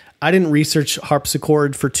I didn't research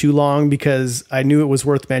harpsichord for too long because I knew it was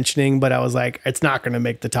worth mentioning, but I was like, it's not going to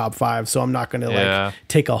make the top 5. So I'm not going to like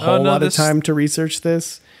take a whole lot of time to research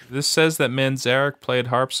this. This says that Manzarek played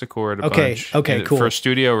harpsichord a bunch cool. for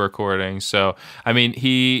studio recording. So, I mean,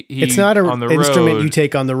 it's not an instrument you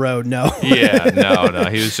take on the road. No. Yeah, no.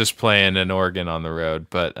 He was just playing an organ on the road,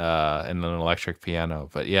 but, and an electric piano.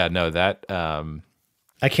 But yeah, no, that,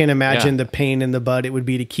 I can't imagine the pain in the butt it would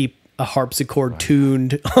be to keep a harpsichord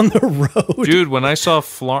tuned on the road. Dude, when I saw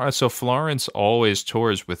Florence always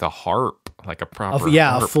tours with a harp, like a proper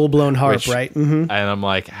harp, a full-blown harp, right? Mm-hmm. And I'm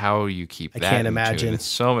like, how do you keep that? I can't imagine. Tune? It's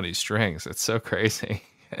so many strings. It's so crazy.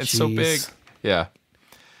 It's Jeez. so big. Yeah.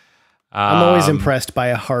 I'm always impressed by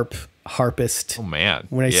a harpist. Oh man.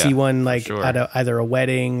 When I see one like at either a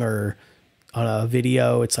wedding or on a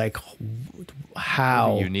video, it's like,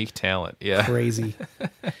 how? Unique talent. Yeah. Crazy.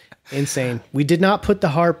 Insane. We did not put the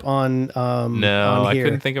harp on I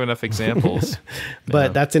couldn't think of enough examples.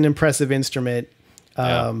 But that's an impressive instrument.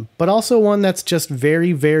 But also one that's just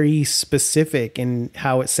very, very specific in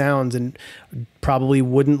how it sounds and probably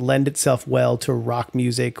wouldn't lend itself well to rock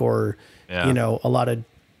music or, a lot of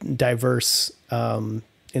diverse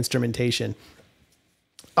instrumentation.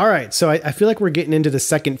 All right. So I feel like we're getting into the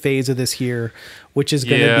second phase of this here, which is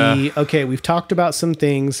going to be, okay, we've talked about some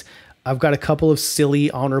things. I've got a couple of silly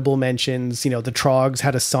honorable mentions. The Trogs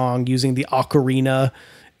had a song using the ocarina,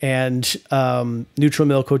 and Neutral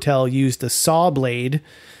Milk Hotel used the saw blade.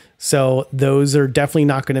 So those are definitely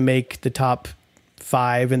not going to make the top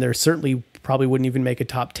 5, and they're certainly probably wouldn't even make a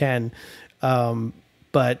top 10.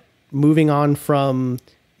 But moving on from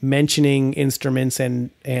mentioning instruments and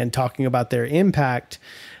talking about their impact,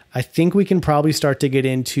 I think we can probably start to get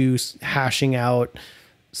into hashing out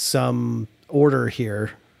some order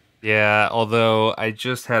here. Yeah, although I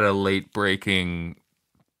just had a late breaking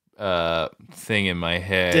thing in my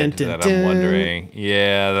head that I'm wondering.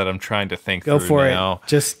 Yeah, that I'm trying to think through for now. It.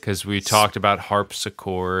 Just because we talked about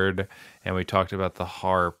harpsichord and we talked about the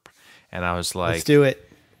harp, and I was like, let's do it.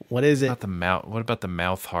 What is it? What about the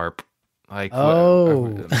mouth harp? Like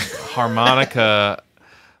harmonica.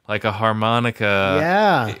 Like a harmonica.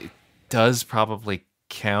 Yeah, it does probably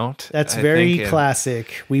count. That's very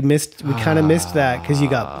classic. We kind of missed that because you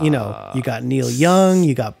got Neil Young,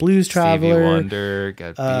 you got Blues Traveler, Stevie Wonder,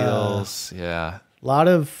 got Beatles. Yeah, a lot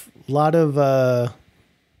of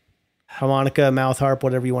harmonica, mouth harp,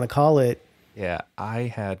 whatever you want to call it. Yeah, I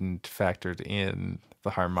hadn't factored in the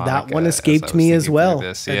harmonica. That one escaped me as well.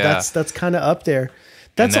 That's kind of up there.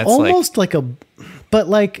 That's almost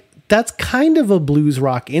that's kind of a blues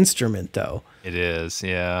rock instrument though. It is,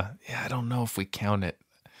 yeah. I don't know if we count it.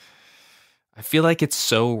 I feel like it's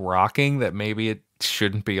so rocking that maybe it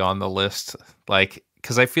shouldn't be on the list. Like,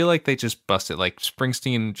 because I feel like they just bust it. Like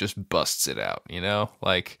Springsteen just busts it out,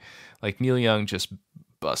 Like Neil Young just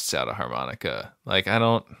busts out a harmonica. Like I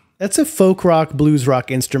don't. That's a folk rock, blues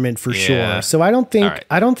rock instrument for sure. So I don't think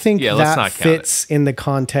that fits in the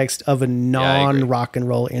context of a non-rock and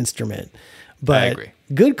roll instrument. But I agree.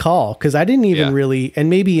 Good call, because I didn't even really,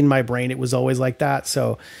 and maybe in my brain it was always like that.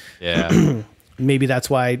 So maybe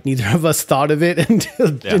that's why neither of us thought of it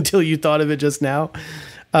until you thought of it just now.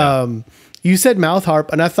 You said mouth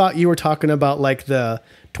harp, and I thought you were talking about like the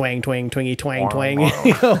twang, twang, twingy, twang, twang,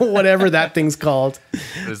 whatever that thing's called.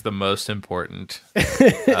 It is the most important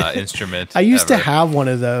instrument. I used to have one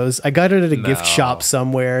of those. I got it at a gift shop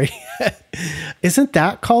somewhere. Isn't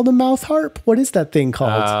that called a mouth harp? What is that thing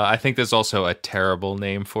called? I think there's also a terrible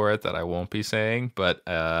name for it that I won't be saying, but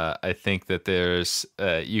I think that there's,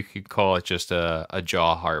 you could call it just a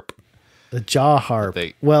jaw harp. The jaw harp.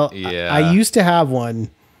 I used to have one.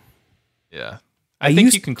 Yeah. I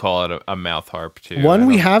think you can call it a mouth harp too. One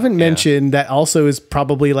we haven't mentioned that also is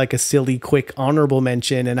probably like a silly, quick, honorable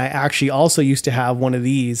mention, and I actually also used to have one of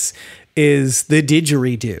these, is the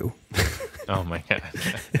didgeridoo. Oh my God.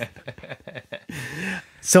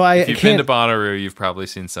 So if you've been to Bonnaroo, you've probably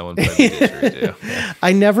seen someone play the didgeridoo. Yeah.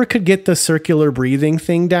 I never could get the circular breathing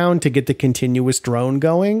thing down to get the continuous drone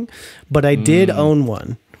going, but I did own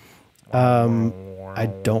one. I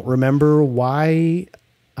don't remember why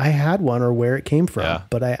I had one or where it came from,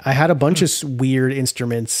 but I had a bunch of weird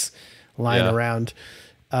instruments lying around.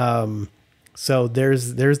 So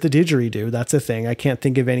there's the didgeridoo. That's a thing. I can't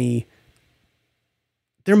think of any.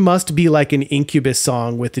 There must be like an Incubus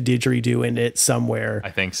song with the didgeridoo in it somewhere.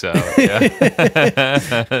 I think so.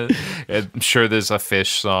 Yeah. I'm sure there's a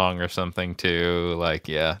Fish song or something too. Like,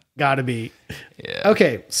 gotta be. Yeah.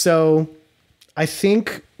 Okay. So I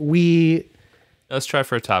think let's try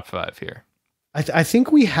for a top 5 here. I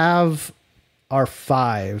think we have our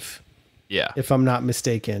 5. Yeah. If I'm not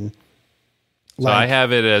mistaken. So I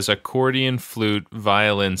have it as accordion, flute,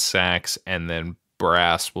 violin, sax, and then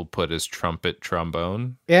brass will put as trumpet,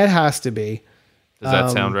 trombone. It has to be. Does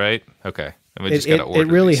that sound right? Okay. And we just got to order it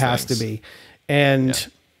really these has things. to be. And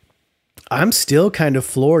I'm still kind of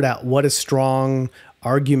floored at what a strong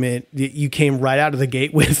argument you came right out of the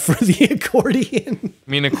gate with for the accordion. I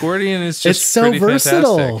mean, accordion is just it's so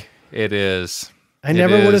versatile. Fantastic. It is. I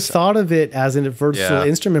never would have thought of it as a versatile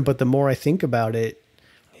instrument, but the more I think about it.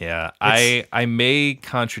 Yeah. I may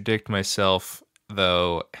contradict myself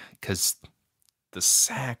though, because the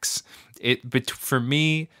sax, for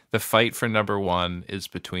me, the fight for number 1 is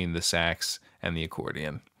between the sax and the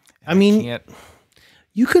accordion. And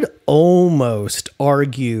you could almost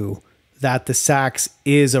argue that the sax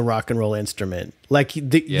is a rock and roll instrument. Like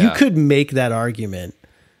you could make that argument.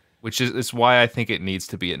 Which is why I think it needs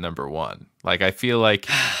to be at number 1. Like, I feel like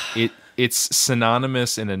it's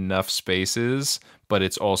synonymous in enough spaces, but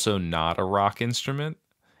it's also not a rock instrument.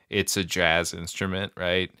 It's a jazz instrument,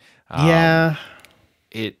 right?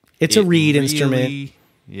 It's a reed instrument.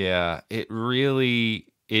 Yeah,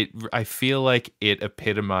 I feel like it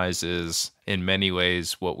epitomizes in many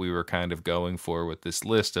ways what we were kind of going for with this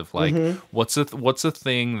list of like, what's a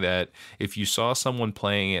thing that if you saw someone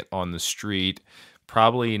playing it on the street,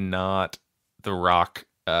 probably not the rock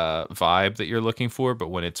vibe that you're looking for, but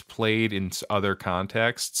when it's played in other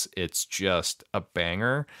contexts, it's just a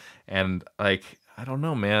banger. And like, I don't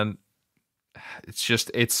know, man. It's just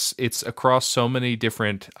it's across so many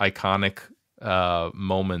different iconic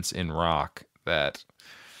moments in rock that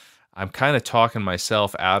I'm kind of talking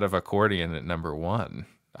myself out of accordion at number 1.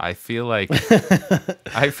 I feel like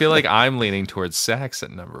I'm leaning towards sax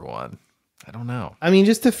at number 1. I don't know. I mean,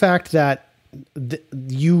 just the fact that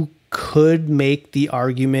you could make the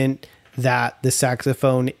argument that the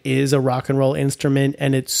saxophone is a rock and roll instrument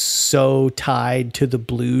and it's so tied to the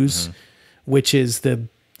blues, which is the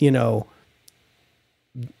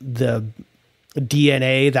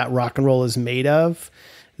DNA that rock and roll is made of,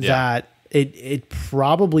 that it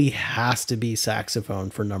probably has to be saxophone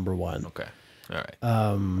for number 1. Okay. All right.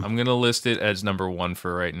 I'm going to list it as number 1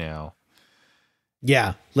 for right now.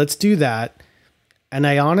 Yeah, let's do that. And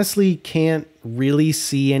I honestly can't really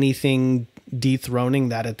see anything dethroning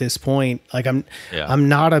that at this point. Like I'm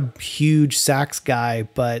not a huge sax guy,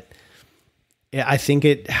 but I think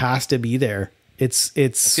it has to be there. It's. I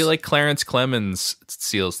feel like Clarence Clemens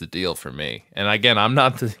seals the deal for me. And again,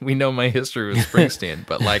 we know my history with Springsteen,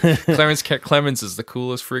 but like Clarence Clemens is the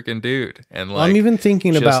coolest freaking dude. And like, I'm even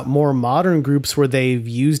thinking about more modern groups where they've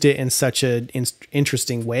used it in such an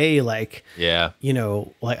interesting way. Like,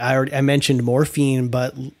 like I mentioned Morphine,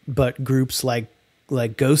 but groups like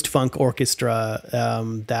Ghost Funk Orchestra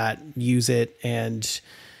that use it and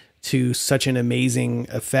to such an amazing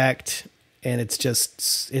effect. And it's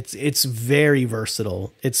just, it's very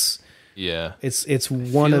versatile. It's Yeah. It's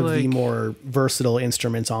one of the like more versatile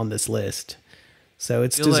instruments on this list. So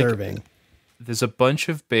it's deserving. Like there's a bunch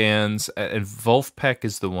of bands, and Wolfpack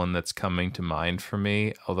is the one that's coming to mind for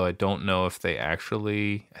me, although I don't know if they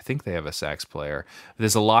actually, I think they have a sax player.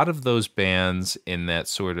 There's a lot of those bands in that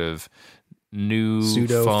sort of new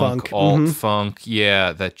pseudo funk, alt funk,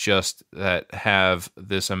 that have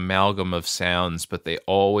this amalgam of sounds, but they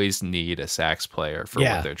always need a sax player for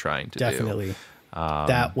what they're trying to do. Definitely.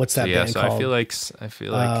 What's that band called? I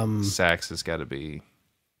feel like sax has got to be.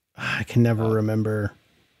 I can never remember.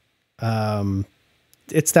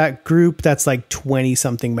 It's that group that's like 20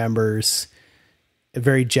 something members,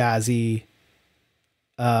 very jazzy.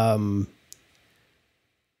 20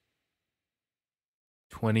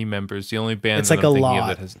 members. The only band it's that like I'm a thinking lot. of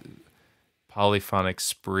that has Polyphonic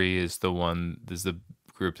Spree is the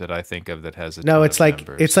group that I think of that has a ton it's of like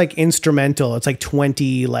members. it's like instrumental. It's like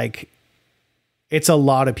 20, like it's a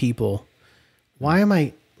lot of people. Why am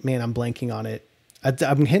I'm blanking on it.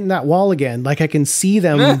 I'm hitting that wall again. Like I can see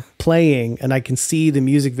them playing and I can see the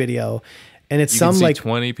music video and it's you can see like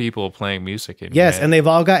 20 people playing music. And they've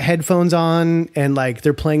all got headphones on and like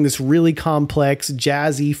they're playing this really complex,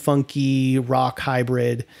 jazzy, funky rock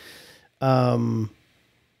hybrid. Darn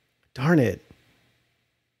it.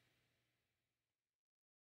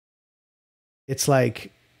 It's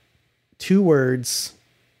like 2 words.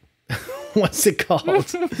 What's it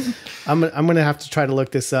called? I'm gonna have to try to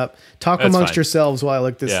look this up. Talk That's amongst fine. yourselves while I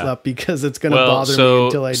look this up because it's gonna bother me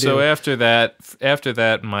until I do. So after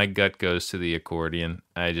that, my gut goes to the accordion.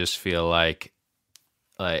 I just feel like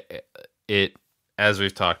it, as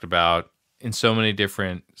we've talked about in so many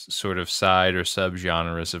different sort of side or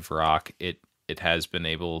subgenres of rock, it has been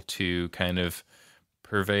able to kind of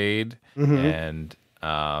pervade. And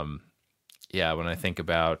when I think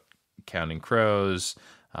about Counting Crows.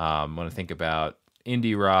 When I think about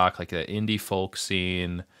indie rock, like the indie folk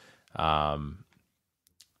scene, I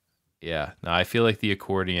feel like the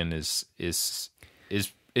accordion is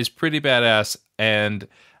pretty badass, and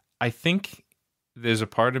I think there's a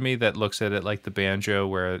part of me that looks at it like the banjo,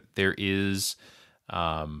 where there is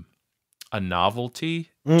a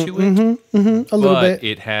novelty to it, a little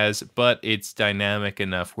bit. But it's dynamic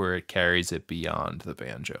enough where it carries it beyond the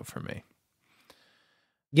banjo for me.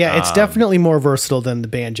 Yeah, it's definitely more versatile than the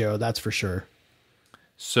banjo, that's for sure.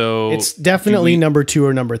 So it's definitely number 2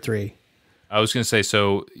 or number 3. I was going to say,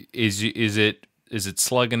 so is it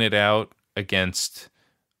slugging it out against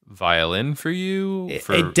violin for you?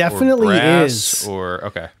 It definitely or brass, is. Or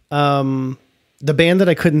okay. The band that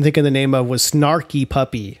I couldn't think of the name of was Snarky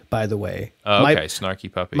Puppy, by the way. Snarky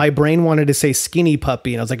Puppy. My brain wanted to say Skinny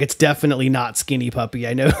Puppy, and I was like, it's definitely not Skinny Puppy.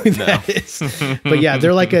 I know who that is. But yeah,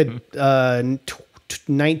 they're like a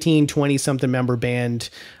 19, 20 something member band.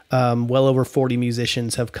 Well over 40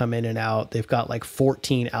 musicians have come in and out. They've got like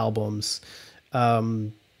 14 albums.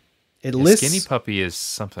 Skinny Puppy is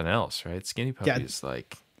something else, right? Skinny Puppy is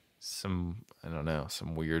like some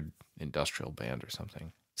weird industrial band or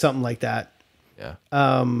something. Something like that. Yeah.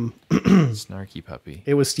 Snarky Puppy.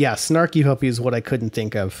 It was, Snarky Puppy is what I couldn't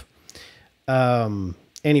think of.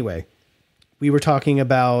 Anyway, we were talking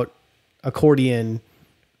about accordion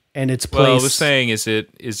and its place. Well, I was saying, is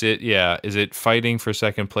it fighting for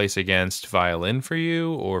second place against violin for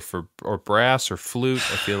you, or brass or flute?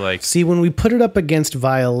 I feel like. See, when we put it up against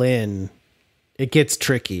violin, it gets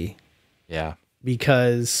tricky. Yeah,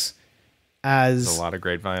 because there's a lot of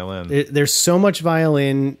great violin. There's so much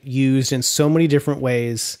violin used in so many different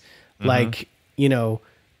ways. Like,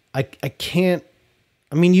 I can't.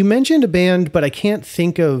 I mean, you mentioned a band, but I can't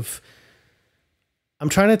think of. I'm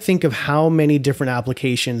trying to think of how many different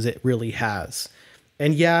applications it really has.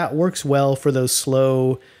 And yeah, it works well for those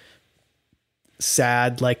slow,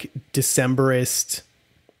 sad, like Decemberist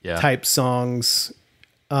type songs.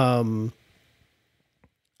 There's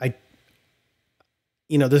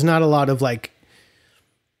not a lot of like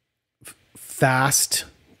fast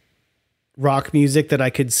rock music that I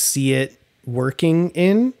could see it working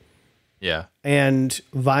in. Yeah. And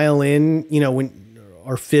violin,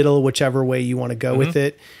 or fiddle, whichever way you want to go with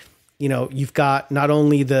it. You've got not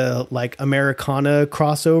only the like Americana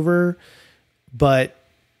crossover, but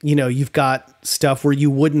you've got stuff where you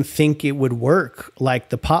wouldn't think it would work, like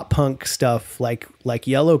the pop punk stuff, like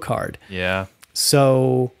Yellow Card. Yeah.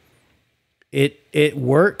 So it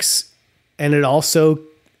works, and it also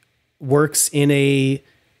works in a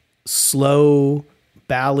slow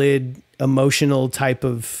ballad, emotional type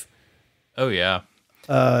of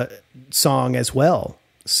song as well.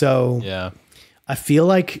 So yeah, I feel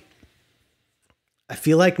like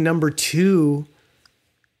number 2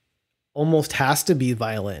 almost has to be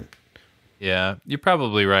violin. Yeah, you're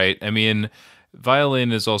probably right. I mean,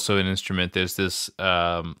 violin is also an instrument. There's this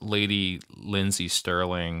lady, Lindsey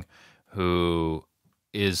Sterling, who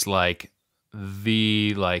is like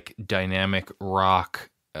the like dynamic rock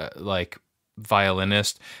like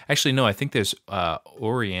violinist. Actually, no, I think there's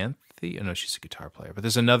Orianthe. Oh, no, she's a guitar player. But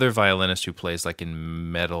there's another violinist who plays like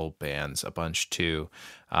in metal bands a bunch too.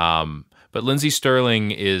 But Lindsey Sterling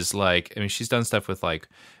is like, I mean, she's done stuff with like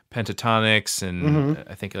Pentatonix and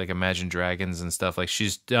I think like Imagine Dragons and stuff. Like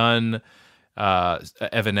she's done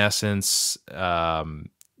Evanescence.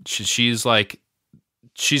 She's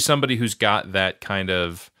somebody who's got that kind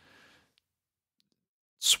of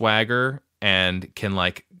swagger and can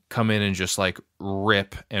like come in and just like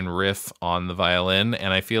rip and riff on the violin.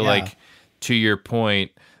 And I feel like, to your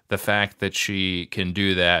point, the fact that she can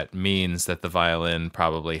do that means that the violin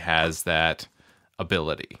probably has that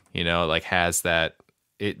ability, like has that.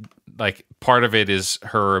 It like part of it is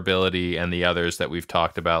her ability, and the others that we've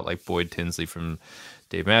talked about, like Boyd Tinsley from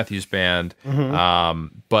Dave Matthews Band.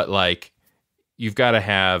 But like, you've got to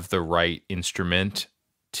have the right instrument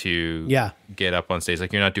to get up on stage.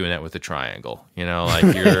 Like you're not doing that with a triangle,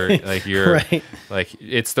 like you're right. Like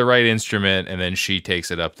it's the right instrument, and then she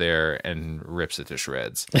takes it up there and rips it to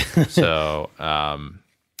shreds. So I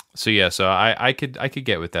could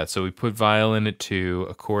get with that. So we put violin at 2,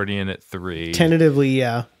 accordion at 3. Tentatively,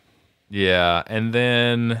 yeah. Yeah, and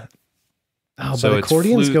then but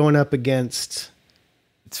accordion's going up against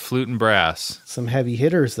it's flute and brass. Some heavy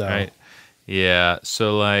hitters though. Right. Yeah,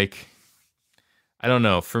 so like I don't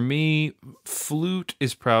know. For me, flute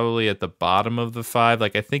is probably at the bottom of the 5.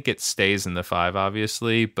 Like I think it stays in the 5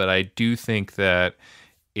 obviously, but I do think that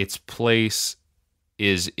its place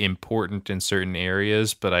is important in certain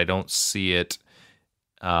areas, but I don't see it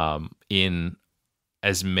in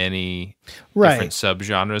as many different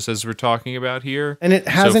subgenres as we're talking about here. And it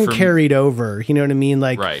hasn't carried over, you know what I mean?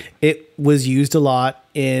 Like it was used a lot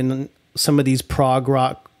in some of these prog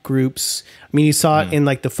rock groups. I mean, you saw it in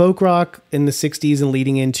like the folk rock in the 60s and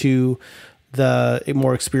leading into the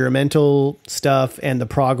more experimental stuff and the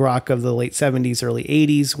prog rock of the late 70s, early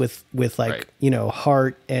 80s with like,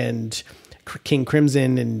 Heart and King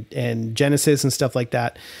Crimson and Genesis and stuff like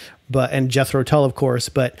that, and Jethro Tull, of course,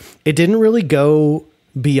 but it didn't really go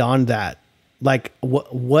beyond that. Like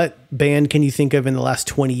what band can you think of in the last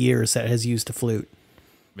 20 years that has used the flute?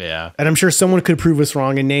 Yeah. And I'm sure someone could prove us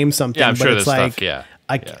wrong and name something, but it's like,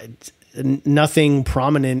 nothing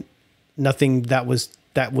prominent, nothing that was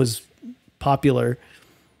popular.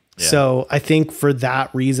 Yeah. So I think for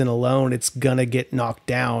that reason alone, it's gonna get knocked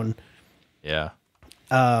down. Yeah.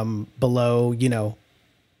 Below,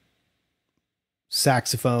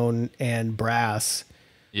 saxophone and brass.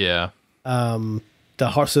 Yeah. The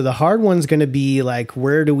hard one's going to be like,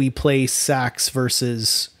 where do we place sax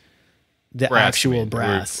versus the actual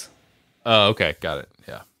brass? Oh, okay. Got it.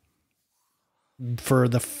 Yeah. For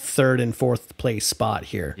the 3rd and 4th place spot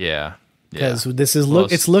here. Yeah. Because this is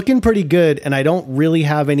it's looking pretty good, and I don't really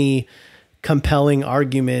have any compelling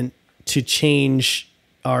argument to change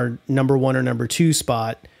our number 1 or number 2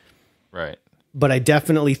 spot. Right. But I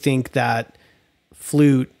definitely think that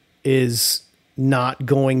flute is not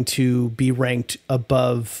going to be ranked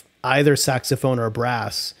above either saxophone or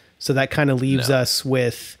brass. So that kind of leaves us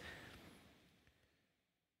with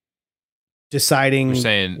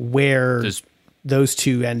deciding where those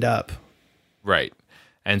two end up. Right.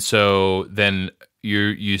 And so then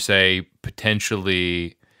you say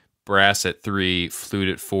potentially brass at 3, flute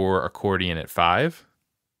at 4, accordion at 5?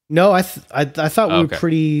 No, I thought we were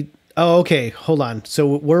pretty... Oh, okay. Hold on.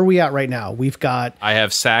 So where are we at right now? We've got... I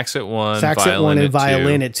have sax at 1, and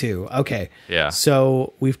violin at 2. Okay. Yeah.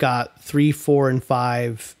 So we've got 3, 4, and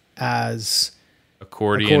 5 as...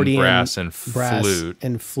 Accordion, brass, and flute.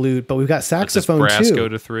 And flute. But we've got saxophone too. Does brass go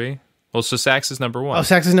to 3? Well, so sax is number 1. Oh,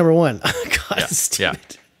 sax is number 1. God, yeah.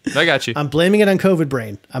 I got you. I'm blaming it on COVID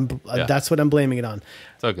brain. That's what I'm blaming it on.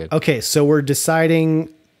 It's all good. Okay, so we're deciding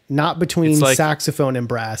not between saxophone and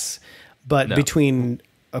brass, but between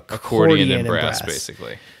accordion and brass,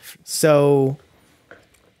 basically. So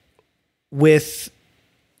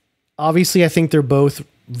obviously I think they're both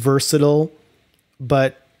versatile,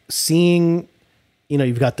 but seeing,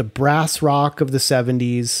 you've got the brass rock of the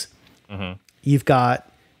 70s. Mm-hmm. You've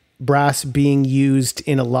got brass being used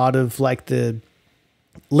in a lot of like the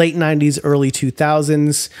late 90s, early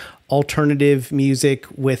 2000s alternative music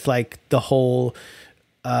with like the whole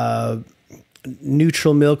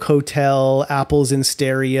Neutral Milk Hotel, Apples in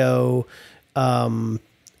Stereo, Beulah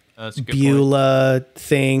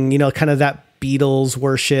thing, kind of that Beatles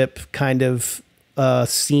worship kind of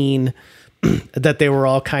scene. that they were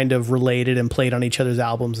all kind of related and played on each other's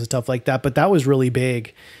albums and stuff like that. But that was really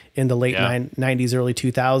big in the late 90s, early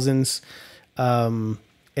 2000s.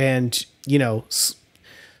 And, you know,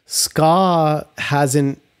 ska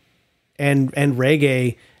hasn't, and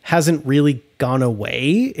reggae hasn't really gone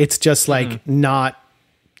away. It's just like not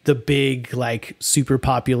the big, like super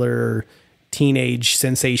popular teenage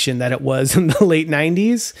sensation that it was in the late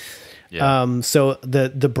 90s. Yeah. So the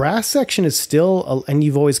brass section is still, and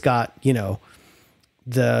you've always got, you know,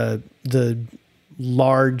 the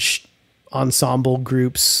large ensemble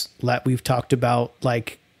groups that we've talked about,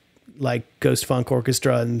 like Ghost Funk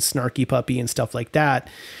Orchestra and Snarky Puppy and stuff like that.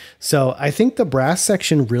 So I think the brass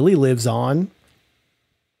section really lives on.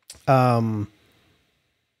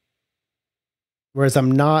 Whereas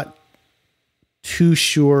I'm not too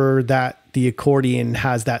sure that the accordion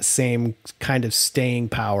has that same kind of staying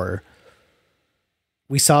power.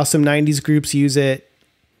 We saw some 90s groups use it.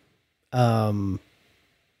 But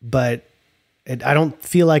I don't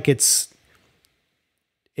feel like it's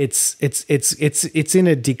in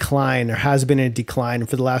a decline, or has been in a decline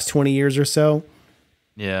for the last 20 years or so.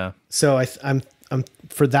 Yeah. So I'm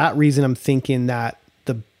for that reason, I'm thinking that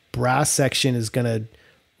the brass section is going to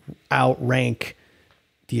outrank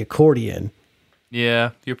the accordion.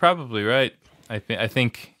 Yeah, you're probably right. I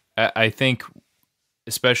think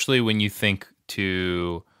especially when you think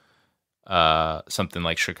to something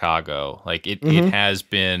like Chicago, like it has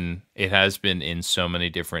been in so many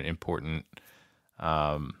different important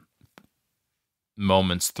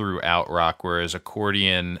moments throughout rock, whereas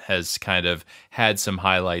accordion has kind of had some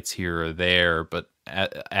highlights here or there, but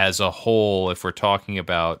as a whole, if we're talking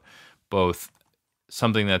about both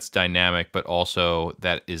something that's dynamic but also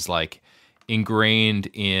that is like ingrained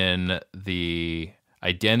in the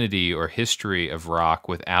identity or history of rock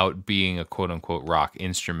without being a quote unquote rock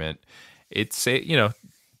instrument, it's a, you know,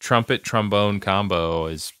 trumpet trombone combo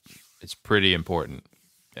is pretty important.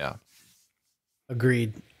 Yeah.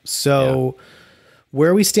 Agreed. So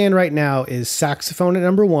where we stand right now is saxophone at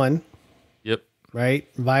number 1. Yep. Right.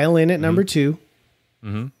 Violin at number 2.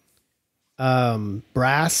 Mm-hmm.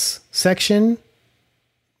 Brass section,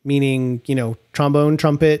 meaning, you know, trombone,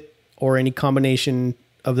 trumpet, or any combination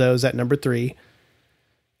of those at number 3.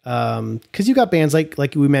 Cause you got bands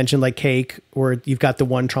like we mentioned, like Cake, where you've got the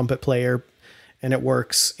one trumpet player and it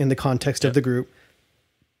works in the context of the group.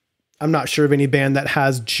 I'm not sure of any band that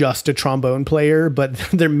has just a trombone player,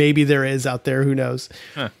 but maybe there is out there. Who knows?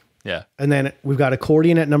 Huh. Yeah. And then we've got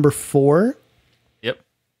accordion at number 4. Yep.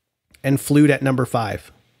 And flute at number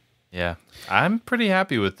 5. Yeah. I'm pretty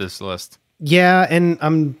happy with this list. Yeah.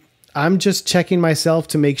 And I'm just checking myself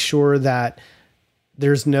to make sure that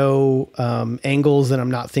there's no angles that I'm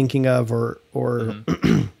not thinking of or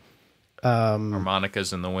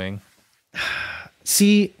harmonicas in the wing.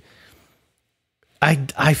 See,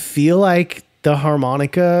 I feel like the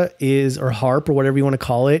harmonica is, or harp or whatever you want to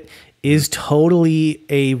call it, is totally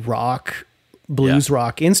a rock, blues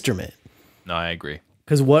rock instrument. No, I agree.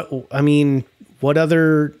 Because where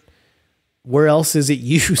else is it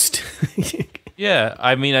used? Yeah,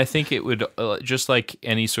 I mean, I think it would, just like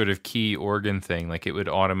any sort of key organ thing, like it would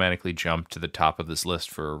automatically jump to the top of this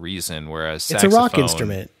list for a reason, whereas saxophone, it's a rock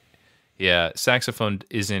instrument. Yeah, saxophone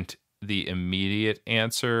isn't the immediate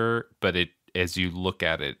answer, but as you look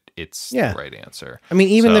at it, it's the right answer. I mean,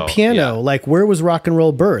 even the piano, like where was rock and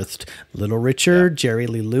roll birthed? Little Richard, Jerry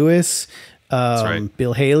Lee Lewis,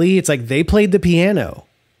 Bill Haley. It's like they played the piano.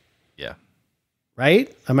 Yeah.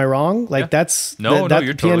 Right? Am I wrong? Like that's no,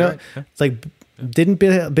 you're totally right. Yeah. It's like, didn't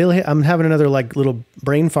Bill I'm having another like little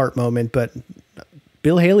brain fart moment, but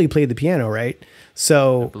Bill Haley played the piano, right?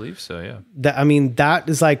 So I believe so, yeah. That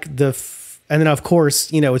is like and then of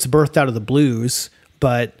course, you know, it's birthed out of the blues,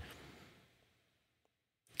 but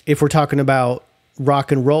if we're talking about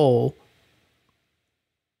rock and roll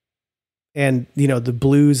and, you know, the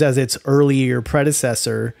blues as its earlier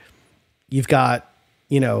predecessor, you've got,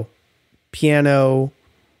 you know, piano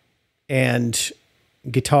and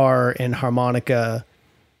guitar and harmonica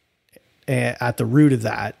at the root of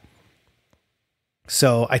that.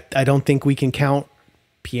 So I don't think we can count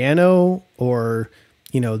piano or,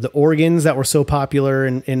 you know, the organs that were so popular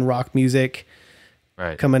in rock music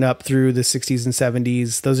coming up through the 60s and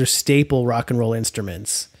 70s. Those are staple rock and roll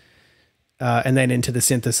instruments. And then into the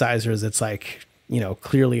synthesizers, it's like, you know,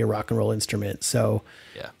 clearly a rock and roll instrument. So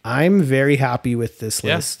I'm very happy with this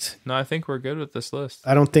list. No, I think we're good with this list.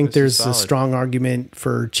 I don't think there's a strong argument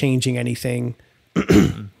for changing anything.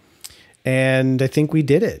 And I think we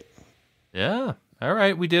did it. Yeah. All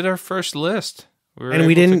right. We did our first list. There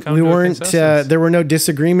were no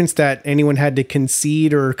disagreements that anyone had to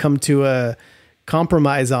concede or come to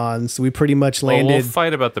compromise on. So we pretty much Well, landed. we'll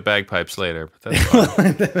fight about the bagpipes later, but that's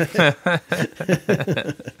fine.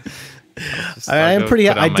 I am pretty.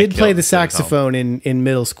 put on I my did play kilt the and sit at home. saxophone in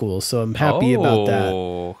middle school, so I'm happy about that.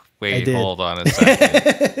 Oh, I wait, did. hold on a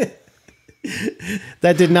second.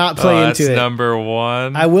 That did not play That's into it. number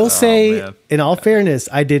one. I will Oh, say, man. in all fairness,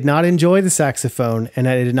 I did not enjoy the saxophone, and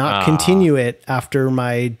I did not continue it after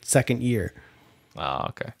my second year. Oh,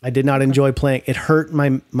 okay. I did not enjoy playing. It hurt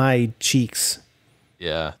my cheeks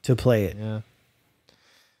Yeah. to play it. Yeah.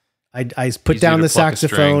 I put Easier down to the pluck a string.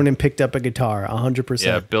 saxophone and picked up a guitar. 100%.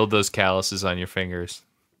 Yeah. Build those calluses on your fingers.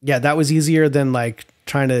 Yeah, that was easier than like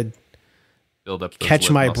trying to Build up those catch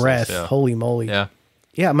lip my muscles, breath. Yeah. Holy moly. Yeah.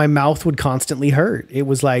 Yeah, my mouth would constantly hurt. It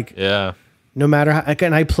was like, Yeah. no matter how,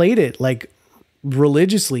 and I played it like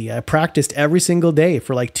religiously. I practiced every single day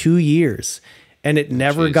for like 2 years, and it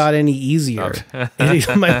never Jeez. got any easier.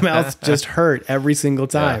 My mouth just hurt every single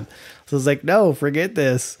time. So I was like, no, forget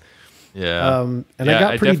this. Yeah. And I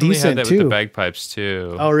got pretty definitely decent, had that too. with the bagpipes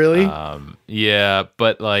too. Oh, really? Yeah,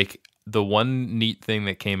 but like the one neat thing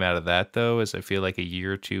that came out of that though is I feel like a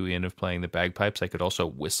year or two in of playing the bagpipes, I could also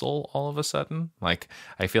whistle all of a sudden. Like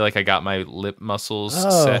I feel like I got my lip muscles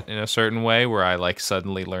set in a certain way where I like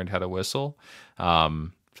suddenly learned how to whistle. So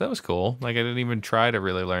that was cool. Like I didn't even try to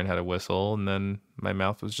really learn how to whistle, and then my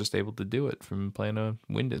mouth was just able to do it from playing a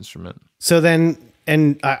wind instrument. So then,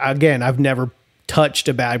 and again, I've never touched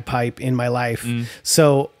a bagpipe in my life.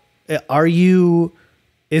 So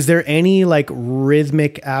is there any like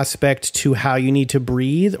rhythmic aspect to how you need to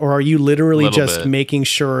breathe, or are you literally Little just bit. making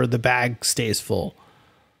sure the bag stays full?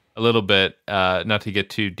 A little bit, not to get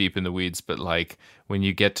too deep in the weeds, but like when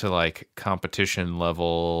you get to like competition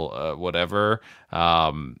level, whatever,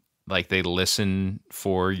 like they listen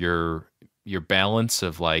for your balance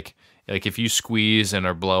of like if you squeeze and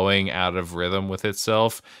are blowing out of rhythm with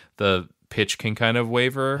itself, the pitch can kind of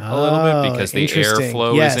waver a little bit because the interesting.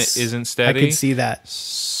 airflow Yes. isn't steady. I could see that.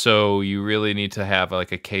 So you really need to have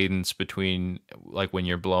like a cadence between like when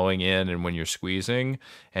you're blowing in and when you're squeezing.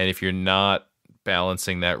 And if you're not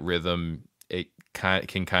balancing that rhythm, it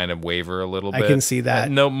can kind of waver a little bit. I can see that.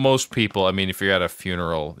 No, most people, I mean, if you're at a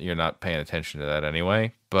funeral, you're not paying attention to that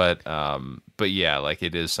anyway. But yeah, like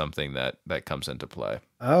it is something that comes into play.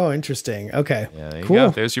 Oh, interesting. Okay. Yeah, there you cool. go.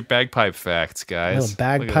 There's your bagpipe facts, guys. Little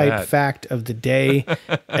bagpipe fact of the day.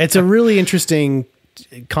 It's a really interesting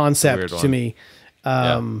concept to me.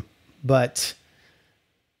 But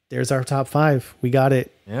there's our top 5. We got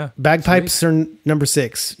it. Yeah. Bagpipes are number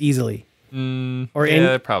 6 easily.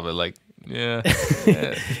 Probably like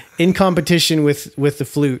In competition with the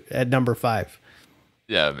flute at number 5.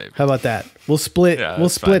 Yeah, maybe. How about that? We'll split. Yeah, we'll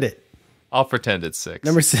that's split fine. it. I'll pretend it's 6.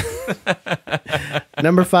 Number 6.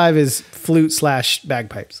 Number 5 is flute /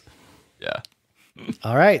 bagpipes. Yeah.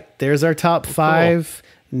 All right. There's our top 5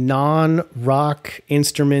 non-rock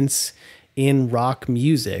instruments in rock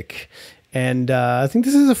music. And I think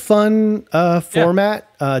this is a fun format.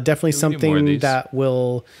 Definitely we do more of something these. that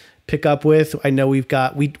we'll pick up with. I know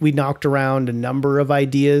we knocked around a number of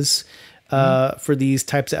ideas for these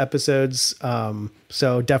types of episodes.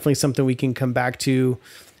 So definitely something we can come back to.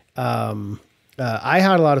 I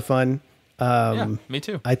had a lot of fun. Yeah, me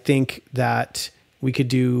too. I think that we could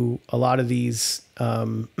do a lot of these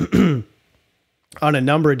on a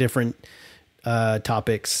number of different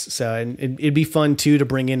topics. So, and it'd be fun too to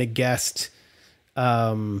bring in a guest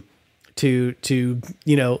to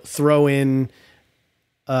throw in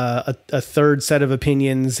a third set of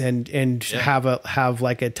opinions and have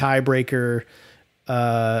like a tiebreaker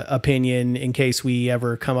opinion in case we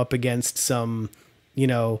ever come up against some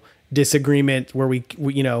disagreement where we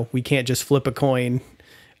can't just flip a coin.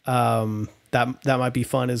 That might be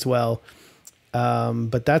fun as well.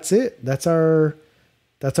 But that's it. That's our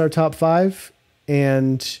top 5,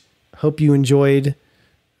 and hope you enjoyed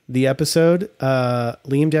the episode. Liam,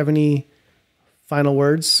 do you have any final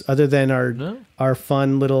words other than our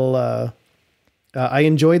fun little, I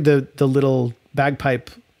enjoyed the little bagpipe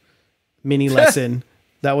mini lesson.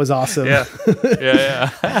 That was awesome. Yeah.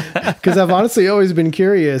 Because I've honestly always been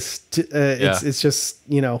curious. It's just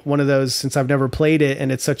one of those, since I've never played it,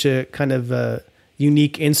 and it's such a kind of a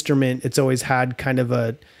unique instrument. It's always had kind of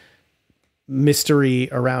a mystery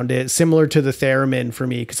around it, similar to the theremin for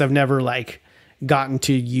me, because I've never like gotten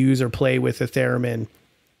to use or play with a theremin.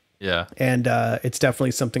 Yeah. And it's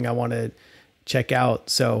definitely something I want to check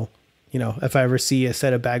out. So if I ever see a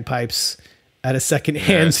set of bagpipes at a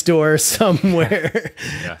secondhand store somewhere,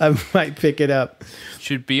 I might pick it up.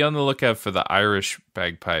 Should be on the lookout for the Irish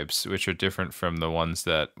bagpipes, which are different from the ones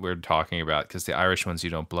that we're talking about, because the Irish ones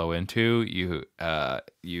you don't blow into.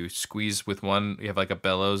 You squeeze with one. You have like a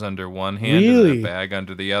bellows under one hand and a bag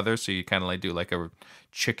under the other, so you kind of like do like a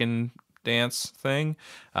chicken dance thing.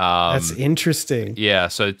 That's interesting. Yeah,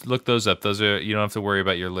 so look those up. Those are, you don't have to worry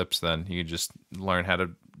about your lips then. You just learn how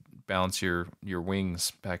to balance your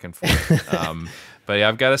wings back and forth. But yeah,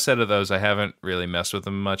 I've got a set of those. I haven't really messed with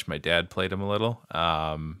them much. My dad played them a little,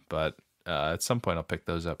 but at some point I'll pick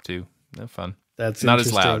those up too. They're fun. That's not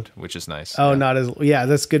as loud, which is nice. Oh, not as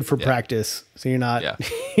that's good for practice. So you're not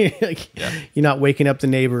you're not waking up the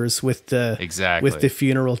neighbors with the with the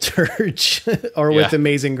funeral dirge or with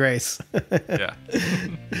Amazing Grace. Yeah.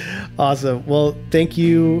 Awesome. Well, thank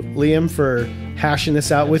you, Liam, for hashing this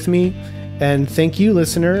out with me. And thank you,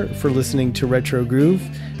 listener, for listening to Retro Groove.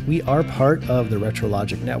 We are part of the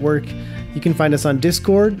RetroLogic Network. You can find us on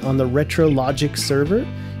Discord on the RetroLogic server.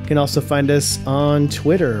 You can also find us on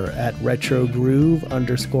Twitter at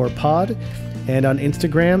RetroGroove_pod and on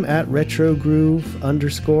Instagram at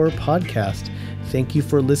RetroGroove_podcast. Thank you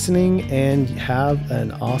for listening and have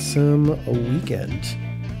an awesome weekend.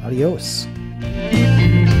 Adios.